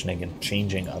transitioning and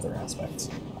changing other aspects.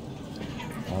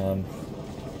 So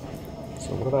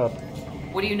what about...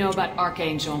 What do you know about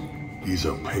Archangel? He's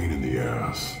a pain in the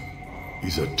ass.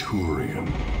 He's a Turian,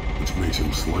 which makes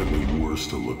him slightly worse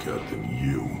to look at than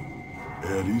you.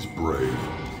 And he's brave,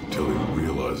 till he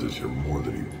realizes you're more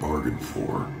than he bargained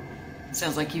for.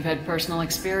 Sounds like you've had personal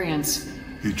experience.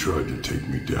 He tried to take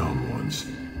me down once,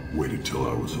 waited till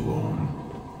I was alone.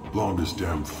 Longest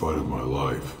damn fight of my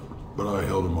life, but I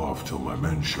held him off till my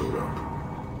men showed up.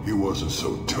 He wasn't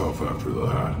so tough after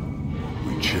that.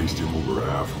 We chased him over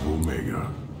half of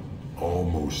Omega.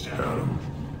 Almost had him,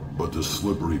 but the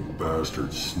slippery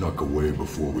bastard snuck away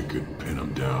before we could pin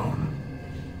him down.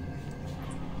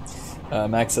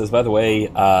 Max says, by the way,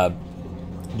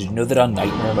 did you know that on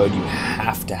Nightmare mode you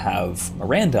have to have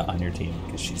Miranda on your team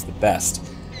because she's the best?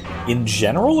 In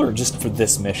general, or just for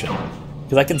this mission?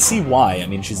 Because I can see why. I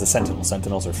mean, she's a Sentinel.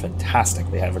 Sentinels are fantastic.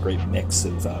 They have a great mix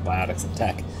of biotics and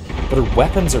tech. But her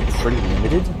weapons are pretty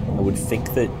limited. I would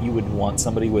think that you would want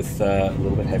somebody with a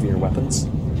little bit heavier weapons.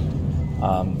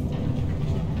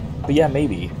 But yeah,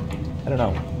 maybe. I don't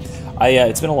know.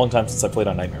 It's been a long time since I played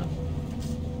on Nightmare.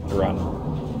 Or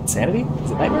on Insanity?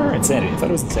 Is it Nightmare or Insanity? I thought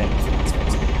it was Insanity.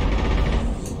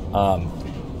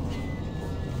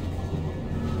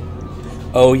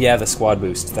 Oh yeah, the squad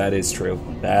boost. That is true.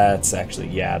 That's actually,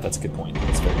 yeah, that's a good point.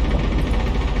 That's a very good point.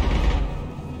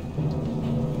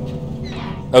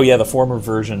 Oh yeah, the former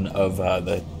version of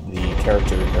the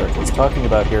character Eric was talking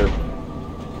about here.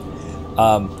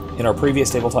 In our previous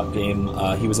tabletop game,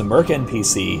 he was a Merc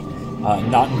NPC,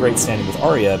 not in great standing with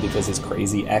Arya because his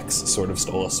crazy ex sort of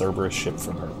stole a Cerberus ship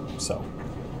from her. So,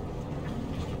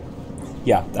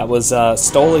 yeah, that was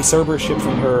stole a Cerberus ship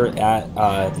from her at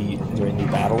during the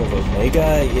Battle of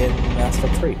Omega in Mass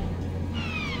Effect 3.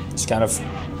 Just kind of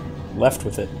left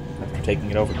with it after taking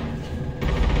it over.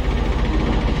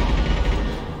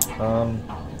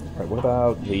 Alright, what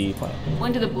about the plan?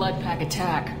 When did the Blood Pack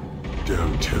attack?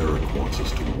 Damn Tarek wants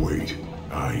us to wait.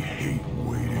 I hate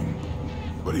waiting.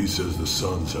 But he says the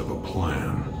Suns have a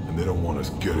plan, and they don't want us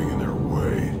getting in their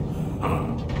way.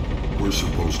 We're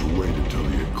supposed to wait until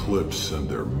the Eclipse and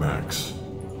their mechs.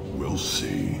 We'll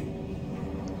see.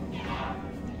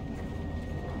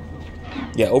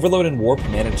 Yeah, Overload and Warp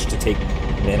managed to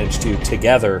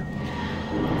together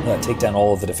take down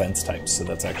all of the defense types, so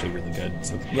that's actually really good.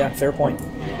 So yeah, fair point.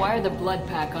 Why are the Blood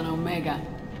Pack on Omega?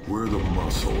 We're the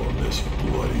muscle on this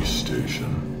bloody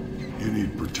station. You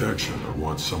need protection or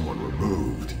want someone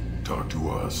removed, talk to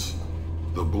us.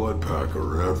 The Blood Pack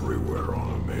are everywhere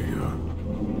on Omega.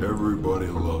 Everybody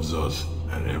loves us,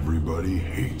 and everybody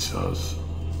hates us.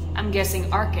 I'm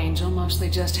guessing Archangel mostly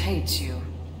just hates you.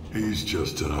 He's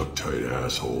just an uptight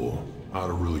asshole. I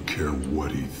don't really care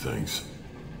what he thinks.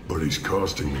 But he's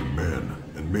costing me men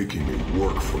and making me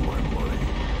work for my money.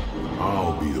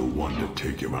 I'll be the one to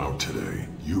take him out today.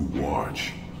 You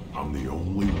watch. I'm the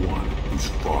only one who's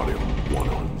fought him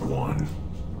one-on-one.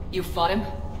 You fought him?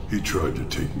 He tried to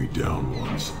take me down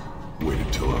once.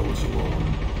 Waited till I was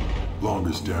alone.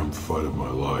 Longest damn fight of my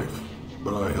life.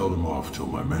 But I held him off till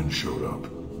my men showed up.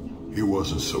 He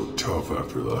wasn't so tough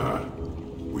after that.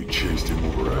 We chased him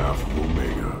over half of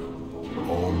Omega.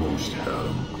 Almost had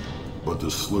him. But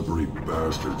the slippery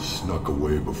bastard snuck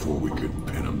away before we could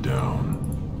pin him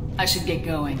down. I should get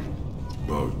going.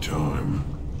 About time.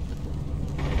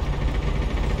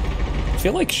 I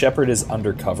feel like Shepard is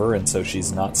undercover, and so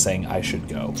she's not saying I should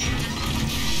go.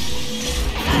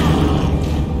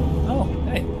 Oh,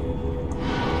 hey.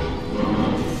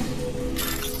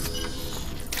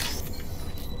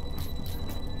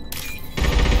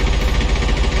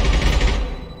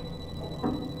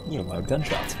 You know, loud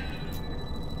gunshots.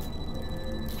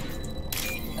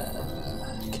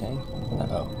 Okay.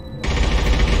 Uh-oh.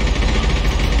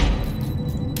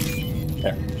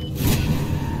 There.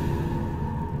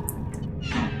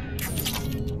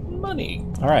 Money.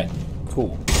 Alright,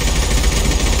 cool.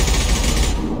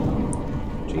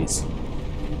 Jeez.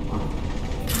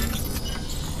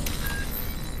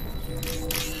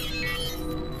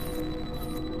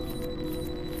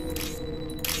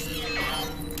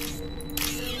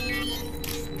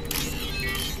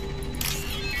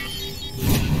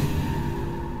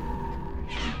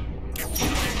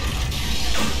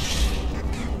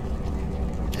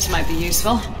 This might be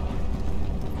useful.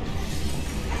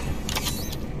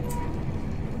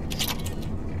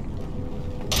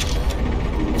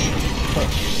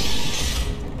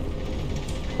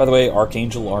 By the way,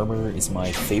 Archangel armor is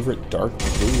my favorite dark blue.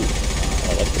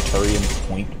 I like the Turian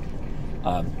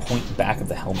point back of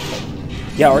the helmet.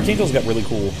 Yeah, Archangel's got really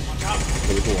cool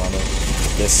armor.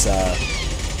 This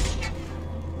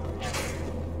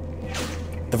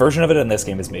the version of it in this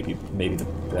game is maybe the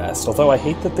best. Although I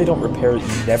hate that they don't repair it.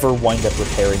 You never wind up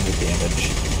repairing the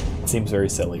damage. It seems very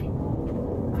silly.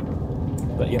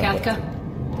 But you know. Kafka.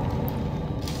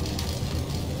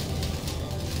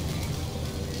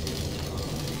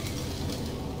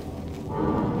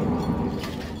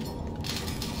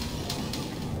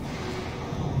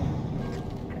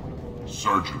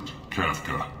 Sergeant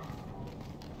Kafka.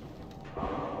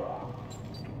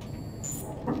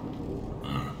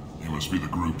 You must be the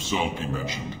group Salky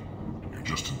mentioned. You're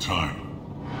just in time.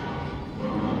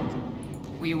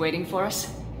 Were you waiting for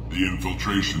us? The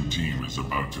infiltration team is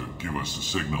about to give us a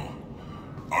signal.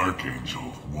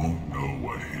 Archangel won't know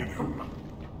what hit him.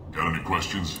 Got any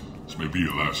questions? This may be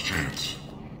your last chance.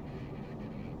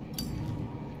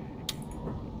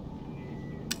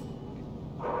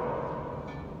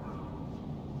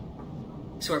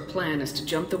 So our plan is to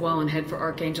jump the wall and head for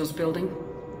Archangel's building?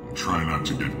 Try not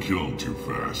to get killed too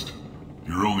fast.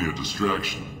 You're only a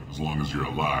distraction, as long as you're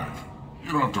alive.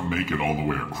 You don't have to make it all the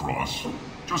way across.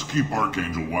 Just keep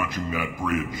Archangel watching that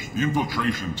bridge. The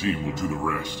infiltration team will do the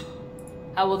rest.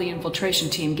 How will the infiltration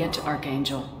team get to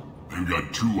Archangel? They've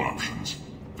got two options.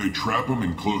 They trap him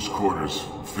in close quarters,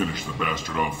 finish the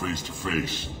bastard off face to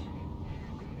face.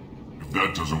 If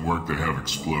that doesn't work, they have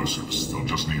explosives. They'll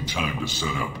just need time to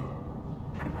set up.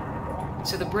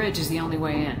 So the bridge is the only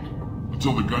way in?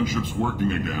 Until the gunship's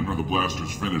working again or the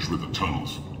blasters finish with the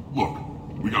tunnels. Look,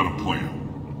 we got a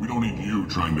plan. We don't need you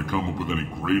trying to come up with any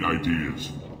great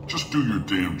ideas. Just do your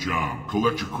damn job,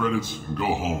 collect your credits, and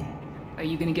go home. Are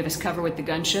you gonna give us cover with the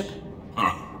gunship?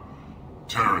 Huh.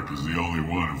 Tarek is the only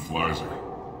one who flies her.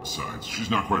 Besides, she's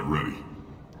not quite ready.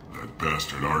 That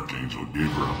bastard Archangel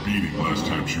gave her a beating last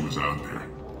time she was out there.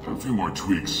 A few more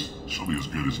tweaks, she'll be as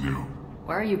good as new.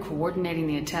 Why are you coordinating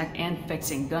the attack and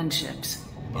fixing gunships?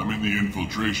 I'm in the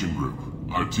infiltration group.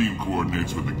 Our team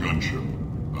coordinates with the gunship.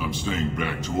 I'm staying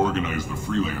back to organize the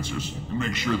freelancers and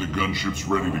make sure the gunship's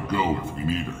ready to go if we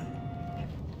need her.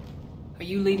 Are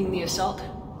you leading the assault?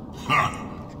 Ha!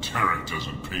 Tarek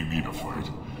doesn't pay me to fight.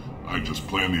 I just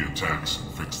plan the attacks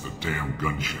and fix the damn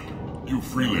gunship. You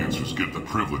freelancers get the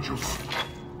privilege of...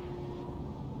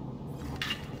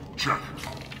 Check.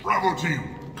 Bravo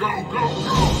team, go, go,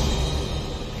 go!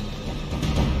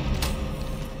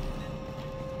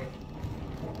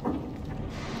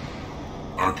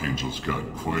 Archangel's got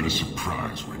quite a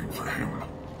surprise waiting for him.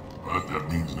 But that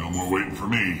means no more waiting for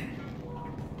me.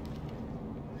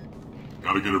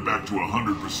 Gotta get her back to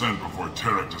 100% before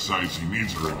Tarek decides he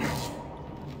needs her again.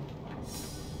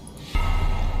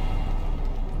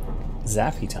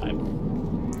 Zaffy time.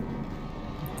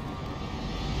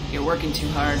 You're working too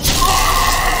hard.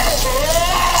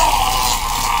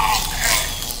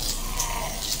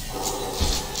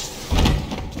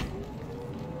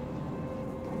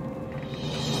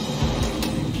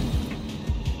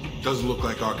 Doesn't look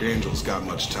like Archangel's got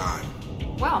much time.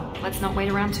 Well, let's not wait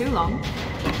around too long.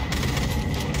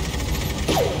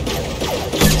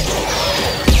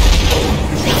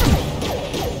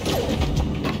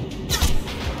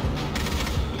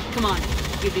 Come on,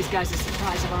 give these guys a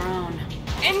surprise of our own.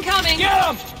 Incoming! Get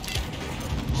him!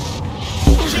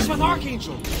 She's with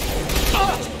Archangel!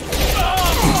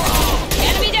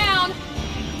 Enemy down!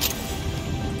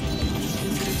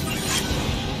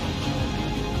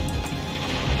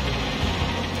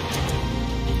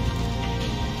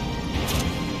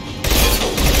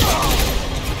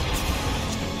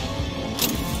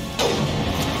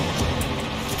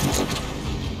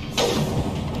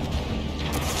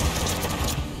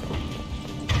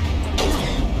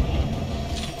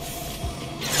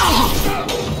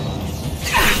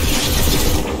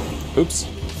 Oops.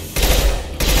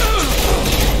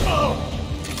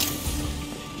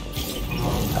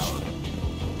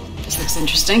 This looks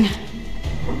interesting.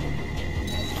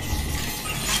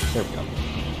 There we go.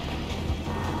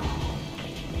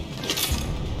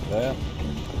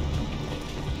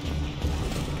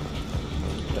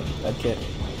 That kit.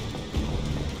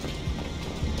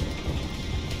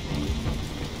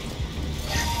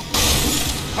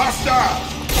 Hostile!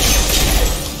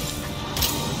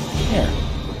 Here.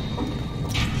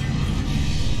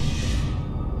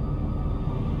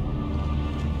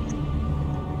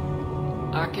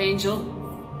 Archangel?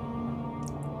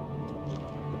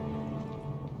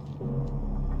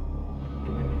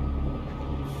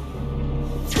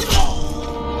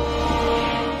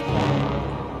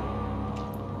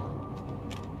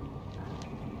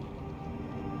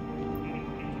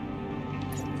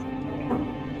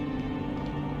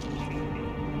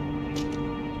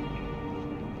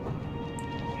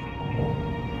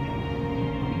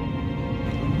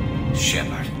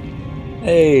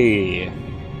 Hey!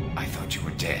 I thought you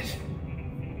were dead.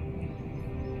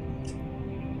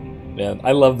 Man,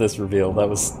 I love this reveal. That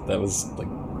was like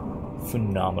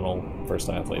phenomenal first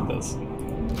time I played this.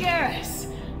 Garrus!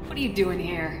 What are you doing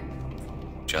here?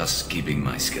 Just keeping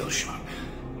my skills sharp.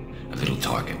 A little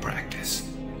target practice.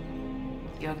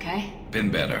 You okay?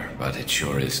 Been better, but it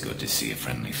sure is good to see a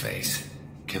friendly face.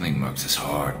 Killing mercs is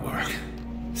hard work,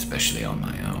 especially on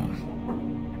my own.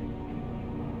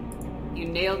 You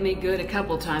nailed me good a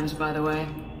couple times, by the way.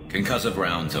 Concussive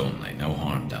rounds only, no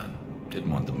harm done.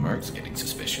 Didn't want the mercs getting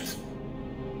suspicious.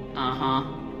 Uh-huh.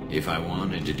 If I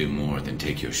wanted to do more than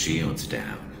take your shields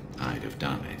down, I'd have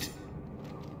done it.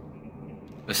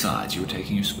 Besides, you were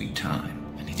taking your sweet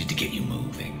time. I needed to get you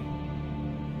moving.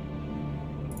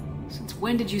 Since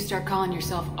when did you start calling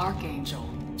yourself Archangel?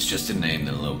 It's just a name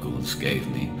the locals gave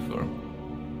me for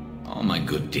all my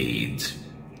good deeds.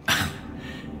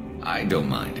 I don't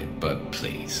mind it, but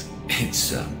please, it's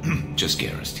just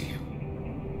Garrus to you.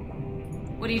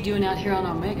 What are you doing out here on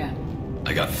Omega?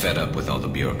 I got fed up with all the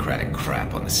bureaucratic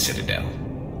crap on the Citadel.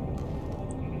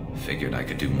 Figured I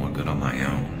could do more good on my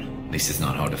own. At least it's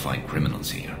not hard to find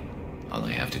criminals here. All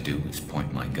I have to do is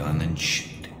point my gun and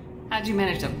shoot. How'd you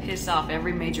manage to piss off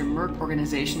every major merc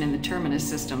organization in the Terminus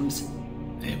systems?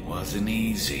 It wasn't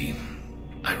easy.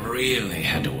 I really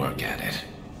had to work at it.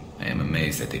 I am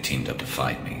amazed that they teamed up to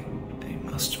fight me. They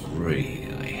must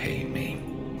really hate me.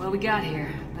 Well, we got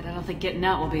here, but I don't think getting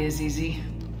out will be as easy.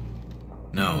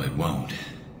 No, it won't.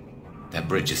 That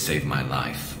bridge has saved my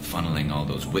life, funneling all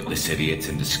those witless idiots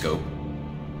into scope.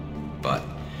 But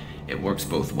it works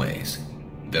both ways.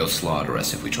 They'll slaughter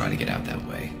us if we try to get out that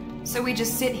way. So we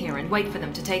just sit here and wait for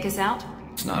them to take us out?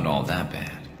 It's not all that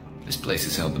bad. This place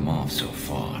has held them off so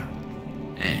far.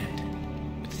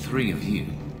 And with 3 of you,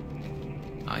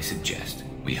 I suggest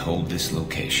we hold this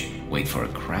location, wait for a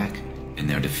crack in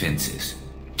their defenses,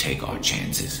 take our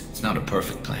chances. It's not a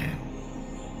perfect plan,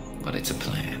 but it's a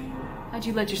plan. How'd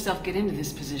you let yourself get into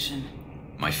this position?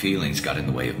 My feelings got in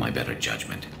the way of my better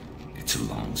judgment. It's a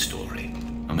long story.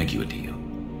 I'll make you a deal.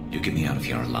 You get me out of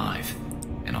here alive,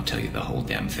 and I'll tell you the whole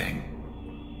damn thing.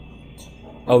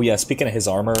 Oh yeah, speaking of his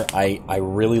armor, I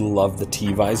really love the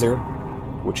T-visor,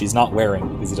 which he's not wearing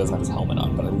because he doesn't have his helmet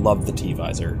on, but I love the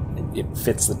T-visor. It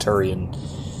fits the Turian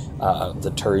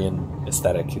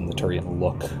aesthetic and the Turian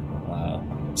look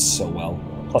so well.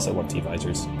 Plus I love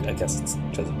T-visors. I guess it's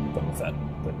because of Boba Fett,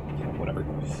 but you know, whatever.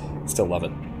 Still love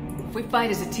it. If we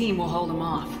fight as a team, we'll hold them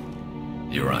off.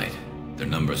 You're right. Their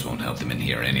numbers won't help them in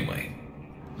here anyway.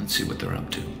 Let's see what they're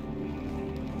up to.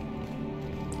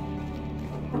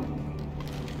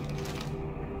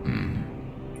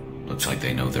 Looks like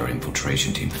they know their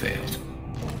infiltration team failed.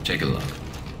 Take a look.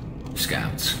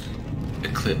 Scouts.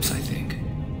 Eclipse, I think.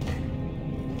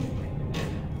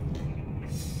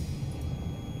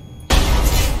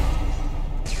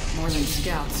 More than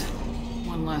scouts.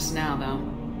 One less now, though.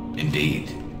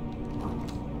 Indeed.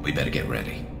 We better get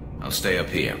ready. I'll stay up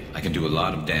here. I can do a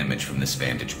lot of damage from this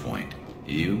vantage point.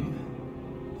 You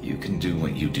can do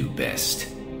what you do best.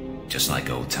 Just like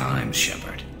old times,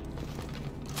 Shepard.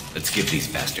 Let's give these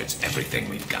bastards everything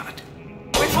we've got.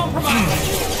 We're compromised!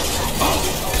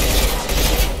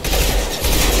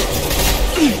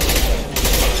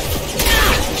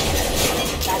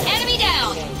 Enemy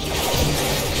down!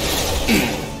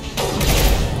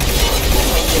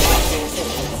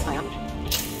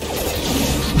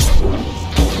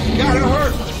 Gotta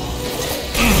hurt!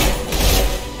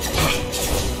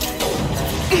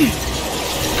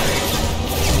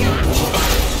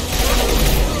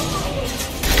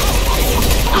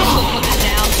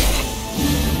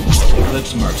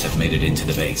 Eclipse mercs have made it into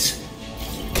the base.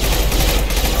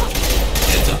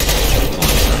 Heads up.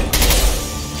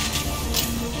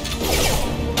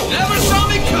 Never saw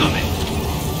me coming!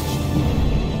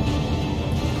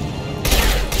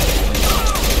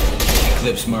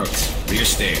 Eclipse mercs, rear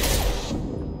stairs.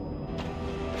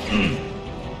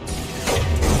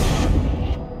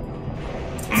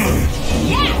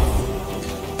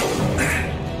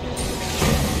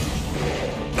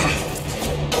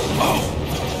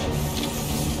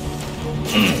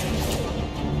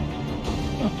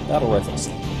 Battle rifles.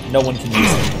 No one can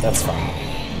use them. That's fine.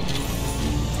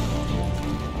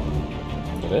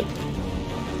 Get it?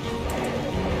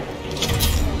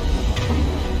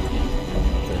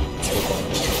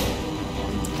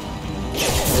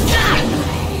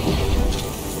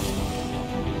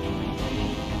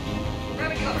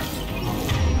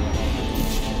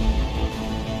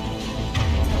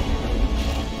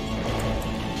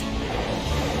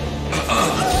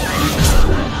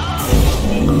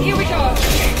 Here we go!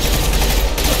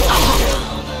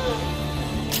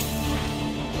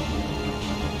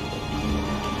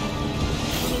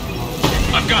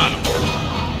 I've got him.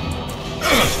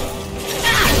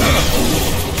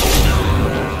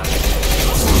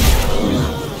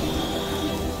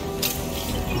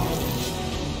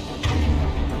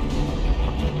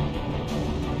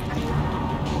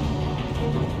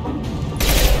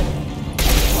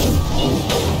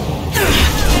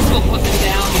 This will put them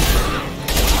down.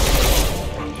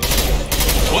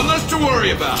 One less to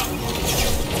worry about.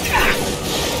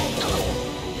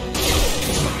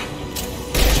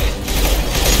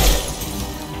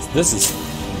 This is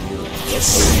furious.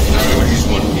 He's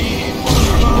one need.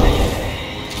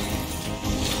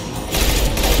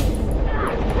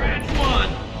 Branch one.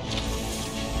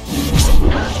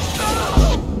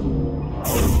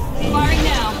 Firing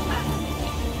now.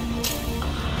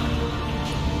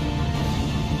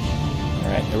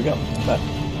 Alright, here we go.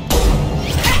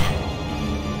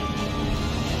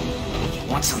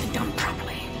 You want something done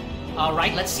properly. All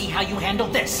right, let's see how you handle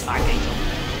this, Archangel.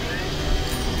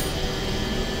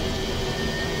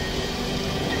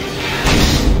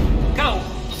 Go!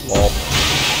 Well.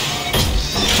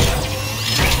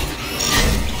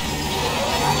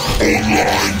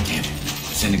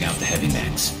 Sending out the heavy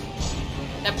mechs.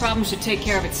 That problem should take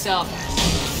care of itself.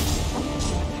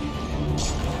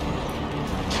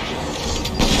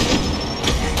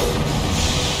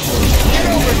 Get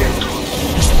over here!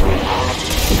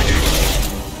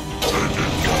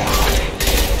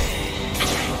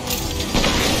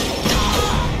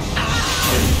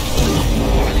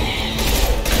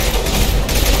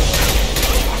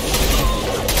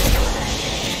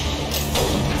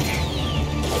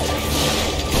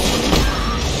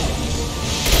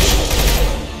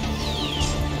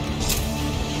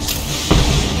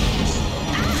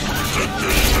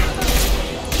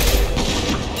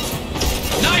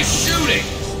 Nice shooting!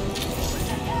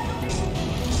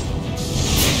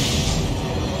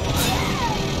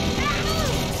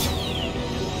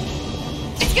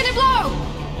 It's gonna blow!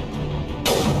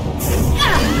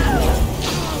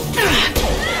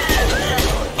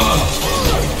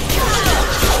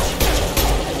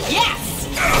 Yes!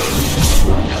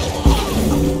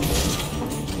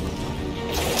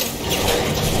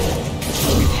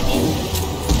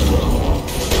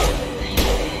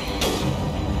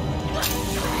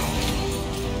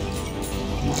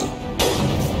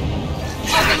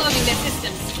 Overloading their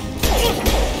systems.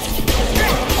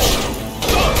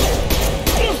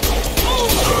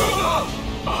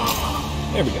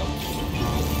 There we go.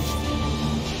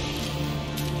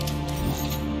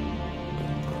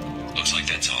 Looks like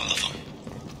that's all of them.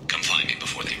 Come find me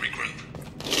before they regroup.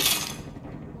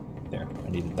 There, I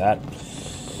needed that.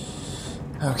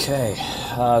 Okay,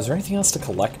 is there anything else to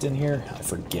collect in here? I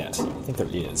forget. I think there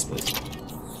is, but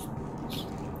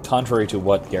contrary to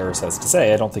what Garrus has to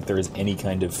say, I don't think there is any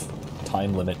kind of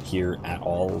time limit here at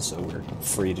all, so we're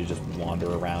free to just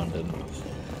wander around and,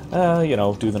 you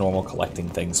know, do the normal collecting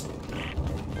things.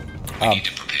 I need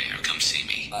to prepare. Come see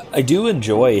me. I do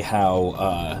enjoy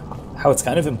how it's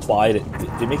kind of implied.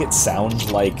 They make it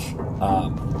sound like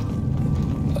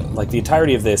the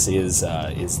entirety of this is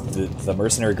the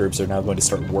mercenary groups are now going to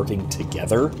start working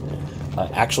together,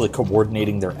 actually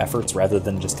coordinating their efforts rather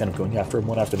than just kind of going after them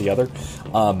one after the other,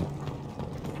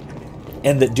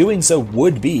 and that doing so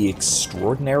would be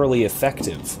extraordinarily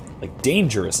effective, like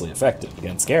dangerously effective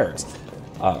against Garrus,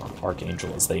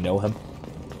 Archangel as they know him.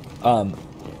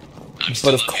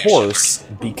 But of course,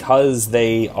 because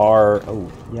they are...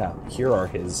 Oh, yeah, here are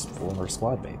his former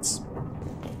squadmates.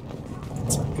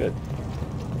 That's not good.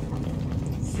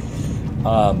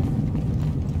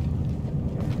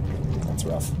 That's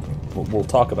rough. We'll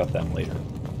talk about them later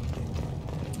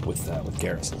with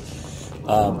Garrus.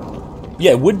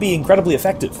 Yeah, it would be incredibly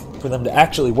effective for them to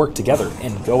actually work together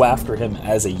and go after him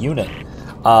as a unit.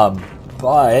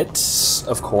 But,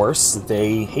 of course,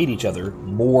 they hate each other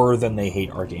more than they hate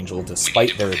Archangel,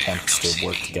 despite their attempts to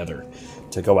work together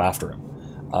to go after him.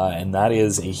 And that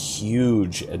is a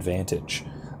huge advantage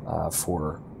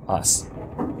for us,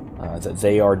 that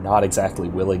they are not exactly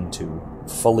willing to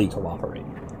fully cooperate.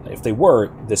 If they were,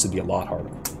 this would be a lot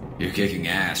harder. You're kicking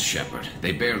ass, Shepard.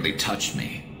 They barely touched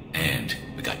me. And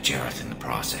we got Jareth in the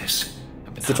process.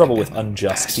 It's the trouble with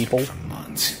unjust people.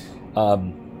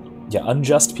 Yeah,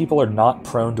 unjust people are not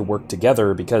prone to work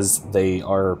together because they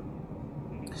are...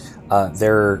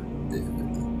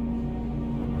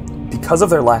 because of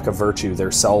their lack of virtue,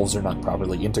 their selves are not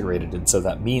properly integrated, and so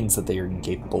that means that they are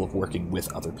incapable of working with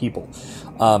other people.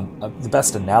 The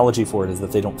best analogy for it is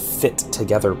that they don't fit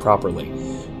together properly,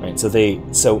 right?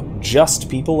 So just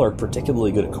people are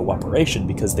particularly good at cooperation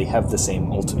because they have the same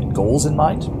ultimate goals in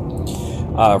mind.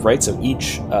 right? So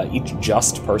each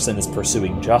just person is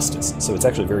pursuing justice. So it's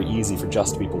actually very easy for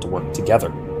just people to work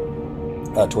together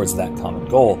towards that common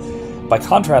goal. By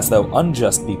contrast, though,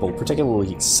 unjust people,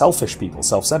 particularly selfish people,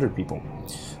 self-centered people,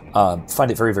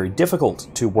 find it very, very difficult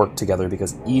to work together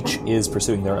because each is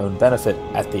pursuing their own benefit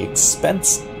at the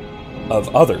expense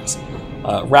of others,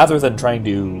 rather than trying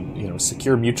to,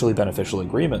 secure mutually beneficial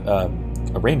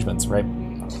arrangements, right?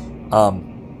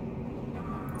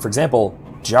 For example,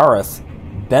 Jareth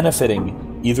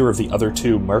benefiting either of the other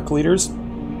two merc leaders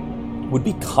would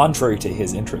be contrary to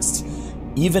his interests,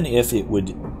 even if it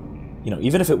would,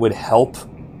 help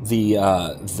the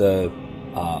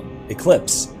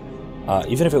Eclipse,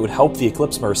 even if it would help the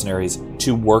Eclipse mercenaries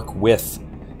to work with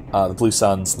the Blue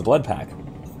Suns, the Blood Pack.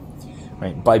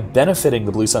 Right? By benefiting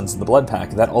the Blue Suns and the Blood Pack,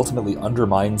 that ultimately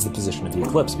undermines the position of the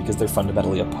Eclipse because they're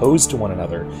fundamentally opposed to one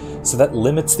another. So that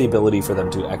limits the ability for them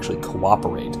to actually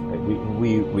cooperate. Right?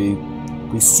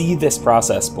 We see this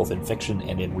process both in fiction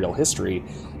and in real history,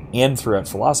 and throughout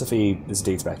philosophy. This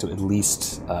dates back to at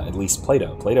least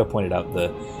Plato. Plato pointed out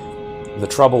the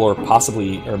trouble, or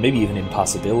maybe even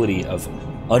impossibility, of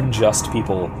unjust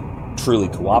people truly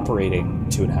cooperating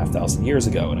 2,500 years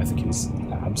ago, and I think he was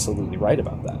absolutely right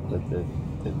about that.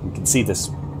 That we can see this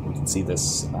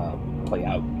play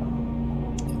out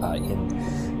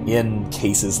in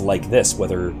cases like this,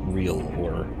 whether real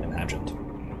or imagined.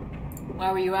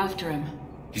 Why were you after him?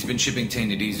 He's been shipping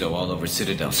tainted Ezo all over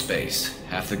Citadel space.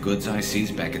 Half the goods I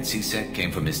seized back at CSEC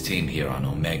came from his team here on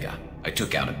Omega. I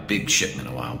took out a big shipment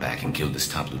a while back and killed his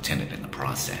top lieutenant in the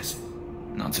process.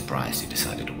 Not surprised he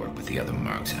decided to work with the other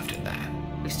mercs after that.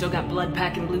 We still got Blood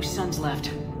Pack and Blue Suns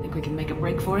left. Think we can make a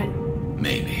break for it?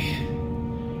 Maybe.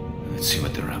 Let's see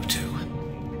what they're up to.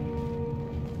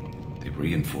 They've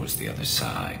reinforced the other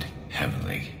side,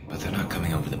 heavily, but they're not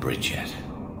coming over the bridge yet.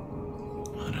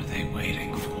 What are they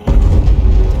waiting for?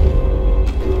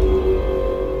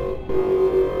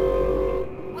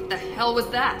 What the hell was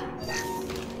that?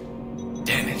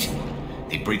 Damn it.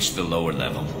 They breached the lower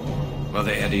level. Well,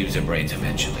 they had to use their brains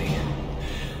eventually.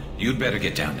 You'd better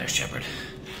get down there, Shepard.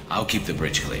 I'll keep the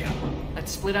bridge clear.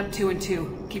 Let's split up 2 and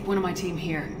 2. Keep one of my team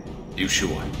here. You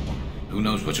sure? Who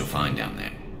knows what you'll find down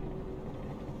there?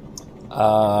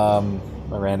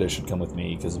 Miranda should come with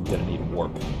me because I'm gonna need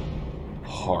warp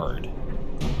hard.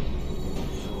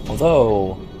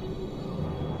 Although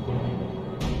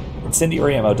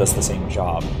incendiary ammo does the same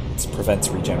job. It prevents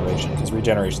regeneration, because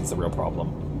regeneration's the real problem.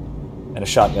 And a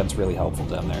shotgun's really helpful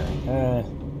down there.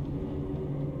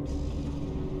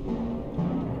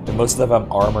 And most of them have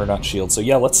armor, not shield. So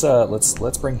yeah, let's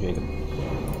bring Jacob.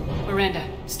 Miranda,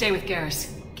 stay with Garrus.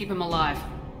 Keep him alive.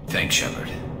 Thanks, Shepard.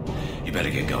 You better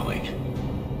get going.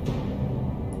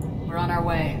 We're on our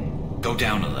way. Go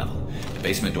down a level. The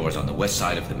basement door's on the west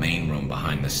side of the main room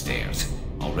behind the stairs.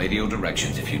 I'll radio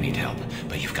directions if you need help,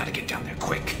 but you've got to get down there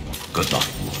quick. Good luck.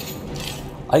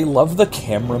 I love the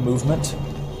camera movement.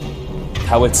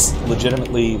 How it's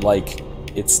legitimately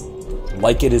it's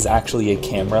like it is actually a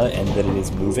camera and that it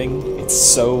is moving. It's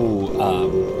so,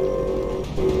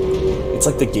 it's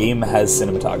like the game has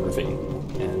cinematography,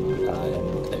 and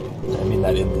I mean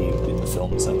that in the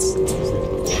film sense. It's really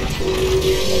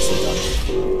nicely done.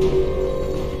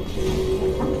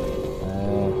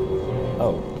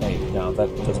 Oh, hey, no,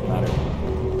 that doesn't matter.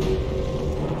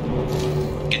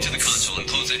 Get to the console and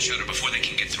close that shutter before they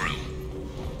can get through.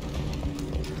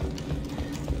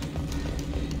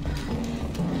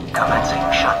 Commencing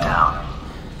shutdown.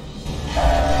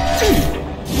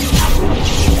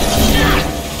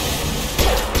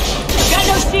 Got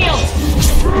no shields!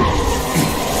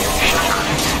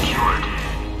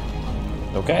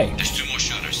 Okay. There's 2 more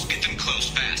shutters. Get them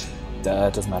closed fast.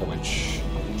 Doesn't matter which.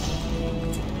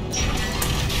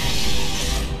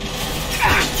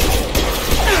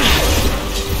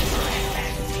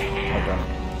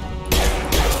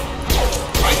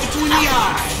 Right between the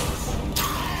eyes.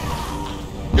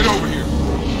 Get over here.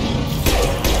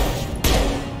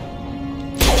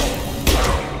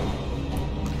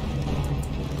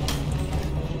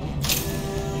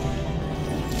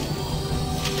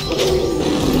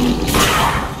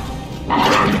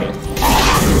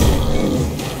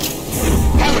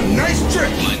 Have a nice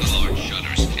trip. Find the large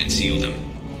shutters and seal them.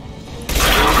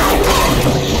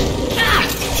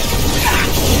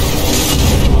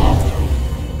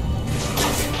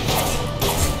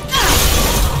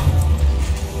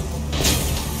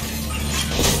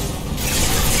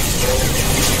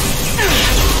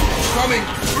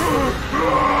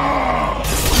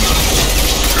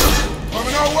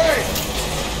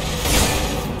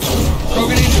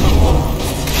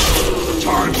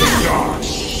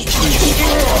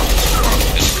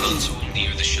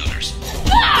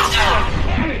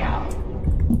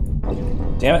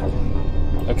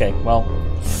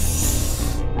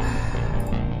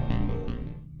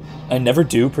 I never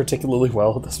do particularly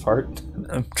well at this part.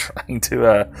 I'm trying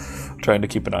to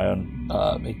keep an eye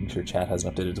on making sure chat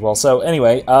hasn't updated as well. So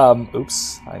anyway,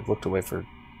 oops, I looked away for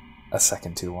a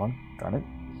second too long. Darn it.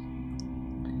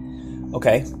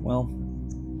 Okay, well,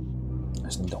 I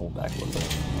just need to hold back a little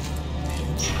bit.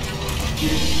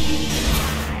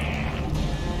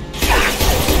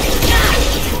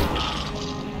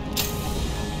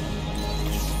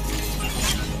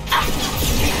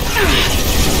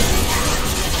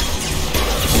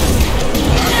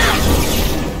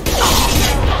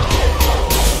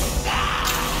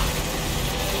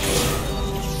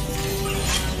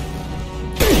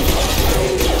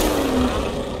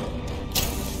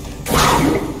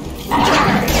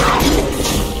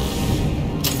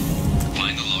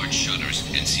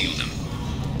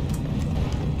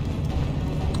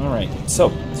 So,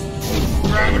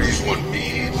 gravity's what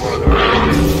me, brother.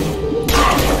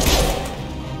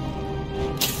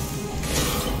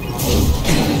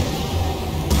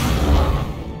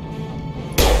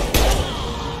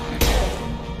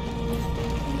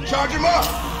 Charge him up.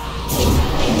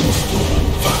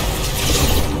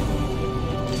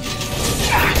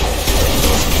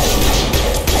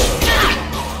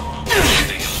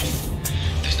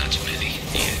 There's not too many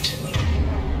yet.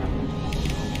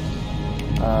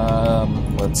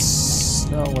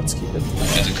 Let's keep it.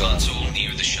 There's a console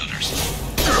near the shutters.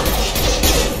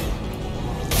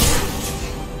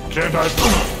 Can't I?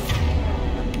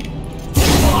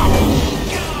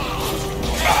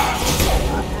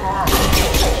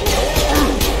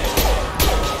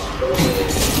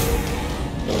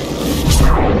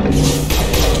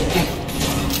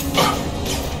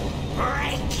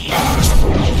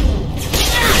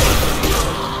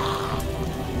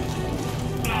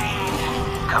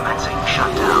 Commencing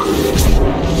shutdown.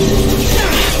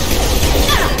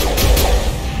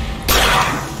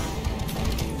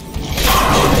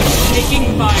 Taking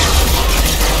fire.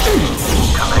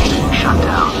 Commencing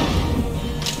shutdown.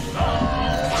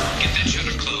 Get that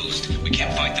shutter closed. We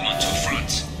can't fight them on two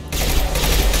fronts.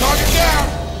 Target down.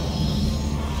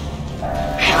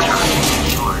 Shutter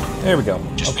secured. There we go.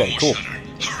 Okay, cool.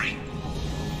 Hurry.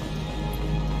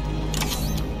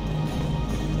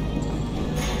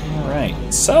 Alright,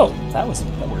 so that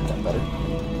worked out better.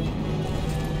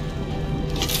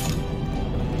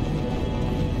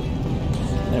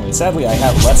 Anyway, sadly I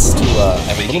have a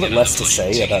little bit less to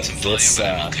say about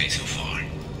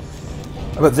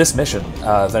this mission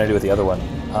than I do with the other one.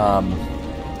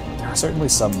 There are certainly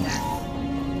some.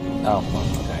 Oh, well,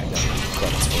 okay, I got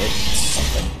credits for it.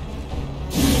 Something.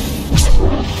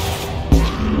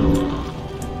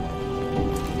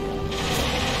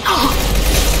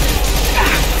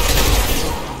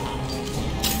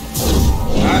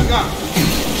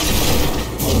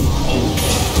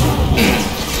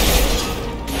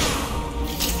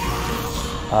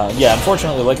 Yeah,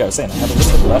 unfortunately, like I was saying, I have a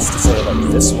little bit less to say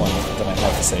about this one than I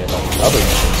have to say about the other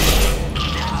mission.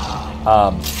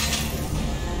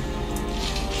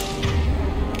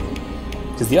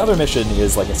 Because the other mission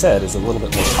is, like I said, is a little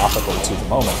bit more topical to the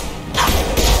moment.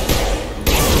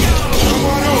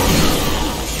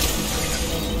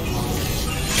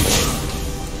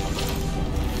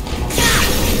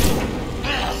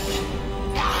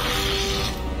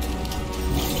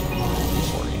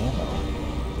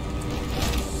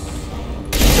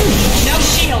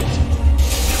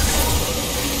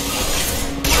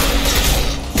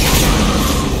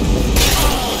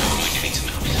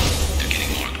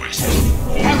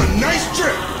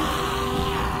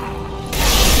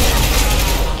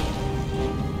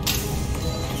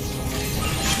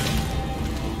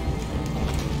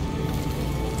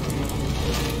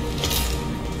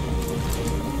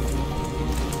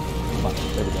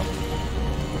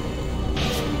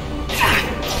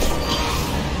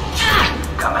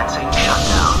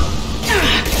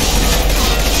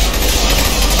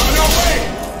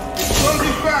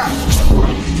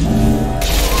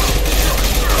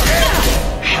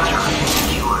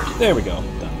 There we go.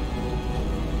 Done.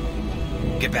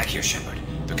 Get back here, Shepard.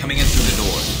 They're coming in through the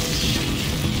door.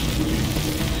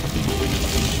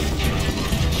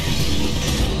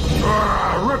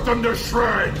 Rip them to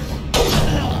shreds!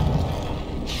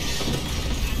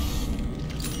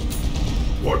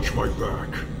 Watch my back.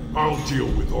 I'll deal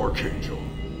with Archangel.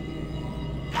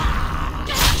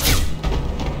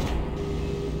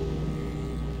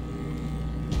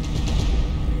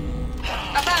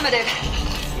 Affirmative.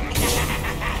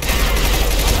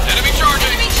 Enemy charging!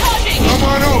 Enemy charging! Come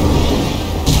on over!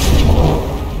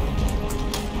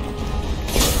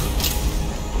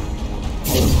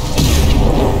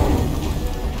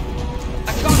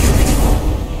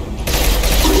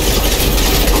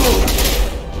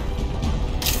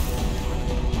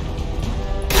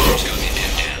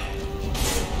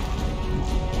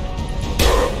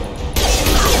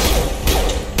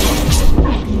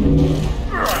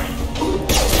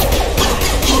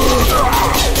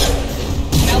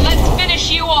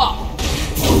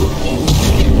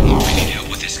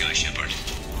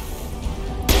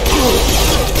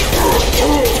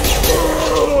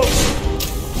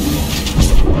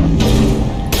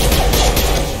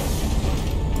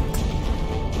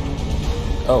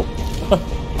 Oh.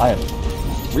 I am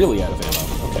really out of ammo.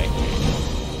 Okay.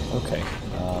 Okay.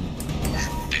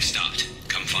 They've stopped.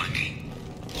 Come find me.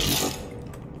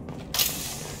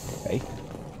 Okay.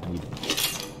 I need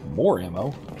more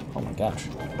ammo. Oh my gosh.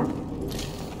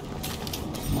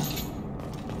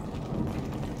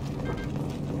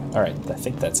 Alright, I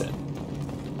think that's it.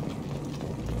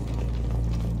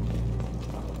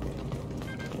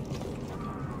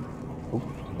 Oop,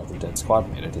 another dead squad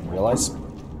mate, I didn't realize.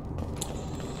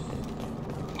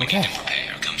 We need to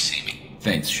prepare. Come see me.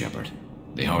 Thanks, Shepard.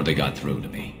 They hardly got through to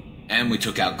me. And we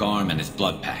took out Garm and his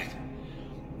blood pack.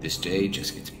 This day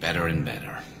just gets better and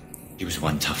better. He was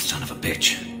one tough son of a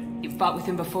bitch. You've fought with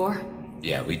him before?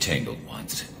 Yeah, we tangled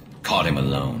once. Caught him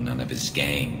alone, none of his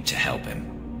gang to help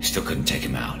him. Still couldn't take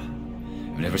him out.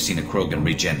 I've never seen a Krogan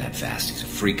regen that fast. He's a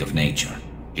freak of nature.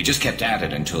 He just kept at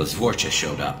it until his Vorcha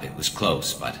showed up. It was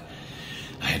close, but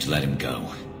I had to let him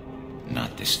go.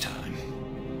 Not this time.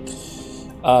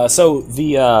 So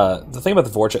the thing about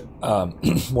the Vorcha,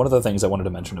 one of the things I wanted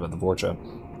to mention about the Vorcha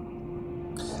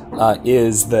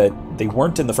is that they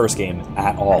weren't in the first game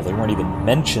at all. They weren't even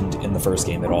mentioned in the first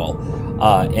game at all.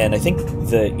 And I think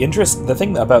the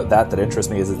thing about that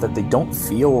interests me is that they don't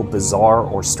feel bizarre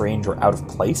or strange or out of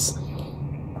place.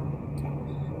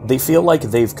 They feel like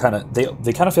they kind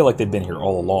of feel like they've been here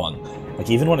all along.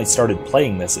 Like, even when I started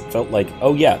playing this, it felt like,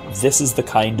 oh yeah, this is the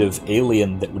kind of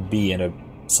alien that would be in a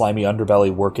slimy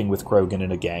underbelly working with Krogan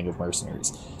in a gang of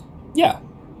mercenaries. Yeah.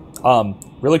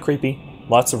 Really creepy,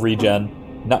 lots of regen,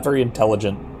 not very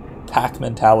intelligent, pack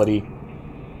mentality,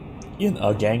 in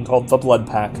a gang called the Blood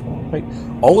Pack, right?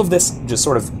 All of this just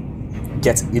sort of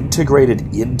gets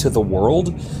integrated into the world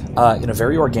in a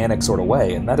very organic sort of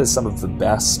way, and that is some of the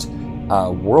best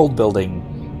world building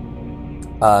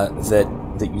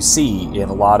that you see in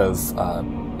a lot of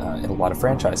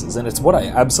franchises, and it's what I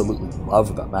absolutely love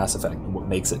about Mass Effect. And what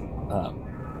makes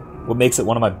it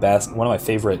one of my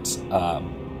favorite.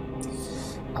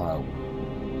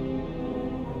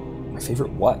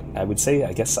 I would say,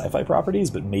 I guess, sci-fi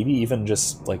properties, but maybe even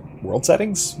just like world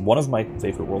settings. One of my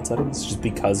favorite world settings, just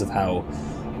because of how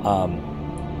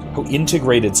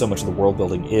integrated so much of the world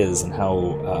building is, and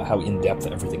how in depth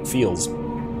everything feels.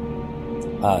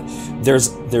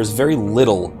 There's very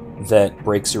little that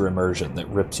breaks your immersion, that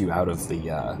rips you out of the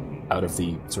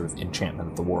sort of enchantment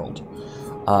of the world.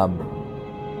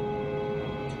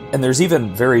 And there's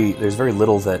very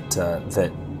little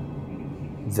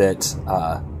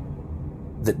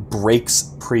that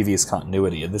breaks previous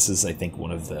continuity, and this is, I think,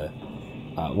 one of the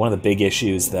big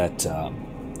issues that. I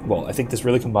think this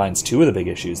really combines two of the big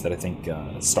issues that I think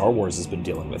Star Wars has been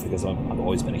dealing with, because I've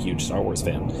always been a huge Star Wars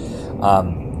fan,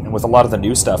 and with a lot of the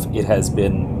new stuff, it has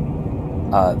been.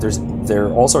 There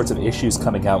are all sorts of issues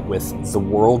coming out with the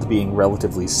world being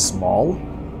relatively small,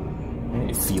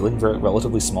 feeling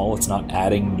relatively small. It's not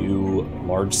adding new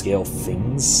large-scale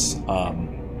things.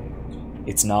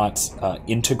 It's not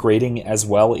integrating as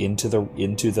well into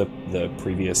the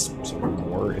previous sort of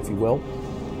lore, if you will.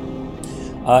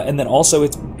 And then also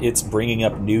it's bringing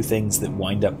up new things that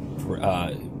wind up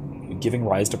giving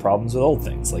rise to problems with old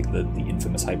things, like the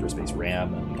infamous hyperspace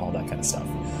RAM and all that kind of stuff.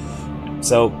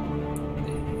 So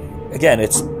again,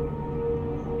 it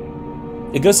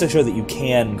goes to show that you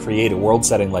can create a world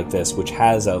setting like this, which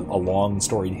has a long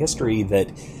storied history that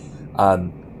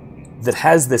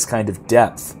has this kind of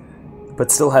depth, but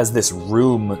still has this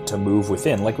room to move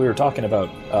within. Like we were talking about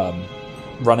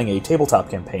running a tabletop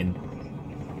campaign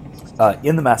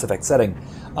in the Mass Effect setting,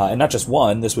 and not just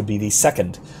one. This would be the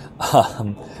second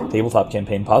tabletop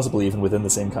campaign, possibly even within the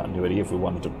same continuity if we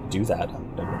wanted to do that. I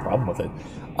have no problem with it.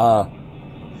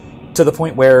 To the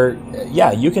point where,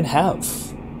 yeah, you can have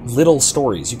little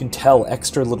stories. You can tell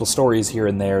extra little stories here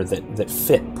and there that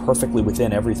fit perfectly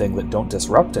within everything, that don't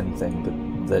disrupt anything, but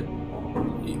that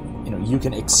you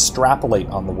can extrapolate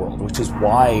on the world, which is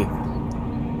why,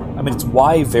 it's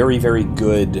why very, very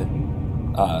good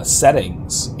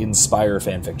settings inspire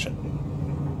fanfiction,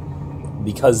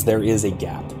 because there is a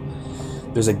gap.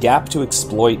 There's a gap to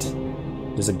exploit.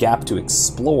 There's a gap to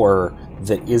explore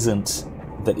that is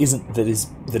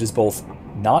both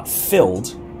not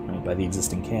filled, right, by the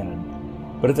existing canon,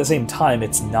 but at the same time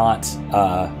it's not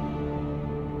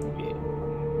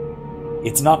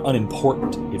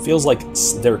unimportant. It feels like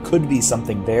there could be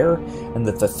something there, and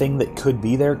that the thing that could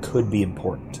be there could be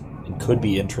important and could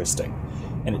be interesting.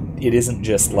 And it isn't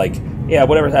just like, yeah,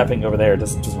 whatever's happening over there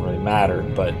doesn't really matter,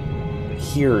 but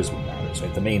here's what matters,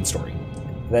 right? The main story.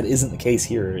 That isn't the case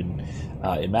here in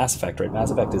Mass Effect, right?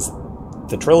 Mass Effect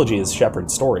the trilogy is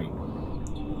Shepard's story.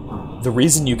 The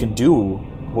reason you can do,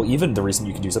 even the reason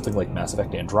you can do something like Mass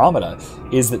Effect Andromeda,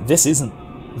 is that this isn't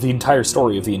the entire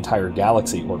story of the entire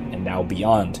galaxy, and now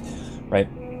beyond, right?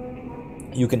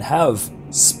 You can have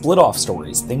split-off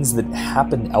stories, things that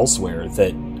happen elsewhere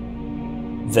that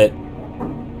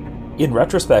in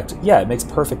retrospect, yeah, it makes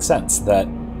perfect sense that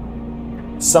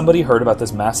somebody heard about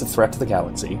this massive threat to the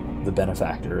galaxy, the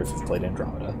Benefactor, if you've played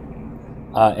Andromeda,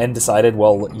 and decided,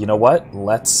 well, you know what?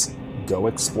 Let's go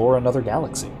explore another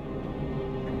galaxy.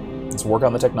 Let's work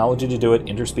on the technology to do it,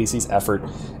 interspecies effort,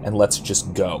 and let's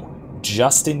just go.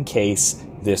 Just in case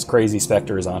this crazy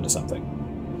Spectre is onto something.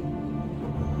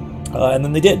 And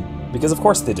then they did. Because of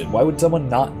course they did. Why would someone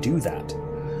not do that?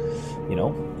 You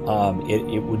know?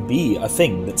 It would be a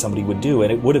thing that somebody would do,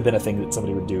 and it would have been a thing that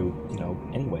somebody would do, you know,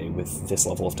 anyway, with this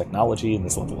level of technology and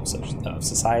this level of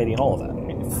society and all of that.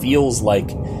 Right? It feels like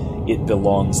it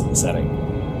belongs in the setting.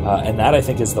 And that, I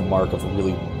think, is the mark of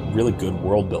really, really good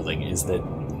world building, is that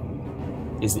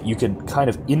you can kind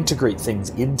of integrate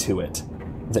things into it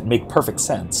that make perfect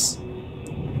sense,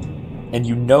 and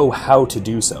you know how to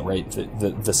do so, right?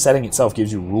 The setting itself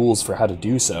gives you rules for how to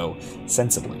do so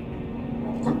sensibly.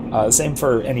 Same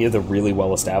for any of the really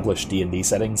well-established D&D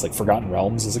settings, like Forgotten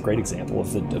Realms is a great example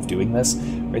of doing this.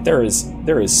 Right, there is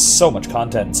so much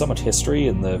content and so much history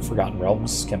in the Forgotten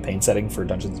Realms campaign setting for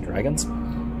Dungeons & Dragons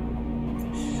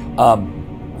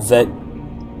that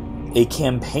a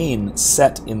campaign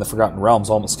set in the Forgotten Realms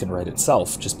almost can write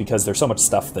itself, just because there's so much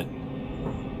stuff that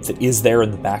is there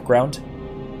in the background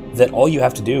that all you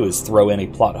have to do is throw in a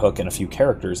plot hook and a few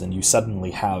characters, and you suddenly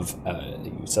have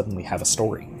a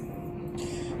story.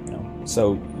 You know?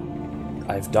 So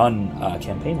I've done a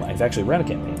campaign. I've actually ran a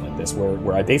campaign like this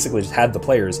where I basically just had the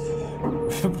players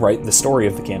write the story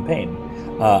of the campaign.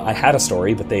 I had a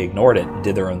story, but they ignored it and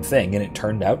did their own thing, and it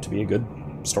turned out to be a good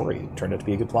story. It turned out to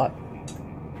be a good plot.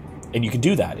 And you can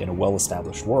do that in a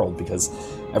well-established world because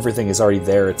everything is already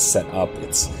there. It's set up.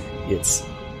 It's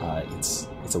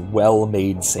a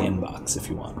well-made sandbox, if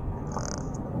you want.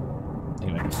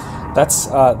 Anyway,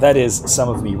 that is some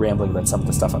of me rambling about some of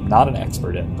the stuff I'm not an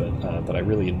expert in, but I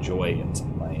really enjoy in some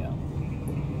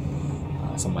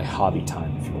of my hobby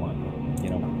time, if you want. You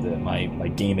know, my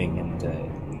gaming and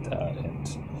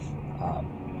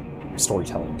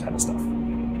storytelling kind of stuff.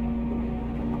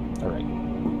 All right.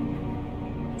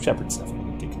 Shepard's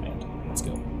definitely get command. Let's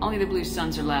go. Only the Blue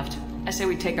Suns are left. I say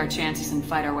we take our chances and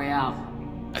fight our way out.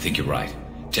 I think you're right.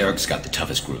 Tarek's got the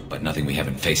toughest group, but nothing we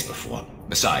haven't faced before.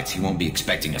 Besides, he won't be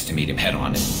expecting us to meet him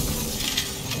head-on.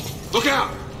 Look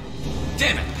out!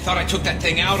 Damn it! I thought I took that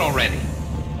thing out already.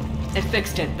 It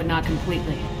fixed it, but not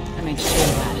completely. I made sure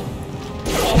of that.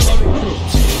 All loading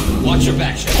troops. Watch your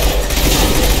back, Shepard.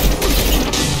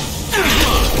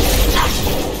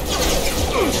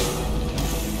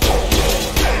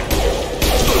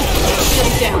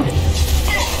 Stay down.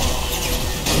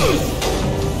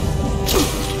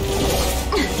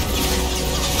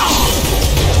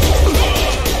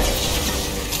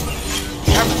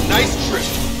 Have a nice trip.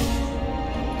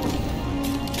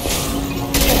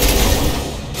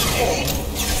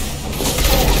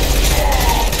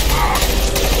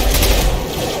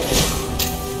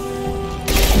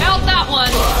 Out that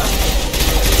one.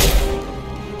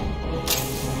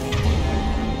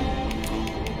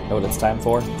 Know what it's time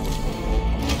for?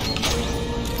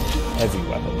 Heavy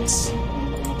weapons.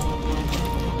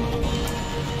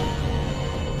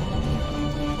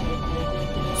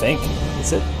 I think.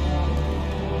 Is it?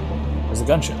 There's a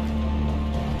gunship.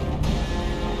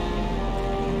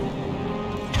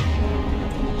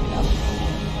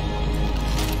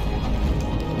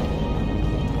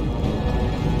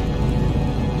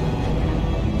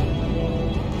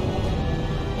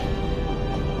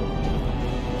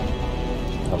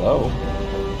 Hello?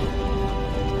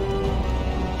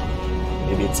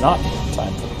 Maybe it's not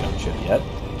time for the gunship yet.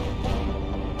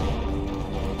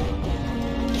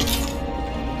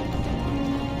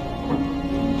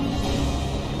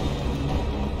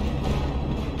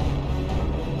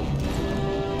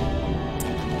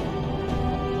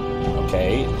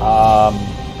 Okay,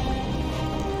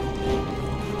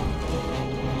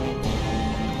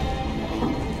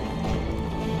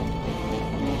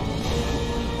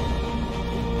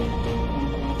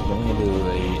 going into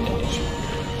an issue.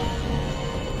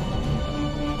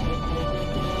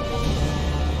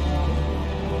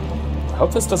 I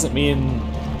hope this doesn't mean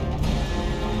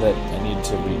that I need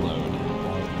to reload.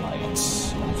 I might,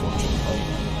 unfortunately.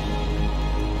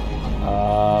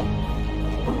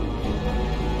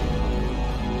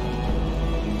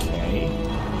 Okay.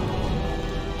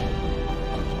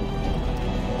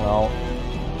 Well.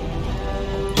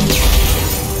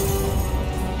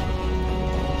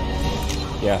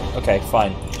 Yeah, okay,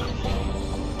 fine.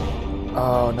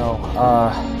 Oh no,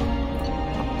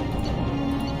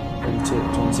 22.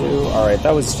 Alright,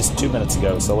 that was just 2 minutes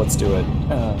ago, so let's do it.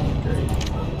 Great.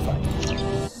 Fine.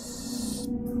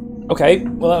 Okay,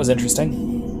 well that was interesting.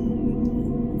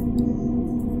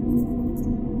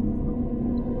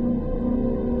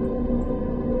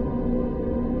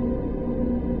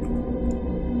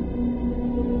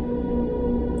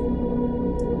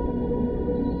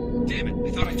 Damn it,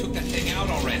 I thought I took that thing out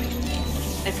already.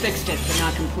 I fixed it, but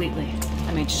not completely.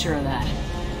 I made sure of that.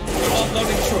 All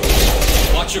loading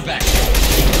troops. Watch your back.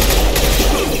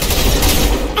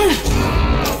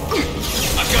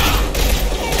 I've got him.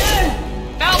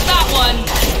 Found that one!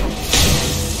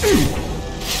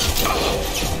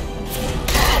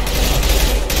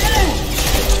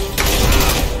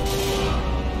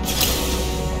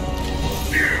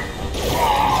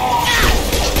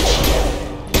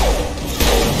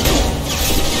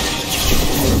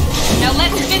 Now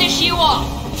let's finish you off.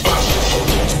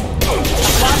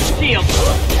 Lost shield.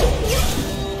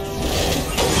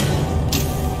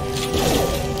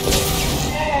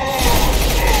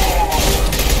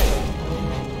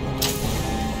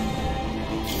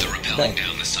 They're rappelling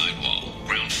down the side wall.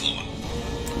 Ground floor.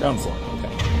 Ground floor,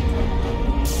 okay.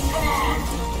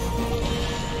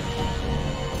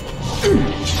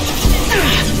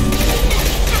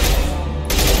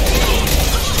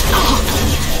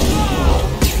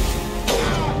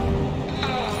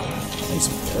 Nice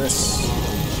Garrus.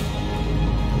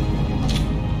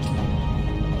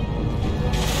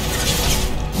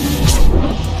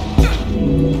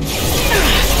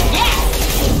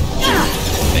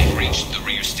 They've reached the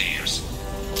rear stairs.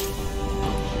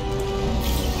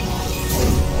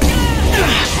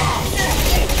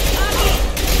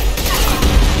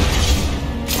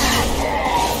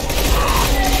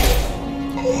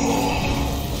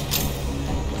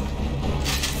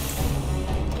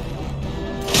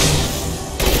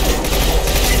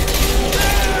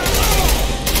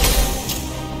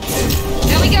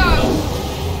 There we go.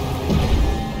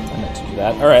 I meant to do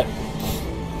that. Alright.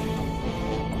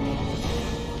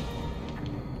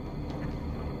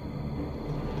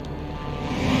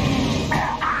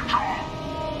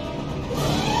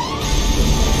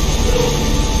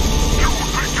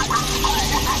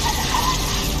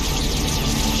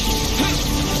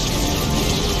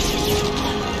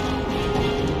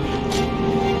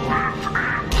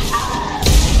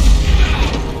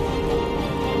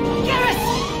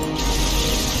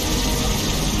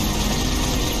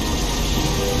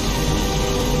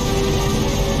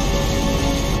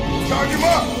 Charge him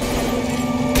up!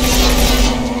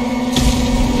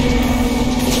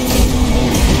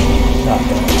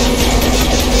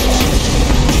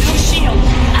 No shield.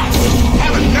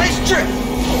 Have a nice trip!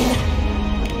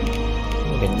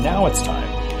 Okay, now it's time.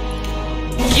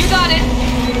 You got it.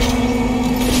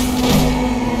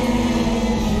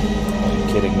 Are you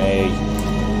kidding me?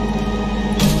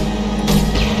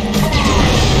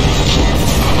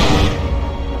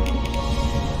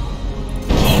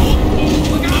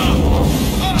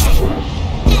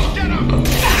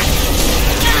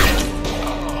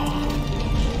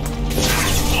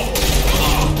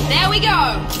 There we go.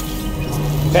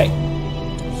 Okay.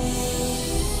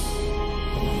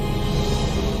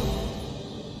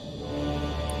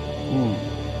 Ooh,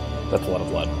 that's a lot of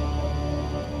blood.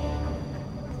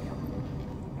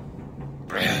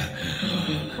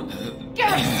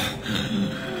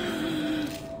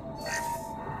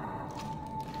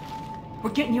 We're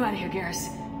getting you out of here, Garrus.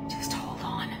 Just hold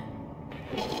on.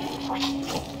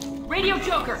 Radio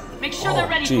Joker, make sure they're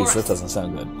ready for Jeez, us. that doesn't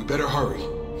sound good. We better hurry.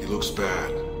 He looks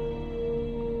bad.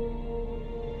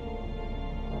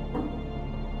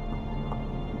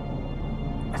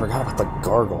 I forgot about the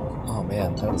gargle. Oh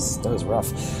man, that was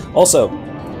rough. Also,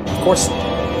 of course,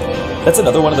 that's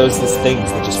another one of those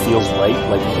things that just feels right.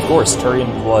 Like, of course,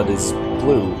 Turian blood is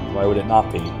blue. Why would it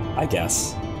not be? I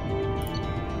guess.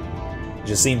 It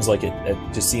just seems like it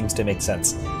just seems to make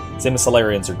sense. Same as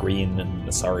Solarians are green and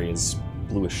Asari is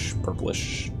bluish,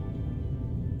 purplish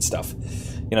stuff.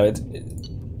 You know,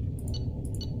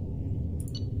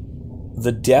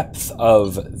 the depth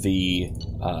of the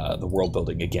world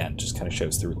building again just kind of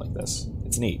shows through like this.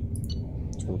 It's neat.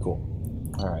 It's really cool.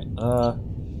 All right,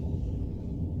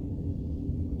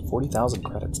 40,000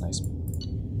 credits. Nice.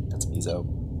 That's Mizo.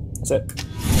 That's it.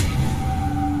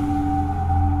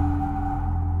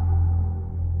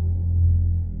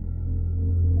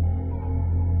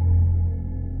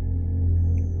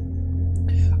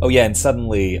 Oh yeah, and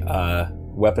suddenly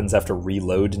weapons have to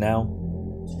reload now.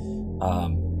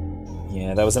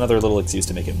 Yeah, that was another little excuse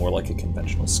to make it more like a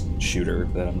conventional shooter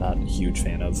that I'm not a huge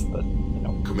fan of, but, you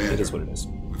know, Commander, it is what it is.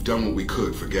 We've done what we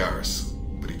could for Garrus,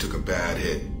 but he took a bad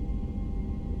hit.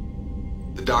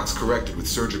 The doc's corrected with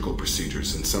surgical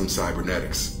procedures and some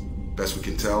cybernetics. Best we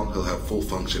can tell, he'll have full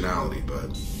functionality,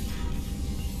 but...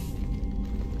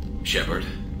 Shepard?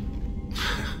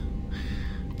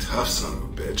 Tough son of a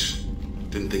bitch.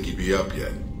 Didn't think he'd be up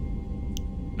yet.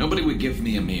 Nobody would give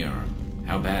me a mirror.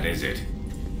 How bad is it?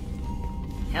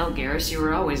 Hell, Garrus, you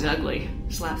were always ugly.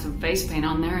 Slap some face paint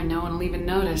on there and no one will even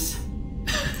notice.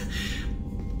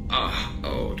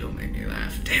 Oh, don't make me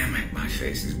laugh. Damn it, my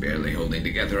face is barely holding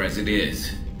together as it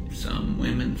is. Some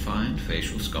women find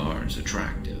facial scars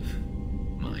attractive.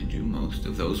 Mind you, most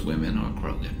of those women are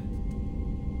Krogan.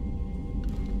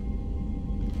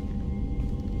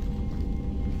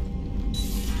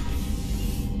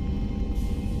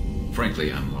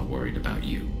 Frankly, I'm more worried about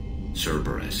you.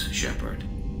 Cerberus, Shepard.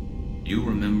 You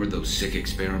remember those sick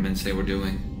experiments they were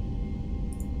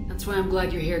doing? That's why I'm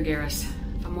glad you're here, Garrus.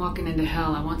 If I'm walking into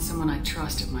hell, I want someone I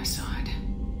trust at my side.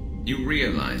 You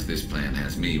realize this plan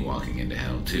has me walking into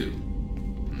hell, too.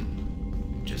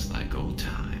 Just like old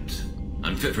times.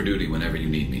 I'm fit for duty whenever you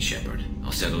need me, Shepard.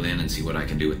 I'll settle in and see what I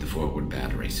can do with the forward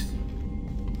batteries.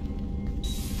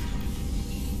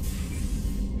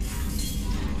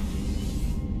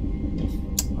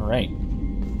 All right.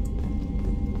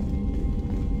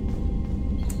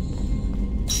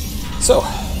 So,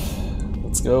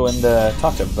 let's go and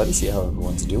talk to everybody, see how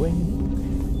everyone's doing.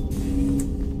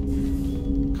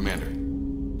 Commander,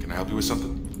 can I help you with something?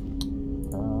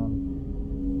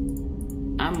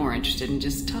 I'm more interested in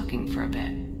just talking for a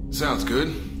bit. Sounds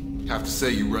good. Have to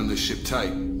say you run this ship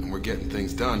tight, and we're getting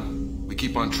things done. We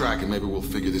keep on track and maybe we'll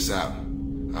figure this out.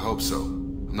 I hope so.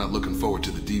 I'm not looking forward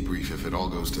to the debrief if it all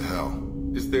goes to hell.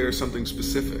 Is there something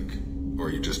specific? Or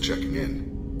are you just checking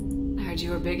in? I heard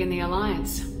you were big in the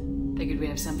Alliance. Figured we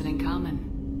have something in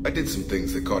common. I did some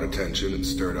things that caught attention and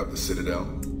stirred up the Citadel.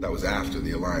 That was after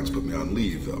the Alliance put me on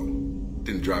leave, though.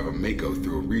 Didn't drive a Mako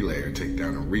through a relay or take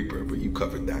down a Reaper, but you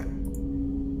covered that.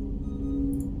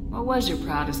 What was your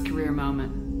proudest career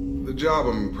moment? The job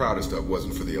I'm proudest of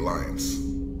wasn't for the Alliance.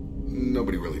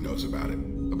 Nobody really knows about it.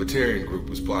 A Batarian group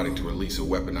was plotting to release a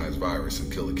weaponized virus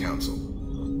and kill the Council.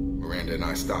 Miranda and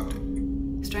I stopped it.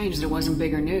 Strange that it wasn't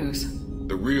bigger news.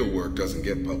 The real work doesn't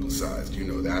get publicized, you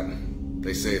know that.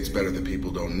 They say it's better that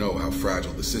people don't know how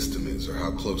fragile the system is or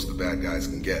how close the bad guys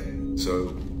can get.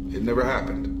 So, it never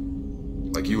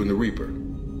happened. Like you and the Reaper.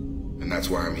 And that's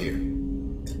why I'm here.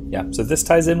 Yeah, so this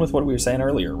ties in with what we were saying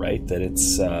earlier, right? That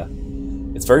it's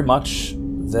very much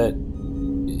that,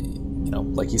 you know,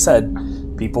 like you said,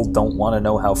 people don't want to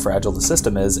know how fragile the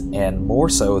system is, and more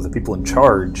so, the people in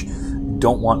charge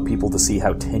don't want people to see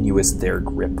how tenuous their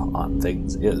grip on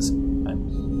things is. Right?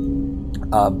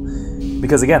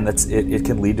 Because again, it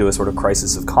can lead to a sort of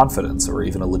crisis of confidence, or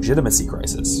even a legitimacy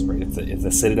crisis. Right? If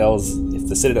the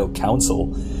Citadel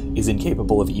Council is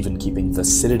incapable of even keeping the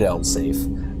Citadel safe,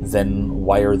 then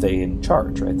why are they in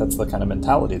charge? Right? That's the kind of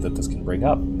mentality that this can bring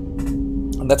up,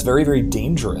 and that's very, very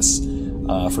dangerous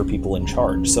for people in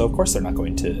charge. So of course they're not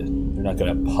going to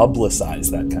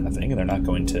publicize that kind of thing, and they're not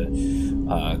going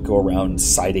to go around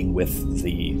siding with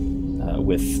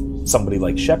with somebody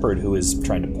like Shepard, who is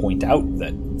trying to point out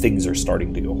that things are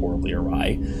starting to go horribly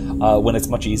awry, when it's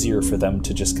much easier for them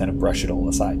to just kind of brush it all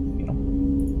aside. You know.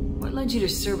 What led you to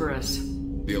Cerberus?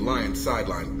 The Alliance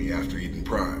sidelined me after Eden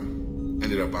Prime.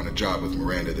 Ended up on a job with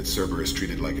Miranda that Cerberus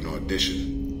treated like an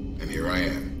audition, and here I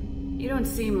am. You don't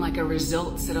seem like a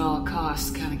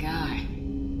results-at-all-costs kind of guy.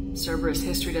 Cerberus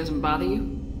history doesn't bother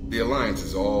you? The Alliance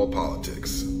is all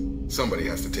politics. Somebody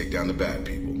has to take down the bad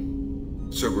people.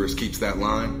 Cerberus keeps that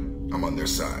line, I'm on their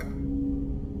side.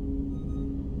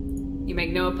 You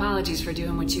make no apologies for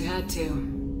doing what you had to.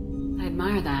 I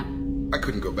admire that. I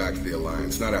couldn't go back to the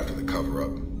Alliance, not after the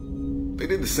cover-up. They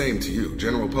did the same to you.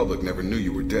 General public never knew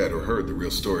you were dead or heard the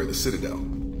real story of the Citadel.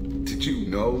 Did you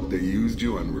know they used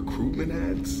you on recruitment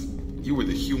ads? You were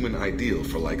the human ideal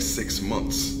for like 6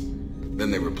 months.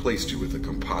 Then they replaced you with a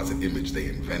composite image they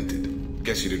invented.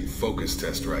 Guess you didn't focus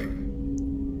test right.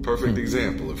 Perfect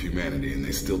example of humanity, and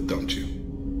they still dumped you.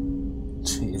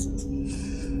 Jesus.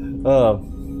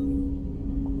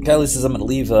 Kylie says I'm going to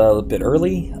leave a bit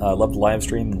early. Love the live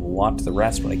stream, and will watch the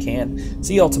rest when I can.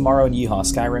 See y'all tomorrow in Yeehaw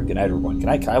Skyrim. Good night, everyone. Good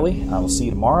night, Kylie. I will see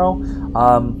you tomorrow.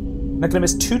 Not going to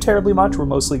miss too terribly much. We're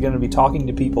mostly going to be talking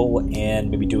to people and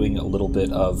maybe doing a little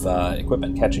bit of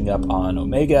equipment catching up on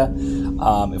Omega.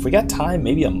 If we got time,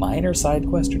 maybe a minor side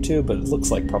quest or two, but it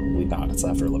looks like probably not. It's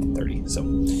after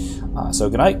 11:30. So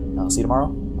good night. I'll see you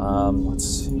tomorrow.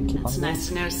 Let's keep on. It's nice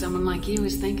to know someone like you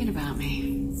is thinking about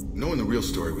me. Knowing the real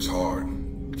story was hard.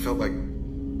 It felt like,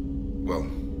 well,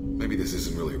 maybe this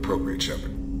isn't really appropriate,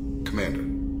 Shepard. Commander,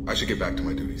 I should get back to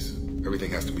my duties. Everything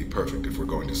has to be perfect if we're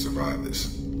going to survive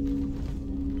this.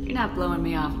 You're not blowing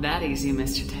me off that easy,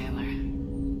 Mr. Taylor.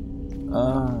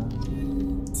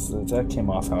 So that came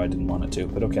off how I didn't want it to,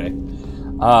 but okay.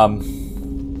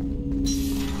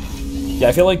 Yeah,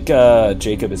 I feel like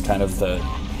Jacob is kind of the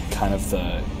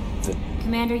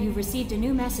Commander, you've received a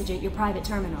new message at your private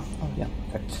terminal. Oh yeah,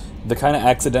 okay. The kind of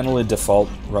accidentally default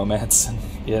romance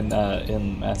in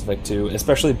Mass Effect 2,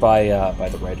 especially by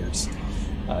the writers.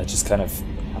 It just kind of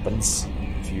happens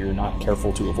if you're not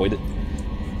careful to avoid it.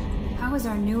 How is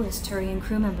our newest Turian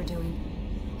crew member doing?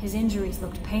 His injuries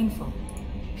looked painful.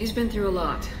 He's been through a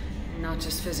lot, not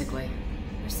just physically.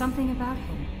 There's something about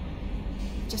him.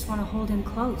 I just want to hold him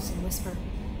close and whisper,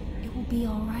 "It will be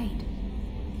all right."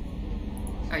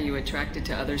 Are you attracted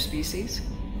to other species?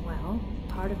 Well,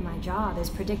 part of my job is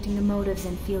predicting the motives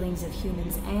and feelings of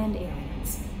humans and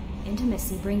aliens.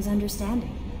 Intimacy brings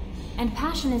understanding. And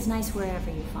passion is nice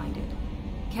wherever you find it.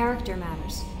 Character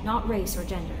matters, not race or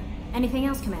gender. Anything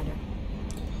else, Commander?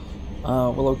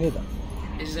 Well, okay then.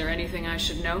 Is there anything I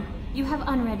should know? You have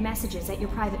unread messages at your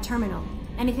private terminal.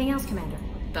 Anything else, Commander?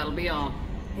 That'll be all.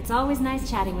 It's always nice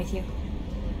chatting with you.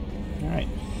 Alright.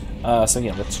 So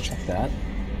yeah, let's check that.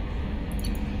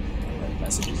 Unread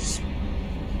messages.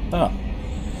 Oh.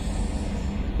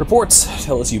 Reports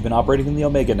tell us you've been operating in the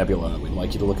Omega Nebula. We'd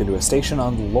like you to look into a station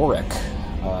on Lorek,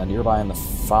 nearby in the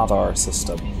Fathar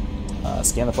system.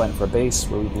 Scan the planet for a base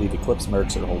where we believe Eclipse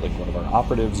mercs are holding one of our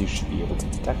operatives. You should be able to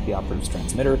detect the operative's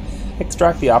transmitter,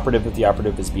 extract the operative if the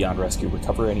operative is beyond rescue,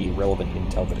 recover any irrelevant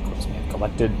intel that Eclipse may have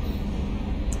collected.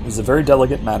 This is a very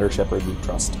delicate matter, Shepard. We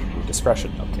trust your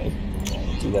discretion. Okay,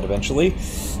 we'll do that eventually.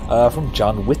 From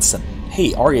John Whitson.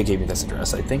 Hey, Arya gave me this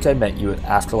address. I think I met you at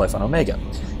Afterlife on Omega.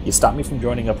 You stopped me from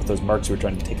joining up with those mercs who were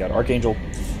trying to take out Archangel.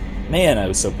 Man, I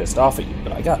was so pissed off at you,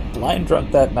 but I got blind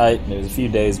drunk that night, and it was a few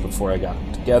days before I got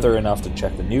together enough to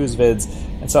check the news vids,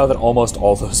 and saw that almost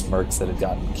all those mercs that had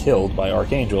gotten killed by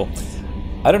Archangel.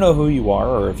 I don't know who you are,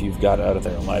 or if you've got out of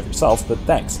there alive yourself, but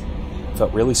thanks. I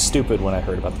felt really stupid when I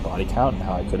heard about the body count and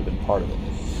how I could have been part of it.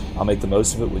 I'll make the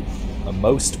most of it with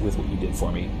what you did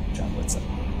for me, John Whitson.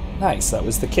 Nice, that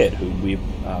was the kid who we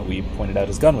pointed out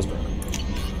his gun was broken.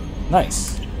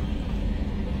 Nice.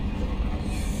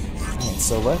 Alright,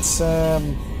 so let's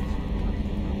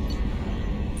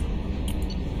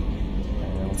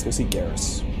go see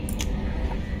Garrus.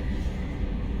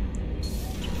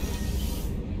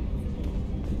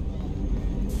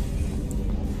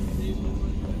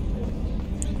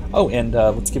 Oh, and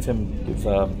let's give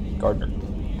Gardner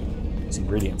his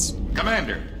ingredients.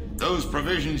 Commander, those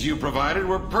provisions you provided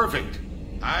were perfect.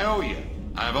 I owe you.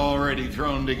 I've already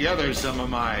thrown together some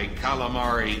of my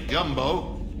calamari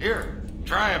gumbo. Here,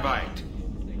 try a bite.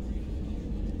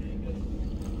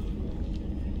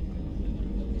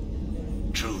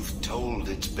 Truth told,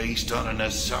 it's based on an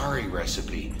Asari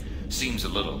recipe. Seems a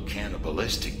little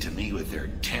cannibalistic to me with their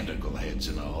tentacle heads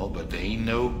and all, but they ain't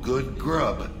no good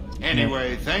grub.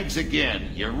 Anyway, thanks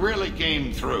again. You really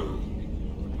came through.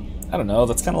 I don't know,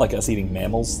 that's kind of like us eating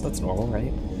mammals. That's normal,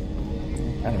 right?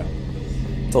 I don't know.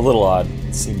 It's a little odd.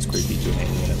 It seems creepy to an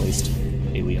alien, at least.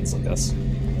 Aliens like us.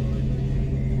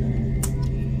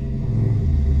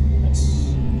 Nice.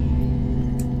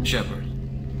 Shepard,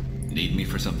 need me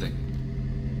for something?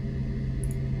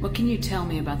 What can you tell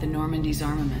me about the Normandy's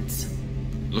armaments?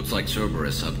 Looks like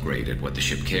Cerberus upgraded what the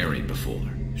ship carried before.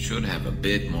 Should have a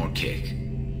bit more kick.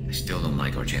 I still don't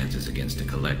like our chances against a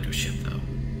collector ship, though.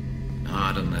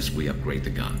 Not unless we upgrade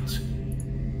the guns.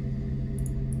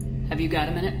 Have you got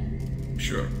a minute?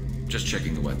 Sure. Just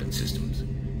checking the weapon systems.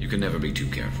 You can never be too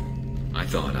careful. I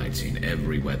thought I'd seen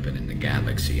every weapon in the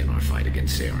galaxy in our fight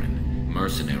against Saren.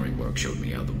 Mercenary work showed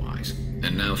me otherwise.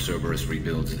 And now Cerberus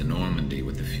rebuilds the Normandy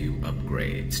with a few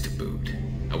upgrades to boot.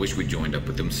 I wish we joined up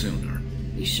with them sooner.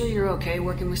 You sure you're okay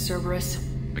working with Cerberus?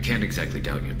 I can't exactly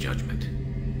doubt your judgment.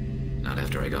 Not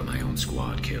after I got my own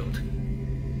squad killed.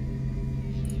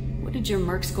 What did your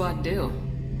merc squad do?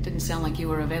 Didn't sound like you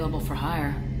were available for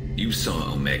hire. You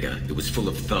saw Omega. It was full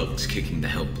of thugs kicking the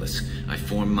helpless. I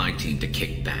formed my team to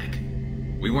kick back.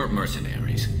 We weren't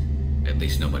mercenaries. At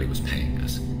least nobody was paying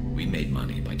us. We made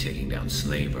money by taking down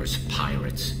slavers,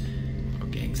 pirates, or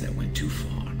gangs that went too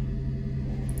far.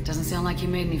 Doesn't sound like you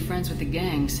made any friends with the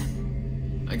gangs.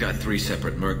 I got 3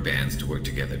 separate merc bands to work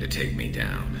together to take me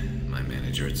down. My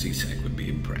manager at CSEC would be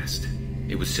impressed.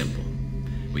 It was simple.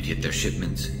 We'd hit their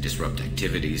shipments, disrupt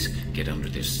activities, get under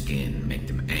their skin, make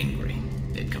them angry.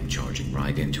 They'd come charging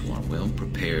right into our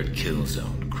well-prepared kill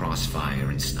zone, crossfire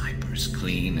and snipers,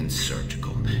 clean and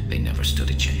surgical. They never stood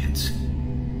a chance.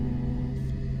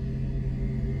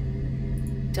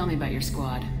 Tell me about your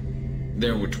squad.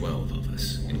 There were 12 of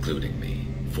us, including me.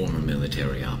 Former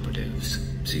military operatives,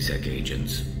 CSEC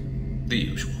agents. The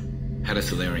usual. Had a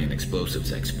Solarian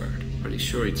explosives expert. Pretty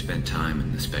sure he'd spent time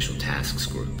in the Special Tasks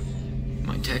group.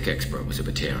 My tech expert was a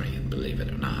Batarian, believe it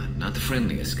or not. Not the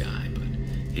friendliest guy, but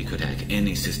he could hack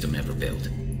any system ever built.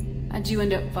 How'd you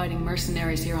end up fighting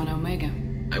mercenaries here on Omega?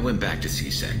 I went back to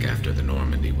CSEC after the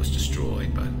Normandy was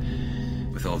destroyed, but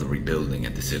with all the rebuilding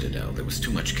at the Citadel, there was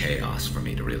too much chaos for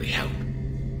me to really help.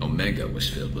 Omega was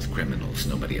filled with criminals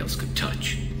nobody else could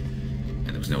touch, and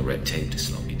there was no red tape to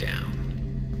slow me down.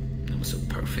 It was a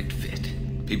perfect fit.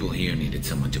 People here needed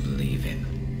someone to believe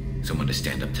in, someone to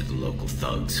stand up to the local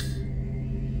thugs.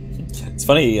 It's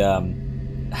funny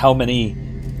how many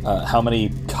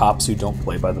cops who don't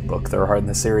play by the book there are in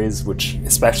the series, which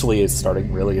especially is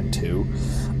starting really in 2.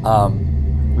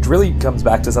 Which really comes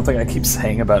back to something I keep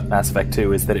saying about Mass Effect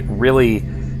 2, is that it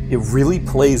really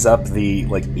plays up the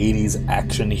like 80s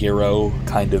action hero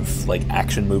kind of like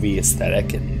action movie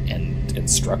aesthetic and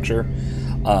structure.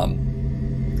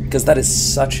 Because that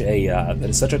is such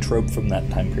a trope from that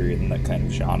time period and that kind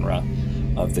of genre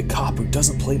of the cop who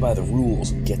doesn't play by the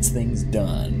rules and gets things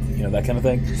done, you know, that kind of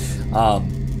thing.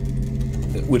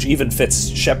 Which even fits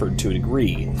Shepard to a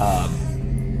degree,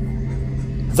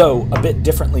 though a bit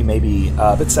differently, maybe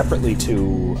a bit separately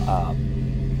to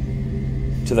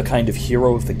the kind of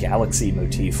hero of the galaxy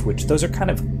motif, which those are kind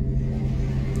of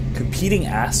competing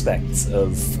aspects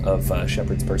of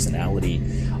Shepard's personality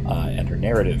and her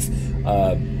narrative.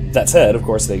 That said, of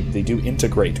course, they do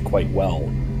integrate quite well.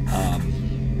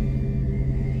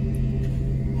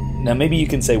 Now, maybe you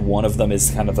can say one of them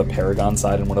is kind of the Paragon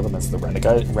side and one of them is the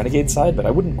Renegade side, but I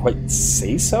wouldn't quite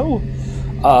say so.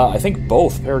 I think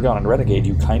both Paragon and Renegade,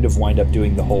 you kind of wind up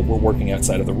doing the whole we're working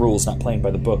outside of the rules, not playing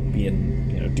by the book, being,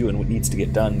 you know, doing what needs to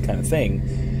get done kind of thing.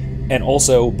 And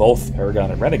also, both Paragon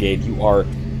and Renegade, you are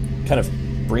kind of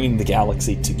bringing the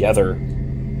galaxy together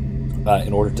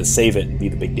in order to save it and be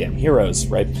the big damn heroes,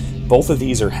 right? Both of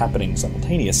these are happening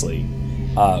simultaneously.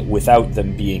 Without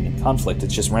them being in conflict.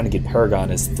 It's just Renegade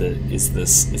Paragon is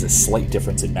a slight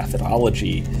difference in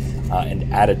methodology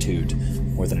and attitude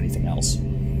more than anything else.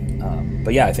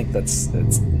 But yeah, I think that's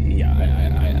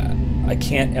yeah. I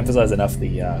can't emphasize enough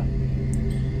the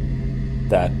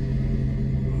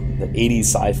 80s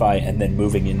sci-fi and then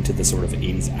moving into the sort of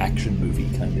 80s action movie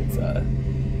kind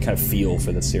of feel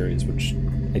for the series, which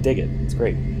I dig it. It's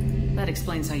great. That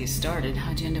explains how you started.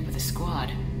 How'd you end up with a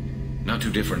squad? Not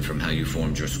too different from how you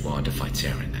formed your squad to fight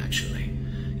Saren, actually.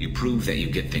 You prove that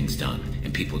you get things done,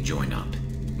 and people join up.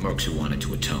 Mercs who wanted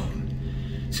to atone.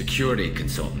 Security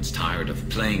consultants tired of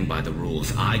playing by the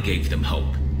rules. I gave them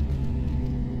hope.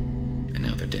 And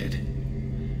now they're dead.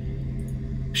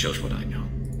 Shows what I know.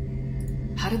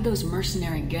 How did those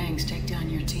mercenary gangs take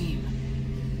down your team?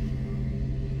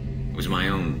 It was my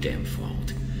own damn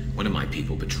fault. One of my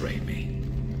people betrayed me.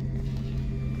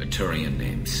 A Turian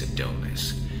named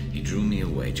Sidonis. He drew me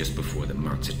away just before the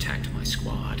mercs attacked my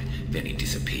squad. Then he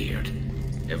disappeared.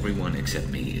 Everyone except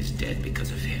me is dead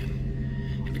because of him.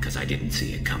 And because I didn't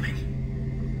see it coming.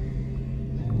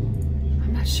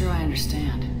 I'm not sure I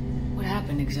understand. What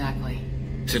happened exactly?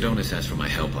 Sidonis asked for my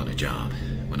help on a job.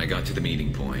 When I got to the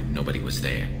meeting point, nobody was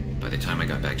there. By the time I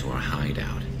got back to our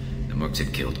hideout, the mercs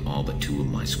had killed all but 2 of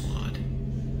my squad.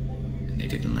 And they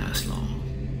didn't last long.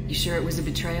 You sure it was a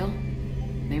betrayal?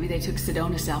 Maybe they took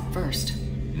Sidonis out first.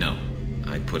 No.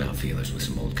 I put out feelers with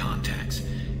some old contacts.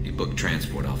 He booked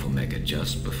transport off Omega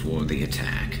just before the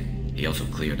attack. He also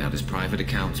cleared out his private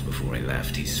accounts before he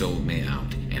left. He sold me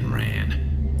out and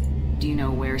ran. Do you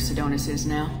know where Sidonis is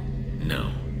now?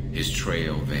 No. His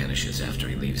trail vanishes after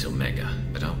he leaves Omega,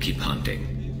 but I'll keep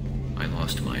hunting. I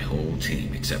lost my whole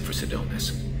team except for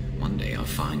Sidonis. One day I'll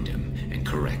find him and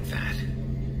correct that.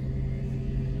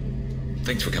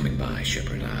 Thanks for coming by,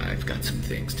 Shepard. I've got some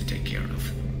things to take care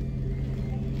of.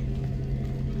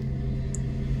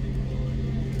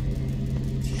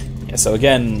 Yeah, so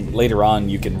again, later on,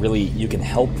 you can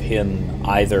help him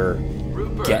either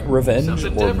get revenge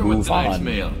or move on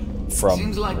from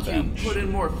Seems like revenge. you put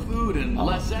in more food and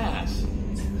less ass.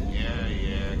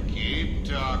 Yeah, keep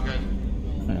talking.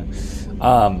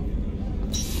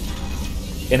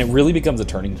 And it really becomes a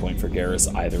turning point for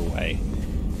Garrus either way,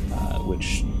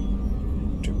 which,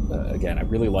 again, I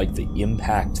really like the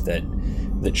impact that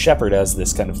Shepard as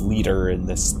this kind of leader and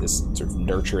this sort of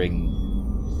nurturing,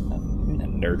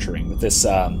 but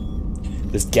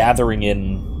this gathering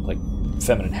in like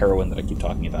feminine heroine that I keep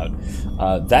talking about,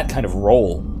 that kind of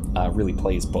role really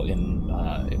plays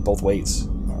in both ways,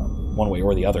 one way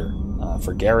or the other,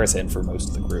 for Garrus and for most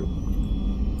of the crew.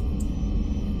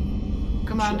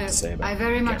 Commander, I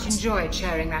very much enjoyed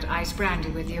sharing that ice brandy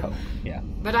with you. Oh, yeah.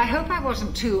 But I hope I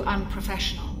wasn't too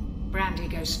unprofessional. Brandy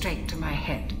goes straight to my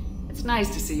head. It's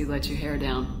nice to see you let your hair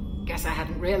down. Guess I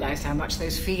hadn't realized how much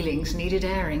those feelings needed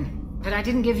airing. But I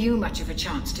didn't give you much of a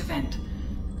chance to vent.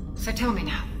 So tell me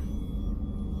now.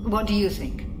 What do you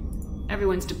think?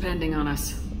 Everyone's depending on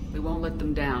us. We won't let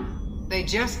them down. They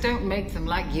just don't make them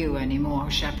like you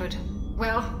anymore, Shepard.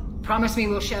 Well, promise me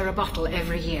we'll share a bottle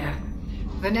every year.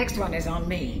 The next one is on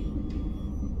me.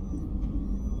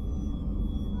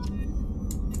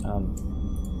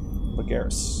 But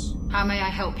Garrus. How may I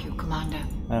help you, Commander?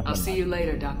 I'll see you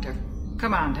later, Doctor.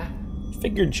 Commander.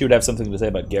 Figured she would have something to say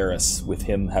about Garrus, with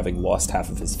him having lost half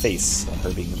of his face and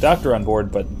her being the Doctor on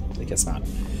board, but I guess not.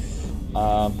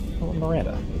 Well,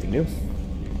 Miranda, anything new?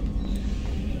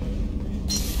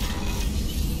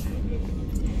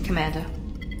 Commander,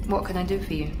 what can I do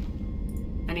for you?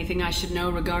 Anything I should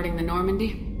know regarding the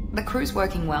Normandy? The crew's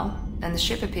working well, and the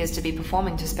ship appears to be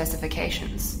performing to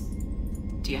specifications.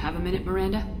 Do you have a minute,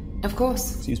 Miranda? Of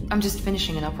course. Excuse me. I'm just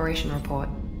finishing an operation report.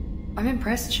 I'm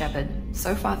impressed, Shepard.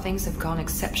 So far things have gone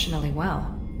exceptionally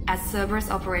well. As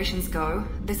Cerberus operations go,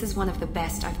 this is one of the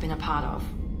best I've been a part of.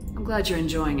 I'm glad you're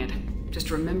enjoying it. Just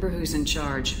remember who's in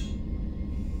charge.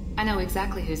 I know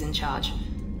exactly who's in charge.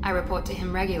 I report to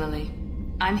him regularly.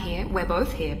 I'm here, we're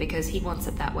both here, because he wants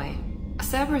it that way.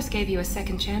 Cerberus gave you a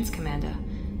second chance, Commander.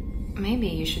 Maybe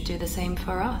you should do the same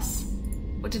for us.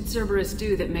 What did Cerberus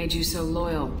do that made you so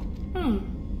loyal?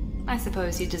 I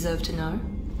suppose you deserve to know.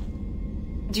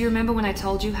 Do you remember when I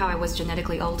told you how I was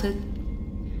genetically altered?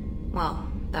 Well,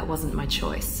 that wasn't my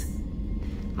choice.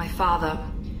 My father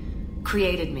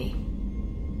created me.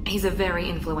 He's a very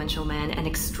influential man and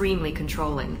extremely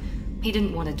controlling. He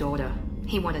didn't want a daughter.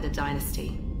 He wanted a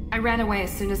dynasty. I ran away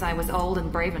as soon as I was old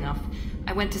and brave enough.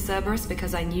 I went to Cerberus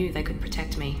because I knew they could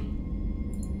protect me.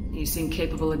 You seem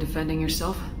capable of defending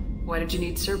yourself. Why did you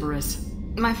need Cerberus?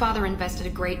 My father invested a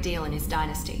great deal in his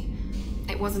dynasty.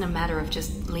 It wasn't a matter of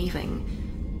just leaving.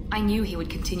 I knew he would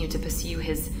continue to pursue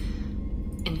his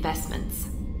investments.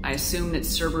 I assume that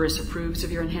Cerberus approves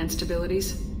of your enhanced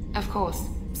abilities? Of course.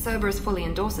 Cerberus fully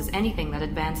endorses anything that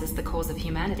advances the cause of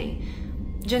humanity.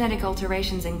 Genetic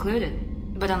alterations included.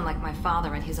 But unlike my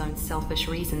father and his own selfish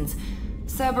reasons,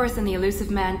 Cerberus and the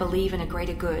Elusive Man believe in a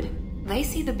greater good. They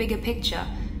see the bigger picture,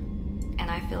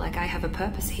 and I feel like I have a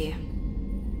purpose here.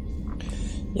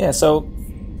 Yeah, so,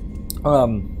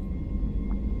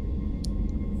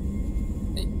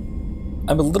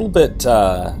 I'm a little bit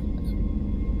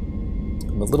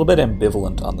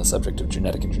ambivalent on the subject of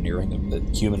genetic engineering, of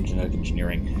human genetic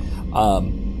engineering.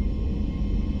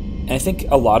 And I think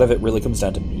a lot of it really comes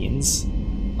down to means,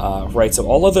 right? So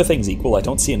all other things equal, I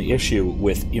don't see an issue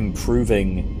with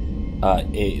improving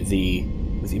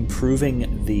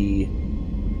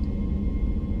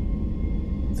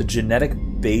the genetic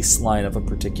baseline of a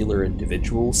particular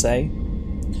individual, say.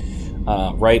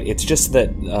 Right? It's just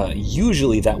that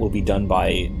usually that will be done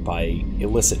by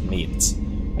illicit means,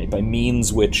 right? By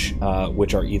means which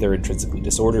are either intrinsically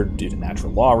disordered due to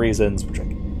natural law reasons,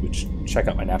 which check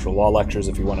out my natural law lectures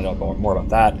if you want to know more about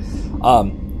that,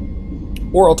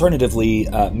 or alternatively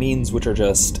means which are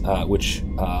just which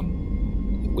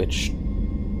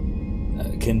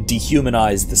can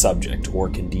dehumanize the subject or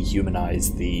can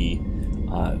dehumanize the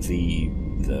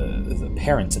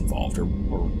parents involved or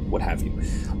what have you,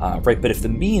 right? But if the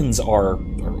means are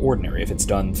ordinary, if it's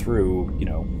done through, you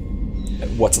know,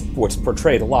 what's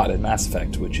portrayed a lot in Mass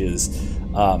Effect, which is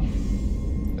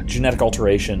genetic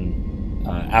alteration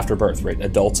after birth, right?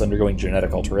 Adults undergoing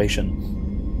genetic alteration,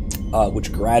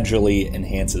 which gradually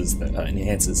enhances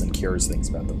and cures things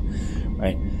about them,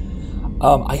 right?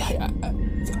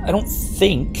 I don't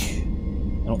think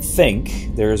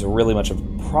there's really much of a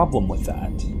problem with that.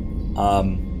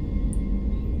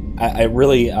 I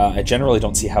generally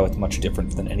don't see how it's much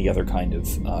different than any other kind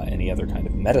of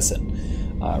medicine,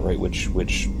 right? Which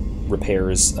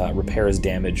repairs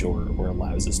damage or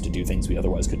allows us to do things we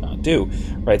otherwise could not do,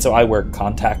 right? So I wear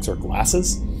contacts or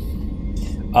glasses,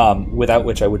 without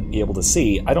which I wouldn't be able to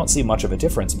see. I don't see much of a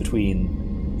difference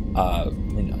between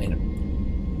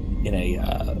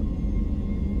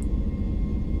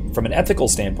from an ethical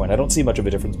standpoint, I don't see much of a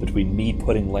difference between me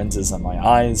putting lenses on my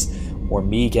eyes or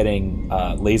me getting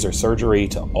laser surgery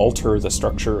to alter the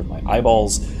structure of my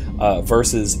eyeballs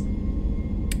versus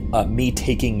me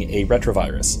taking a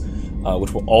retrovirus,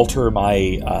 which will alter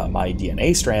my my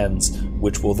DNA strands,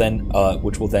 which will then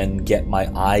get my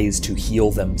eyes to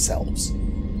heal themselves,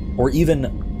 or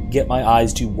even get my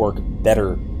eyes to work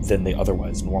better than they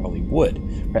otherwise normally would.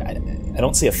 Right? I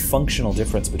don't see a functional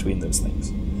difference between those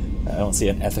things. I don't see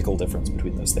an ethical difference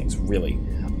between those things, really.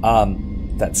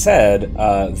 That said,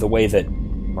 the way that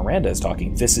Miranda is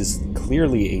talking, this is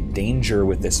clearly a danger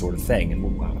with this sort of thing,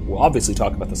 and we'll obviously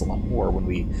talk about this a lot more when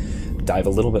we dive a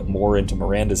little bit more into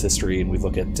Miranda's history and we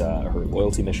look at her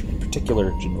loyalty mission in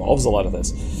particular, which involves a lot of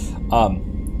this. I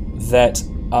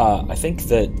think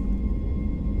that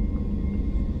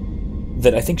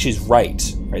I think she's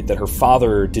right, that her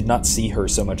father did not see her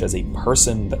so much as a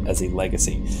person, but as a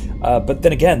legacy. But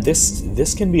then again,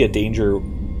 this can be a danger,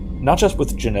 not just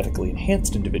with genetically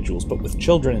enhanced individuals, but with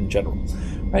children in general,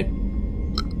 right?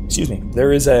 Excuse me.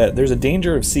 There's a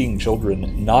danger of seeing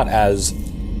children not as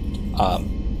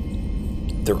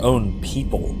their own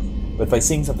people, but by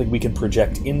seeing something we can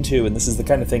project into, and this is the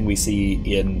kind of thing we see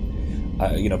in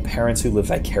parents who live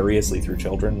vicariously through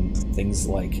children, things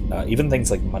like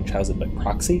Munchausen by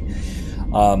proxy,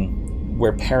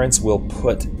 where parents will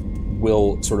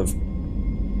sort of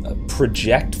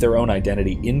project their own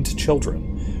identity into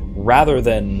children, rather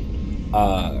than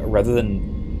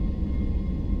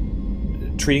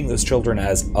treating those children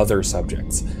as other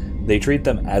subjects. They treat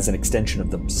them as an extension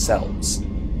of themselves,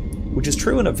 which is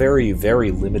true in a very, very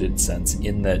limited sense,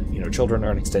 in that, children are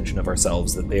an extension of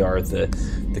ourselves, that they are the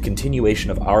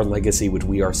continuation of our legacy, which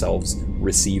we ourselves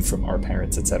receive from our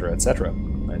parents, etc., etc.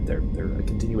 Right? They're a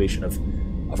continuation of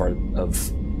our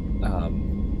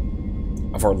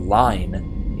line,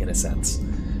 in a sense.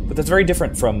 But that's very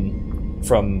different from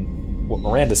what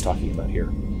Miranda's talking about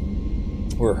here,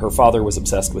 where her father was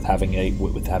obsessed with having a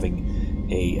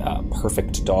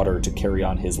perfect daughter to carry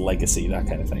on his legacy, that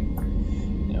kind of thing.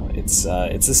 It's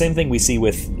the same thing we see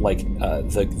with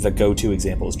the go-to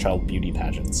example is child beauty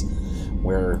pageants,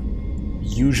 where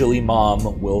usually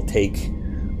mom will take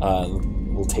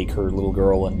her little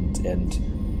girl and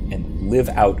live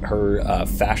out her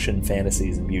fashion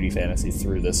fantasies and beauty fantasies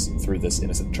through this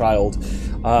innocent child,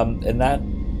 and that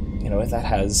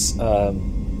has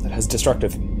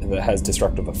destructive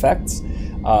effects,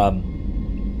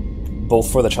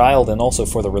 both for the child and also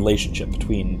for the relationship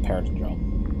between parent and child.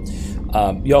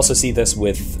 You also see this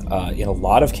with, in a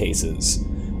lot of cases,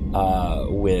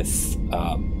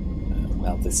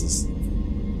 this is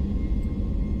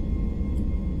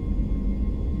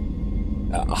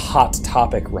a hot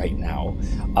topic right now.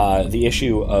 The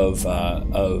issue of how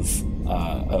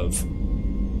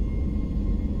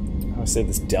do I say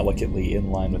this delicately, in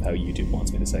line with how YouTube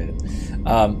wants me to say it,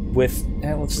 with,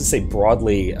 let's just say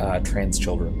broadly, trans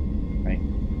children.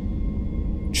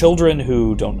 Children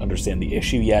who don't understand the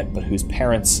issue yet, but whose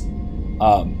parents,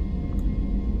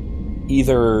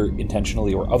 either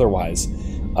intentionally or otherwise,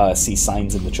 see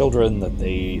signs in the children that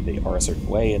they are a certain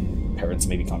way, and parents,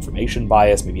 maybe confirmation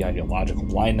bias, maybe ideological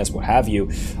blindness, what have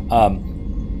you,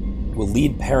 will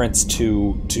lead parents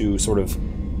to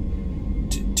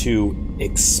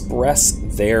express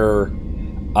their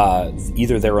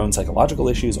either their own psychological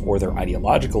issues or their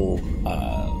ideological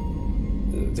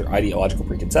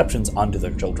preconceptions onto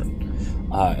their children,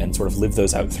 and sort of live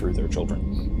those out through their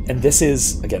children. And this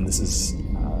is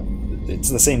it's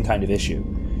the same kind of issue.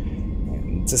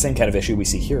 It's the same kind of issue we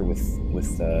see here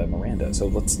with Miranda. So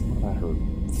what about her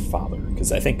father?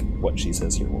 Because I think what she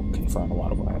says here will confirm a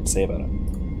lot of what I have to say about it.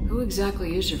 Who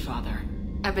exactly is your father?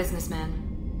 A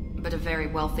businessman, but a very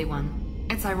wealthy one.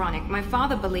 It's ironic. My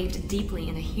father believed deeply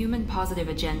in a human-positive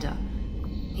agenda.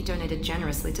 He donated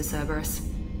generously to Cerberus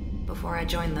before I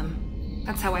joined them.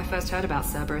 That's how I first heard about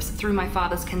Cerberus, through my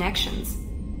father's connections.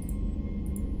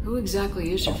 Who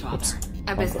exactly is your father?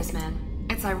 A businessman.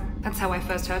 That's how I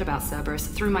first heard about Cerberus,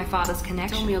 through my father's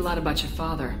connections. Tell me a lot about your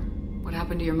father. What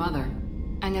happened to your mother?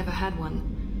 I never had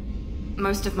one.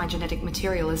 Most of my genetic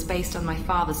material is based on my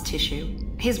father's tissue.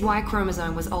 His Y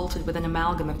chromosome was altered with an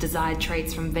amalgam of desired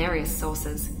traits from various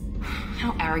sources.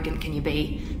 How arrogant can you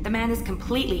be? The man is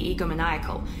completely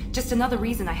egomaniacal. Just another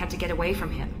reason I had to get away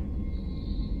from him.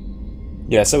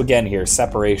 Yeah, so again here,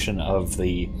 separation of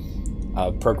the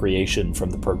procreation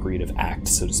from the procreative act,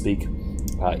 so to speak,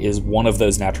 is one of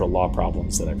those natural law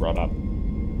problems that I brought up.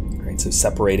 Right, so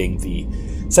separating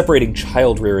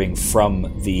child rearing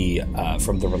from the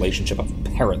relationship of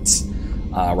parents,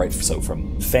 right? So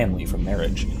from family, from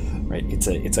marriage, right?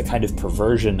 It's a kind of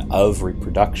perversion of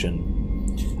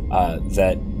reproduction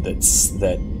that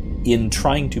in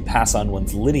trying to pass on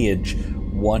one's lineage,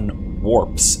 one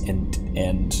warps and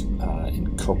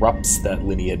corrupts that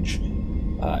lineage,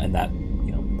 and that,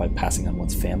 by passing on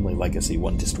one's family legacy,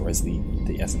 one destroys the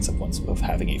essence of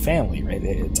having a family, right?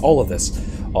 It's all of this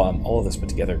put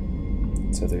together.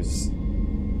 So there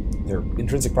are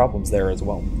intrinsic problems there as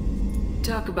well.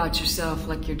 Talk about yourself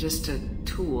like you're just a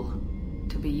tool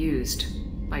to be used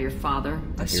by your father,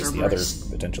 by Cerberus. Here's the other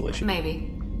potential issue.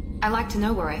 Maybe. I like to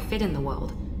know where I fit in the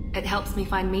world. It helps me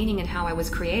find meaning in how I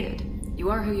was created. You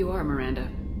are who you are, Miranda.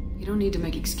 You don't need to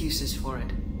make excuses for it.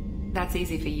 That's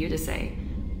easy for you to say.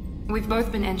 We've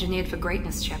both been engineered for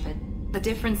greatness, Shepard. The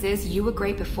difference is you were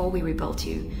great before we rebuilt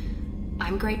you.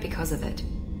 I'm great because of it.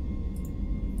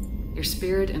 Your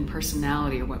spirit and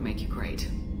personality are what make you great.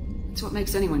 It's what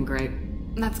makes anyone great.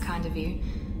 That's kind of you.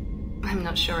 I'm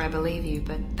not sure I believe you,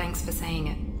 but thanks for saying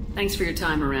it. Thanks for your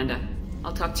time, Miranda.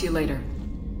 I'll talk to you later.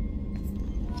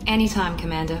 Anytime,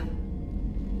 Commander.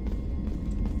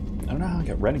 I don't know how I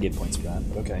got renegade points for that,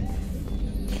 but okay.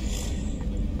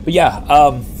 But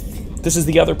yeah, this is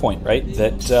the other point, right?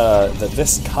 That that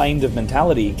this kind of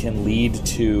mentality can lead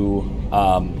to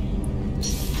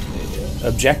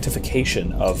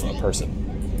objectification of a person.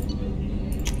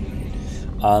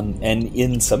 And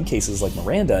in some cases, like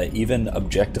Miranda, even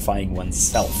objectifying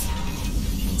oneself.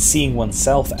 Seeing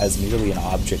oneself as merely an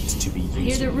object to be used. I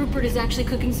hear that Rupert is actually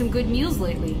cooking some good meals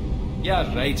lately.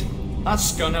 Yeah, right. That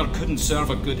scunner couldn't serve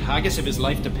a good haggis if his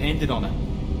life depended on it.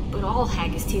 But all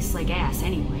haggis tastes like ass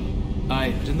anyway.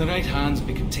 Aye, but in the right hands,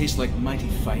 it could taste like mighty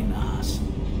fine ass.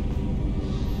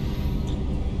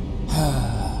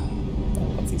 I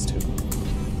love these two.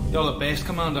 You're the best,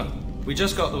 Commander. We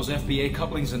just got those FBA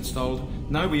couplings installed.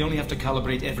 Now we only have to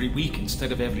calibrate every week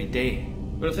instead of every day.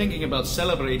 We're thinking about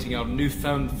celebrating our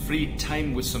newfound free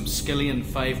time with some Skillian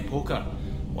 5 poker.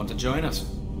 Want to join us?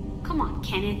 Come on,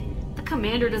 Kenneth. The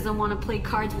Commander doesn't want to play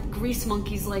cards with grease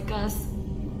monkeys like us.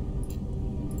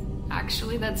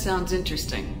 Actually, that sounds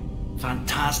interesting.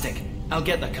 Fantastic. I'll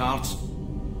get the cards.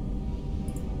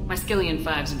 My Skillian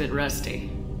 5's a bit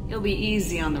rusty. He'll be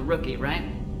easy on the rookie, right?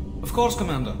 Of course,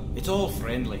 Commander. It's all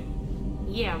friendly.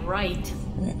 Yeah, right.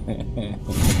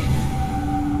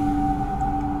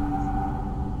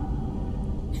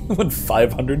 Won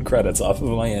 500 credits off of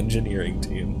my engineering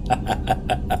team.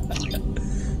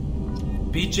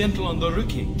 Be gentle on the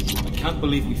rookie. I can't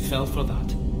believe we fell for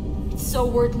that. It's so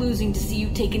worth losing to see you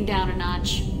taken down a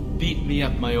notch. Beat me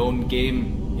at my own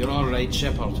game. You're all right,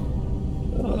 Shepard.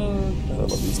 I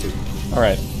love these two. All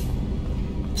right.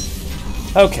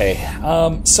 Okay.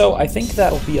 So I think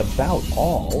that'll be about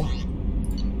all.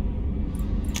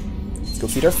 Let's go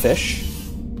feed our fish.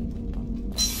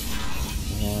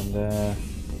 And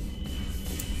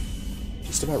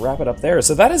just about wrap it up there.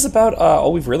 So that is about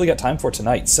all we've really got time for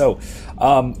tonight. So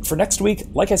for next week,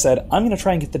 like I said, I'm going to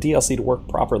try and get the DLC to work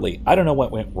properly. I don't know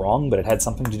what went wrong, but it had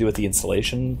something to do with the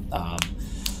installation.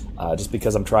 Just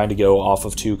because I'm trying to go off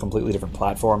of 2 completely different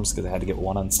platforms, because I had to get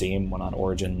one on Steam, one on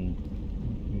Origin,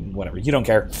 whatever. You don't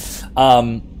care.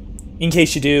 In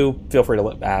case you do, feel free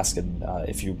to ask, and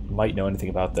if you might know anything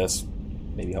about this,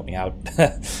 maybe help me out.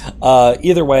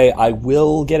 Either way, I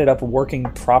will get it up and working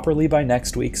properly by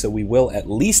next week, so we will at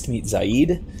least meet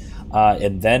Zaid,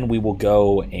 and then we will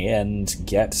go and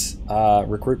get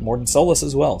recruit Mordin Solus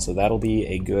as well. So that'll be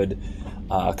a good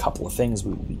couple of things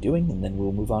we will be doing, and then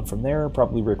we'll move on from there,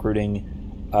 probably recruiting...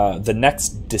 the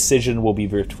next decision will be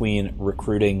between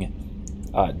recruiting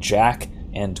Jack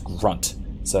and Grunt,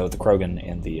 so the Krogan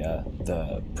and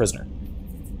the prisoner.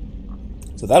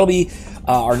 So that'll be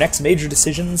our next major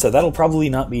decision. So that'll probably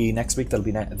not be next week.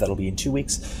 That'll be in 2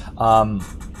 weeks.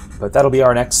 But that'll be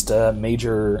our next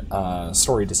major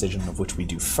story decision, of which we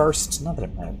do first. Not that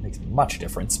it makes much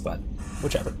difference, but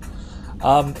whichever.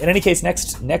 In any case,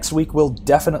 next week we'll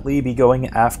definitely be going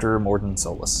after Mordin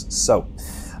Solus. So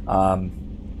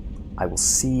I will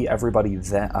see everybody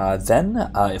then.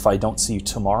 If I don't see you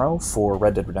tomorrow for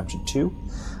Red Dead Redemption 2.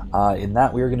 In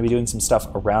that, we are going to be doing some stuff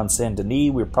around Saint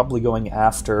Denis. We're probably going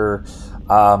after,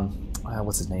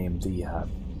 what's his name? The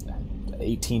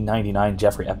 1899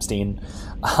 Jeffrey Epstein,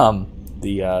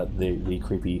 the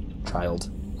creepy child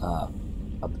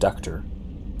abductor.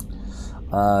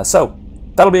 So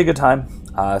that'll be a good time.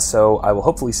 So I will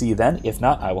hopefully see you then. If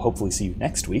not, I will hopefully see you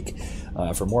next week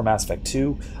for more Mass Effect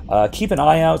 2. Keep an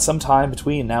eye out sometime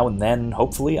between now and then.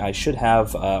 Hopefully, I should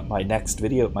have my next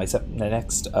video, my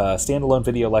next standalone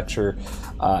video lecture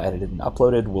edited and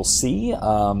uploaded. We'll see.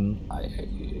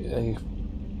 I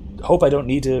hope I don't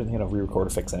need to, re-record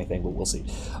or fix anything, but we'll see.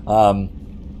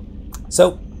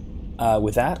 So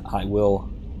with that, I will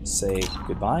say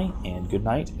goodbye and good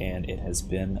night, and it has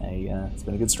been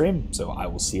a good stream. So I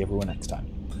will see everyone next time.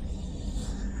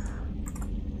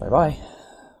 Bye bye.